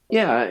worker.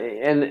 Yeah,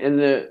 and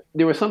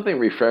there was something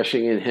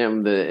refreshing in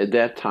him that at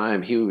that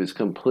time he was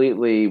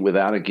completely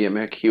without a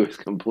gimmick. He was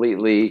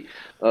completely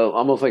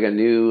almost like a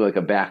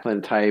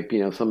Backlund type,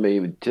 somebody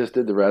who just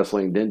did the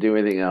wrestling, didn't do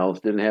anything else,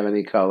 didn't have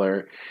any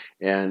color,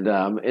 and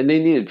they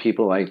needed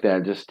people like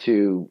that just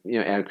to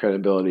add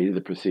credibility to the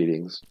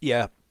proceedings.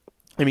 Yeah.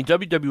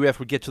 WWF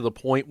would get to the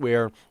point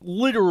where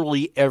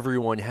literally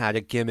everyone had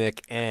a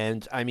gimmick,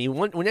 and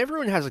when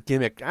everyone has a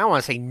gimmick, I don't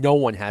want to say no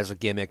one has a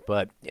gimmick,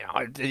 but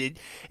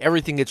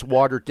everything gets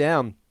watered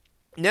down.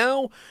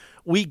 Now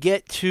we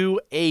get to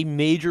a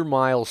major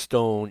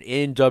milestone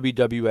in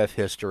WWF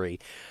history.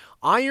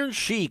 Iron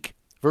Sheik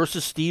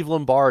versus Steve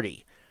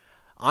Lombardi.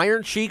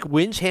 Iron Sheik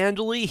wins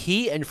handily.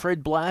 He and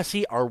Fred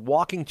Blassie are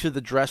walking to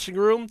the dressing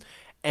room,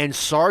 and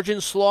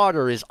Sergeant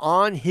Slaughter is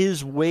on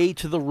his way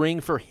to the ring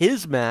for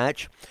his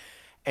match,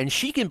 and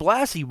Sheik and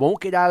Blassie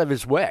won't get out of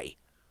his way.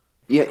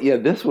 Yeah.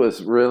 This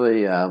was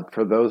really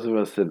for those of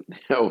us that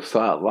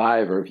saw it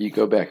live, or if you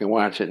go back and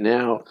watch it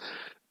now,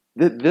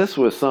 this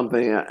was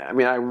something.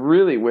 I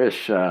really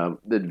wish that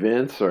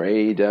Vince or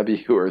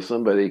AEW or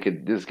somebody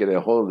could just get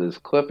a hold of this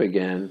clip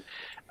again.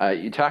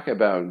 You talk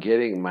about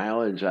getting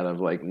mileage out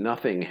of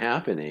nothing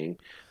happening.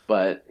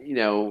 But,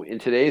 in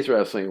today's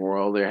wrestling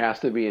world, there has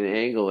to be an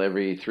angle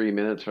every 3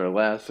 minutes or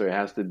less. There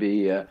has to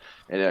be a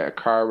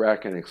car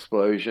wreck, an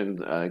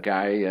explosion, a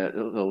guy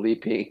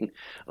leaping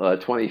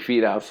 20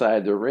 feet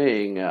outside the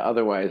ring.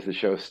 Otherwise, the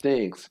show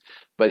stinks.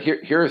 But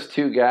here's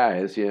two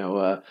guys,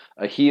 a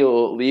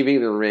heel leaving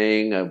the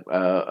ring,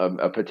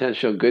 a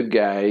potential good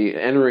guy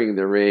entering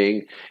the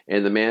ring,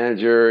 and the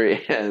manager,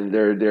 and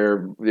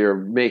they're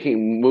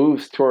making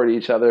moves toward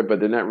each other,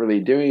 but they're not really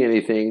doing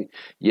anything.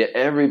 Yet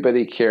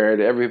everybody cared,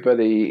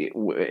 everybody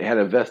had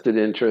a vested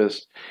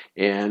interest,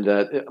 and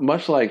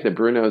much like the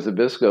Bruno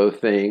Zbyszko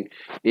thing,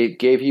 it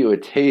gave you a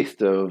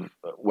taste of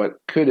what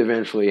could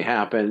eventually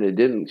happen. It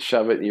didn't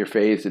shove it in your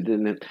face. It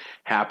didn't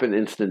happen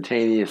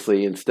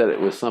instantaneously. Instead, it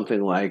was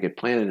something like it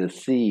planted a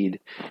seed,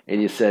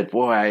 and you said,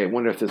 boy, I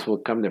wonder if this will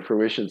come to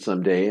fruition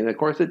someday. And of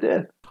course it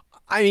did.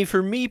 I mean,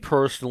 for me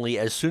personally,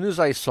 as soon as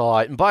I saw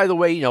it, and by the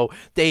way,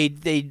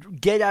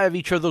 they'd get out of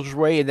each other's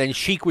way, and then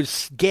Sheik would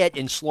get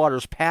in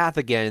Slaughter's path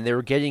again, and they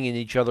were getting in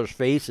each other's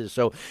faces.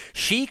 So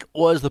Sheik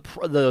was the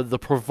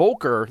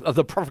provoker,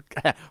 the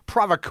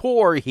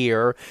provocateur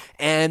here,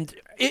 and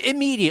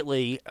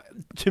immediately,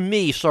 to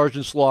me,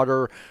 Sergeant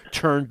Slaughter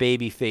turned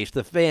babyface.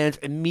 The fans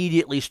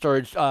immediately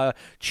started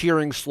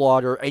cheering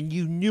Slaughter, and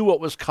you knew what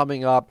was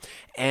coming up,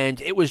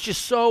 and it was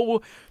just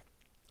so...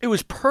 It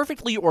was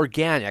perfectly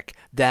organic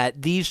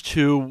that these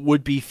two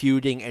would be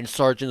feuding and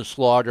Sergeant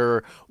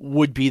Slaughter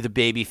would be the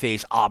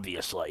babyface,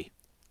 obviously.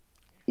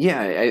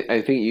 Yeah,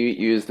 I think you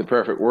used the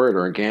perfect word,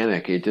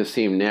 organic. It just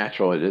seemed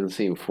natural. It didn't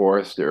seem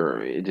forced,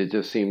 or it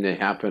just seemed to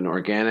happen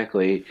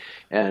organically.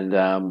 And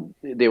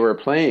they were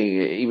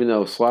playing, even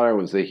though Slaughter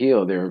was the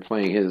heel, they were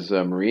playing his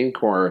Marine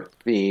Corps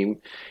theme.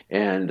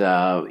 And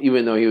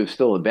even though he was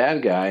still a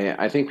bad guy,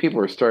 I think people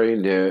were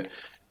starting to...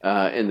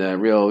 in the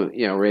real,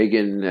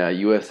 Reagan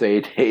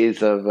USA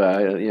days of,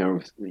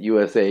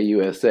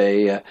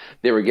 USA,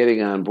 they were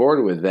getting on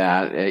board with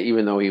that,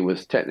 even though he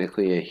was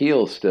technically a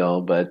heel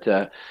still. But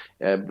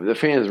the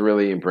fans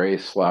really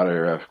embraced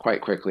Slaughter quite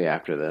quickly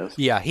after this.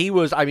 Yeah, he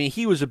was a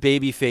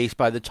babyface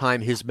by the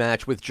time his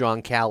match with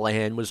John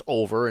Callahan was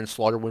over, and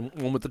Slaughter won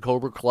with the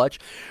Cobra Clutch.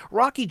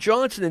 Rocky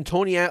Johnson and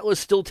Tony Atlas,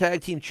 still tag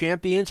team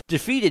champions,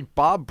 defeated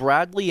Bob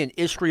Bradley and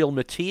Israel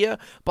Mattia.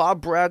 Bob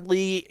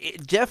Bradley,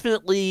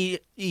 definitely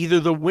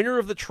either the winner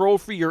of the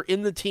trophy or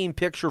in the team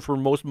picture for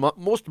most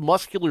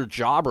muscular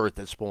jobber at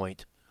this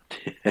point.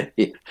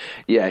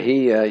 Yeah,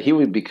 he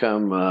would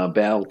become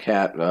Battle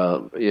Cat,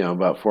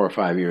 about 4 or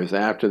 5 years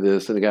after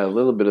this, and got a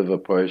little bit of a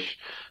push,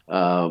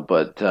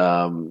 but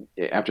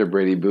after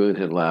Brady Boone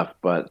had left.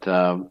 But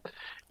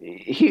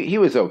he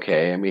was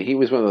okay. I mean, he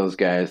was one of those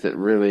guys that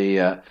really,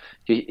 I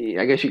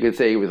guess you could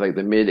say he was like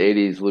the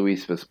mid-'80s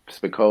Louis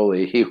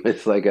Spicolli. He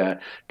was like a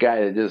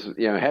guy that just,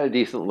 had a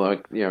decent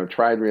look,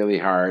 tried really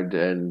hard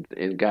and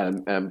got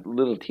a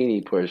little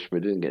teeny push,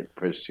 but didn't get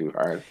pushed too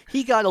hard.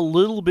 He got a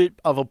little bit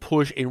of a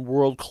push in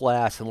World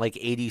Class in like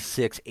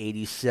 86,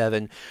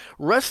 87.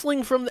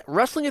 Wrestling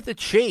at the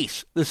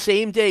Chase the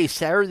same day,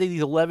 Saturday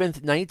the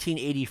 11th,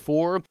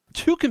 1984.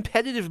 2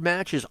 competitive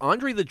matches,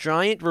 Andre the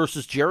Giant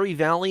versus Jerry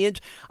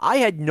Valiant. I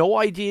had no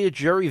idea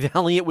Jerry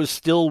Valiant was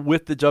still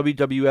with the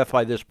WWF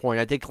by this point.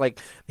 I think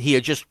he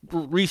had just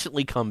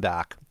recently come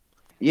back.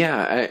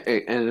 Yeah,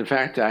 and in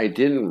fact, I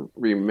didn't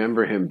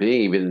remember him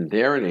being even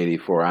there in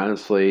 '84.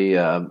 Honestly,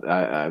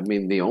 I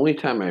mean, the only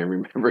time I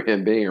remember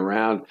him being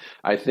around,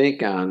 I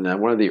think on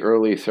one of the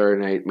early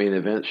Saturday Night Main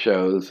Event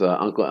shows,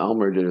 Uncle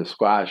Elmer did a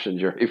squash, and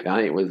Jerry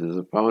Valiant was his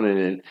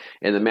opponent,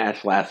 and the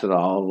match lasted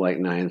all of like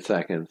 9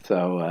 seconds.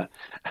 So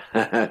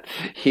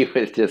he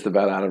was just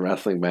about out of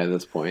wrestling by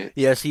this point.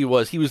 Yes, he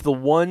was. He was the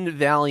one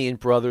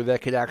Valiant brother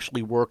that could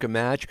actually work a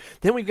match.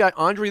 Then we've got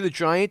Andre the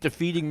Giant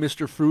defeating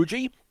Mr.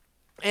 Fuji.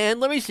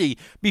 And let me see,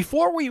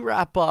 before we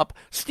wrap up,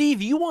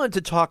 Steve, you wanted to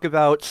talk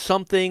about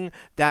something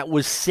that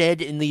was said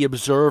in the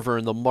Observer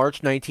in the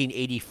March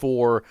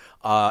 1984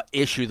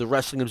 issue, the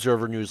Wrestling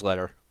Observer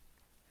newsletter.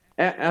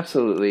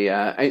 Absolutely.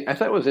 I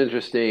thought it was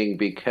interesting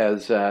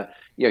because,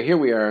 here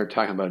we are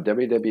talking about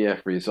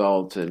WWF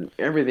results, and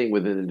everything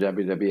within the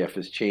WWF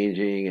is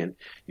changing, and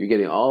you're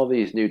getting all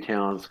these new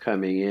talents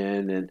coming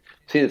in and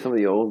seeing some of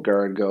the old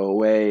guard go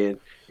away.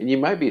 And you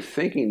might be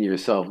thinking to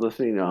yourself,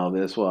 listening to all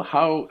this, well,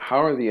 how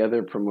are the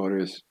other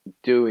promoters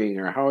doing,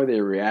 or how are they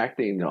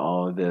reacting to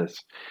all of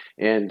this?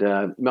 And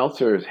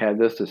Meltzer had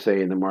this to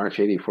say in the March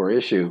 '84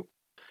 issue.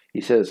 He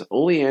says,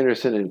 Ole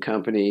Anderson and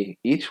company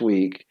each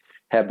week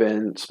have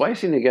been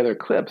splicing together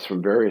clips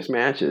from various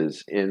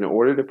matches in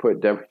order to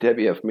put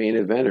WWF main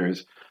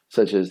eventers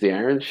such as the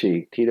Iron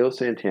Sheik, Tito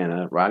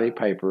Santana, Roddy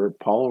Piper,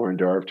 Paul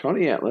Orndorff,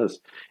 Tony Atlas,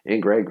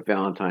 and Greg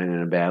Valentine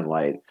in a bad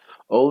light.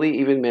 Ole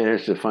even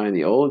managed to find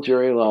the old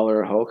Jerry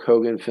Lawler Hulk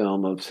Hogan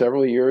film of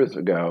several years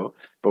ago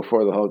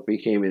before the Hulk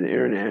became an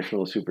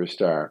international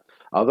superstar.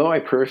 Although I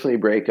personally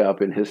break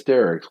up in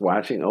hysterics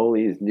watching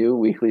Ole's new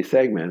weekly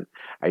segment,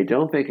 I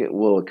don't think it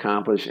will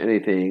accomplish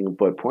anything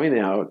but point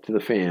out to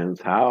the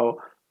fans how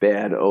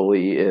bad Ole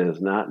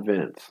is, not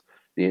Vince.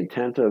 The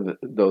intent of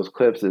those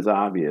clips is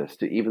obvious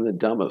to even the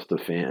dumbest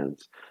of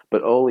fans,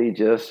 but Ole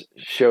just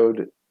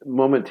showed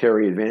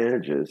momentary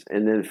advantages,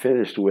 and then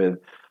finished with,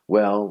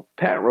 well,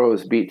 Pat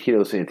Rose beat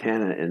Tito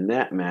Santana in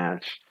that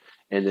match.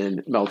 And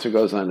then Meltzer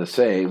goes on to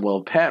say,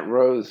 well, Pat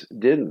Rose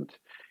didn't.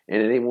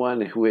 And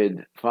anyone who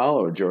had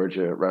followed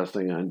Georgia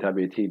wrestling on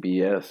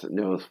WTBS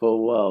knows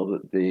full well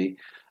that the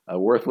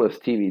worthless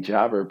TV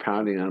jobber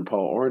pounding on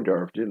Paul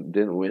Orndorff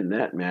didn't win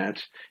that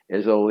match,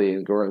 as Ole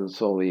and Gordon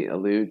Soley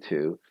allude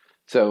to.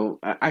 So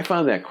I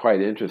found that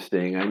quite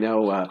interesting. I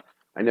know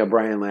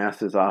Brian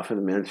Last has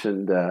often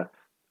mentioned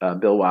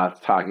Bill Watts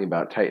talking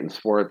about Titan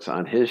Sports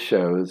on his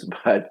shows,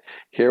 but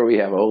here we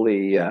have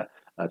Ole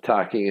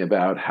talking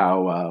about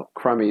how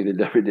crummy the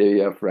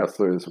WWF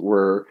wrestlers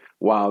were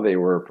while they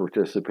were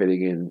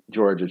participating in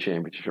Georgia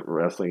Championship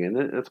Wrestling, and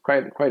it's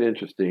quite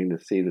interesting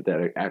to see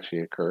that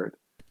actually occurred.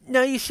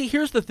 Now, you see,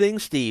 here's the thing,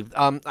 Steve.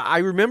 I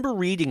remember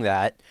reading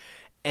that,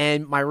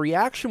 and my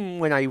reaction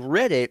when I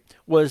read it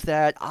was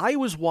that I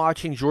was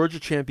watching Georgia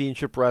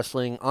Championship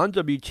Wrestling on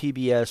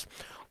WTBS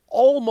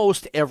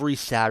almost every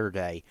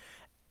Saturday.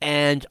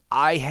 And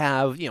I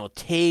have,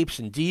 tapes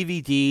and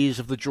DVDs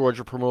of the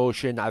Georgia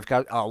promotion. I've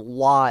got a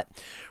lot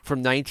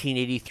from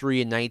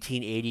 1983 and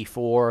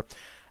 1984.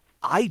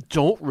 I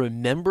don't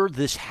remember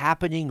this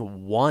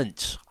happening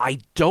once. I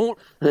don't.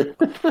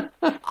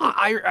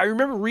 I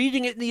remember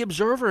reading it in the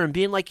Observer and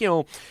being like,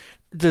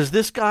 does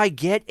this guy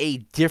get a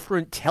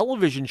different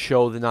television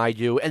show than I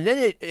do? And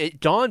then it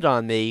dawned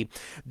on me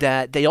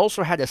that they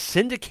also had a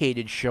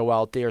syndicated show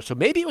out there. So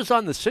maybe it was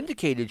on the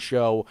syndicated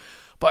show.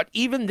 But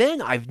even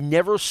then, I've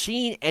never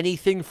seen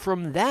anything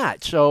from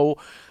that. So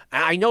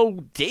I know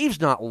Dave's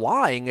not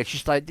lying. It's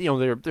just like,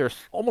 there's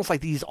almost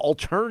like these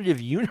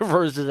alternative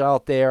universes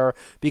out there,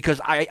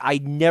 because I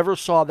never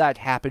saw that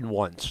happen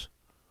once.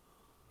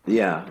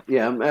 Yeah.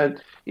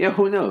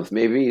 Who knows?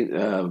 Maybe in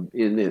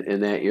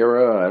that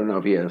era, I don't know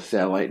if he had a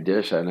satellite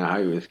dish. I don't know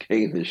how he was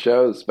getting the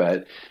shows,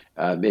 but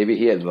maybe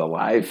he had the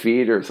live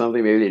feed or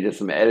something. Maybe they did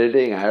some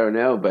editing. I don't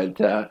know, but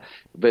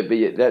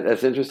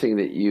that's interesting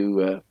that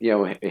you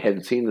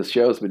had seen the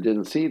shows but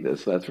didn't see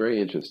this. That's very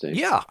interesting.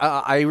 Yeah,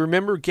 I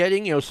remember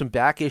getting some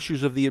back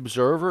issues of the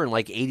Observer in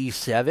like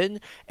 '87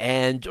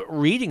 and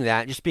reading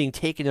that and just being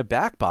taken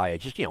aback by it.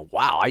 Just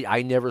wow,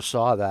 I never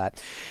saw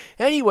that.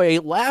 Anyway,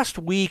 last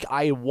week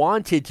I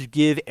wanted to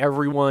give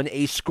everyone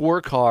a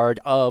scorecard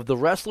of the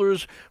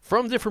wrestlers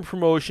from different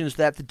promotions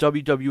that the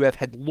WWF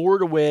had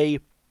lured away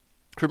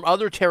from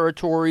other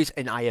territories,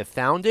 and I have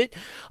found it.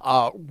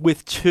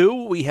 With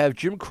two, we have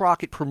Jim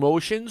Crockett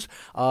Promotions.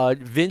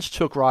 Vince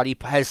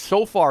has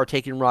so far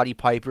taken Roddy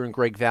Piper and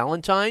Greg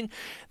Valentine.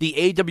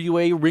 The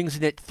AWA rings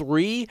in at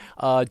 3.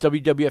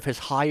 WWF has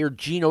hired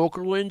Gene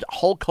Okerlund,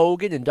 Hulk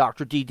Hogan, and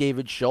Dr. D.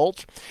 David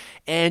Schultz.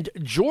 And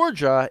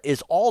Georgia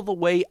is all the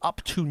way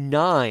up to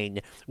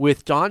 9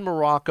 with Don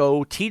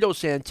Morocco, Tito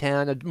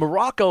Santana.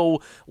 Morocco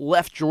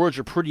left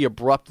Georgia pretty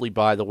abruptly,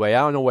 by the way.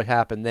 I don't know what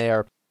happened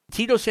there.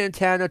 Tito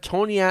Santana,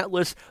 Tony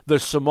Atlas, the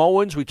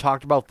Samoans. We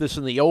talked about this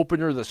in the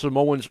opener. The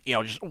Samoans,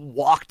 just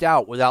walked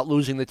out without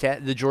losing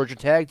the Georgia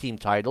Tag Team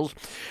titles.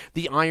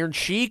 The Iron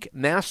Sheik,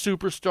 Masked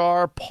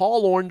Superstar,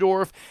 Paul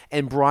Orndorff,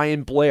 and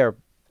Brian Blair.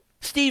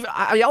 Steve,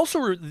 I also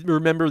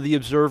remember the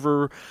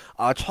Observer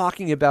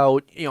talking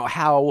about,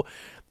 how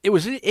it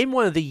was in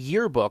one of the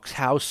yearbooks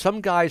how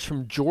some guys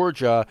from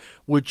Georgia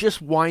would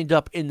just wind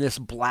up in this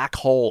black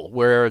hole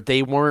where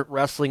they weren't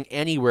wrestling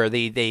anywhere.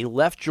 They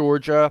left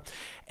Georgia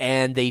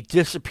and they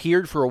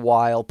disappeared for a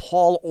while.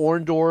 Paul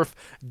Orndorff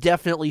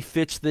definitely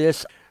fits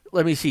this.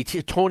 Let me see.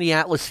 Tony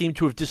Atlas seemed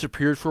to have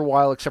disappeared for a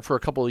while, except for a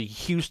couple of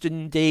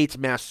Houston dates.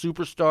 Masked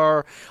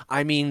Superstar.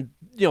 I mean,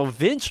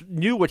 Vince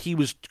knew what he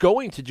was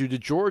going to do to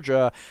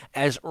Georgia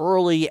as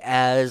early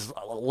as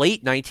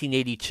late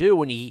 1982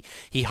 when he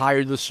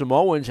hired the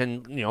Samoans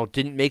and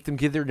didn't make them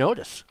give their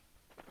notice.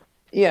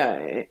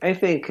 Yeah, I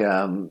think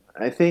that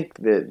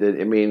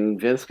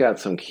Vince got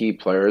some key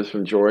players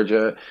from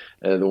Georgia,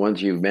 the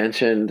ones you've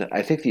mentioned.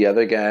 I think the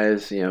other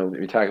guys,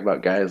 we talk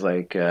about guys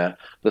like the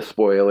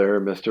Spoiler,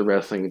 Mr.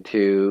 Wrestling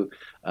 2,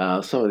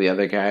 some of the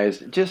other guys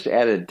just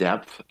added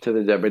depth to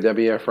the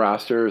WWF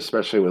roster,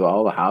 especially with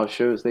all the house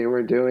shows they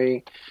were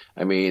doing.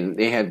 I mean,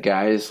 they had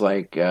guys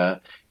like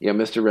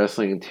Mr.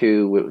 Wrestling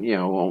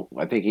 2.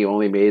 I think he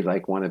only made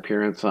like one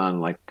appearance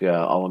on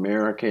All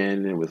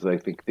American. It was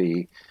like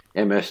the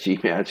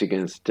MSG match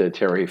against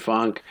Terry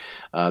Funk.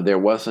 There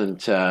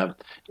wasn't,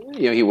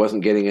 he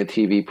wasn't getting a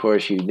TV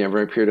push. He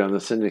never appeared on the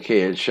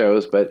syndicated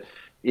shows, but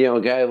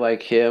a guy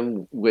like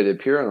him would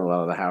appear on a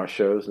lot of the house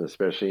shows, and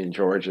especially in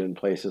Georgia and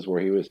places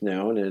where he was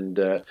known, and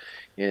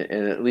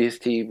at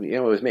least he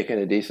was making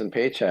a decent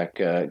paycheck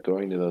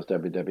going to those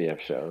WWF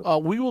shows.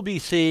 We will be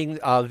seeing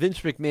Vince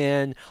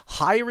McMahon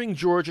hiring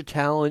Georgia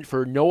talent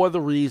for no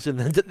other reason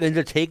than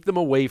to take them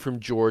away from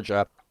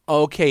Georgia.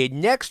 Okay,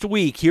 next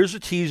week, here's a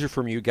teaser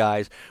from you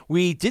guys.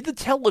 We did the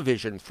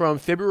television from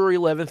February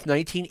 11th,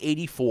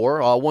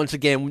 1984. Once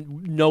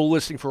again, no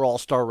listing for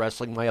All-Star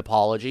Wrestling, my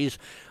apologies.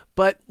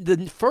 But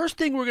the first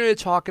thing we're going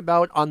to talk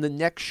about on the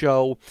next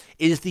show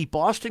is the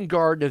Boston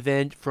Garden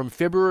event from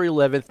February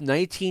 11th,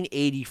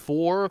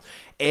 1984,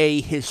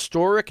 a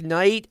historic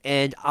night,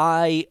 and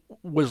I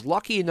was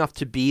lucky enough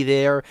to be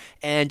there.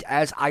 And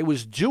as I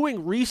was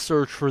doing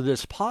research for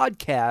this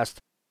podcast,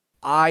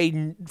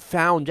 I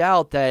found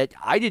out that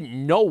I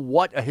didn't know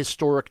what a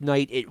historic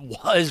night it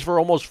was. For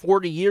almost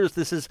 40 years,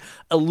 this has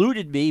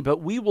eluded me,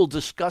 but we will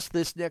discuss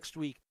this next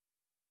week.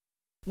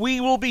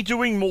 We will be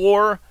doing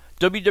more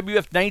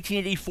WWF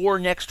 1984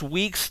 next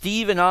week.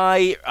 Steve and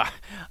I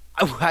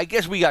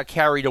guess we got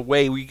carried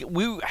away.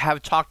 We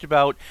have talked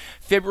about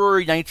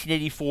February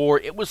 1984.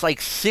 It was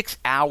like 6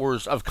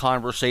 hours of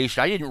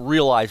conversation. I didn't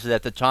realize it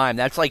at the time.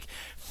 That's like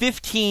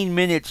 15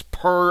 minutes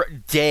per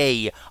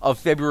day of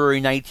February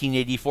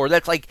 1984.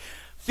 That's like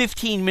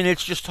 15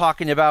 minutes just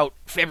talking about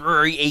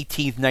February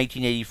 18th,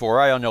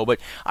 1984. I don't know, but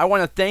I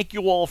want to thank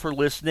you all for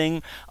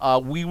listening.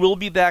 We will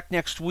be back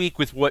next week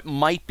with what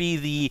might be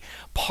the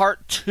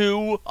part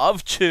 2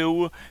 of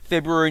 2,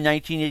 February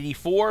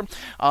 1984.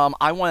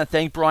 I want to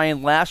thank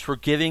Brian Last for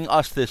giving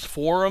us this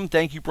forum.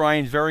 Thank you,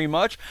 Brian, very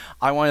much.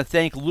 I want to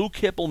thank Lou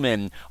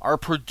Kippelman, our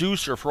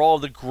producer, for all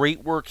the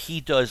great work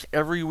he does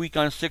every week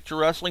on Stick to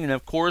Wrestling. And,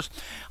 of course,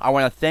 I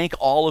want to thank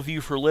all of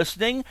you for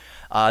listening.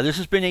 This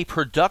has been a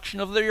production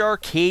of the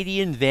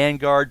Arcadian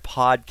Vanguard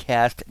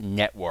Podcast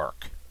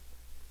Network.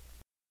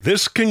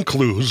 This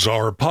concludes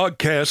our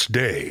podcast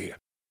day.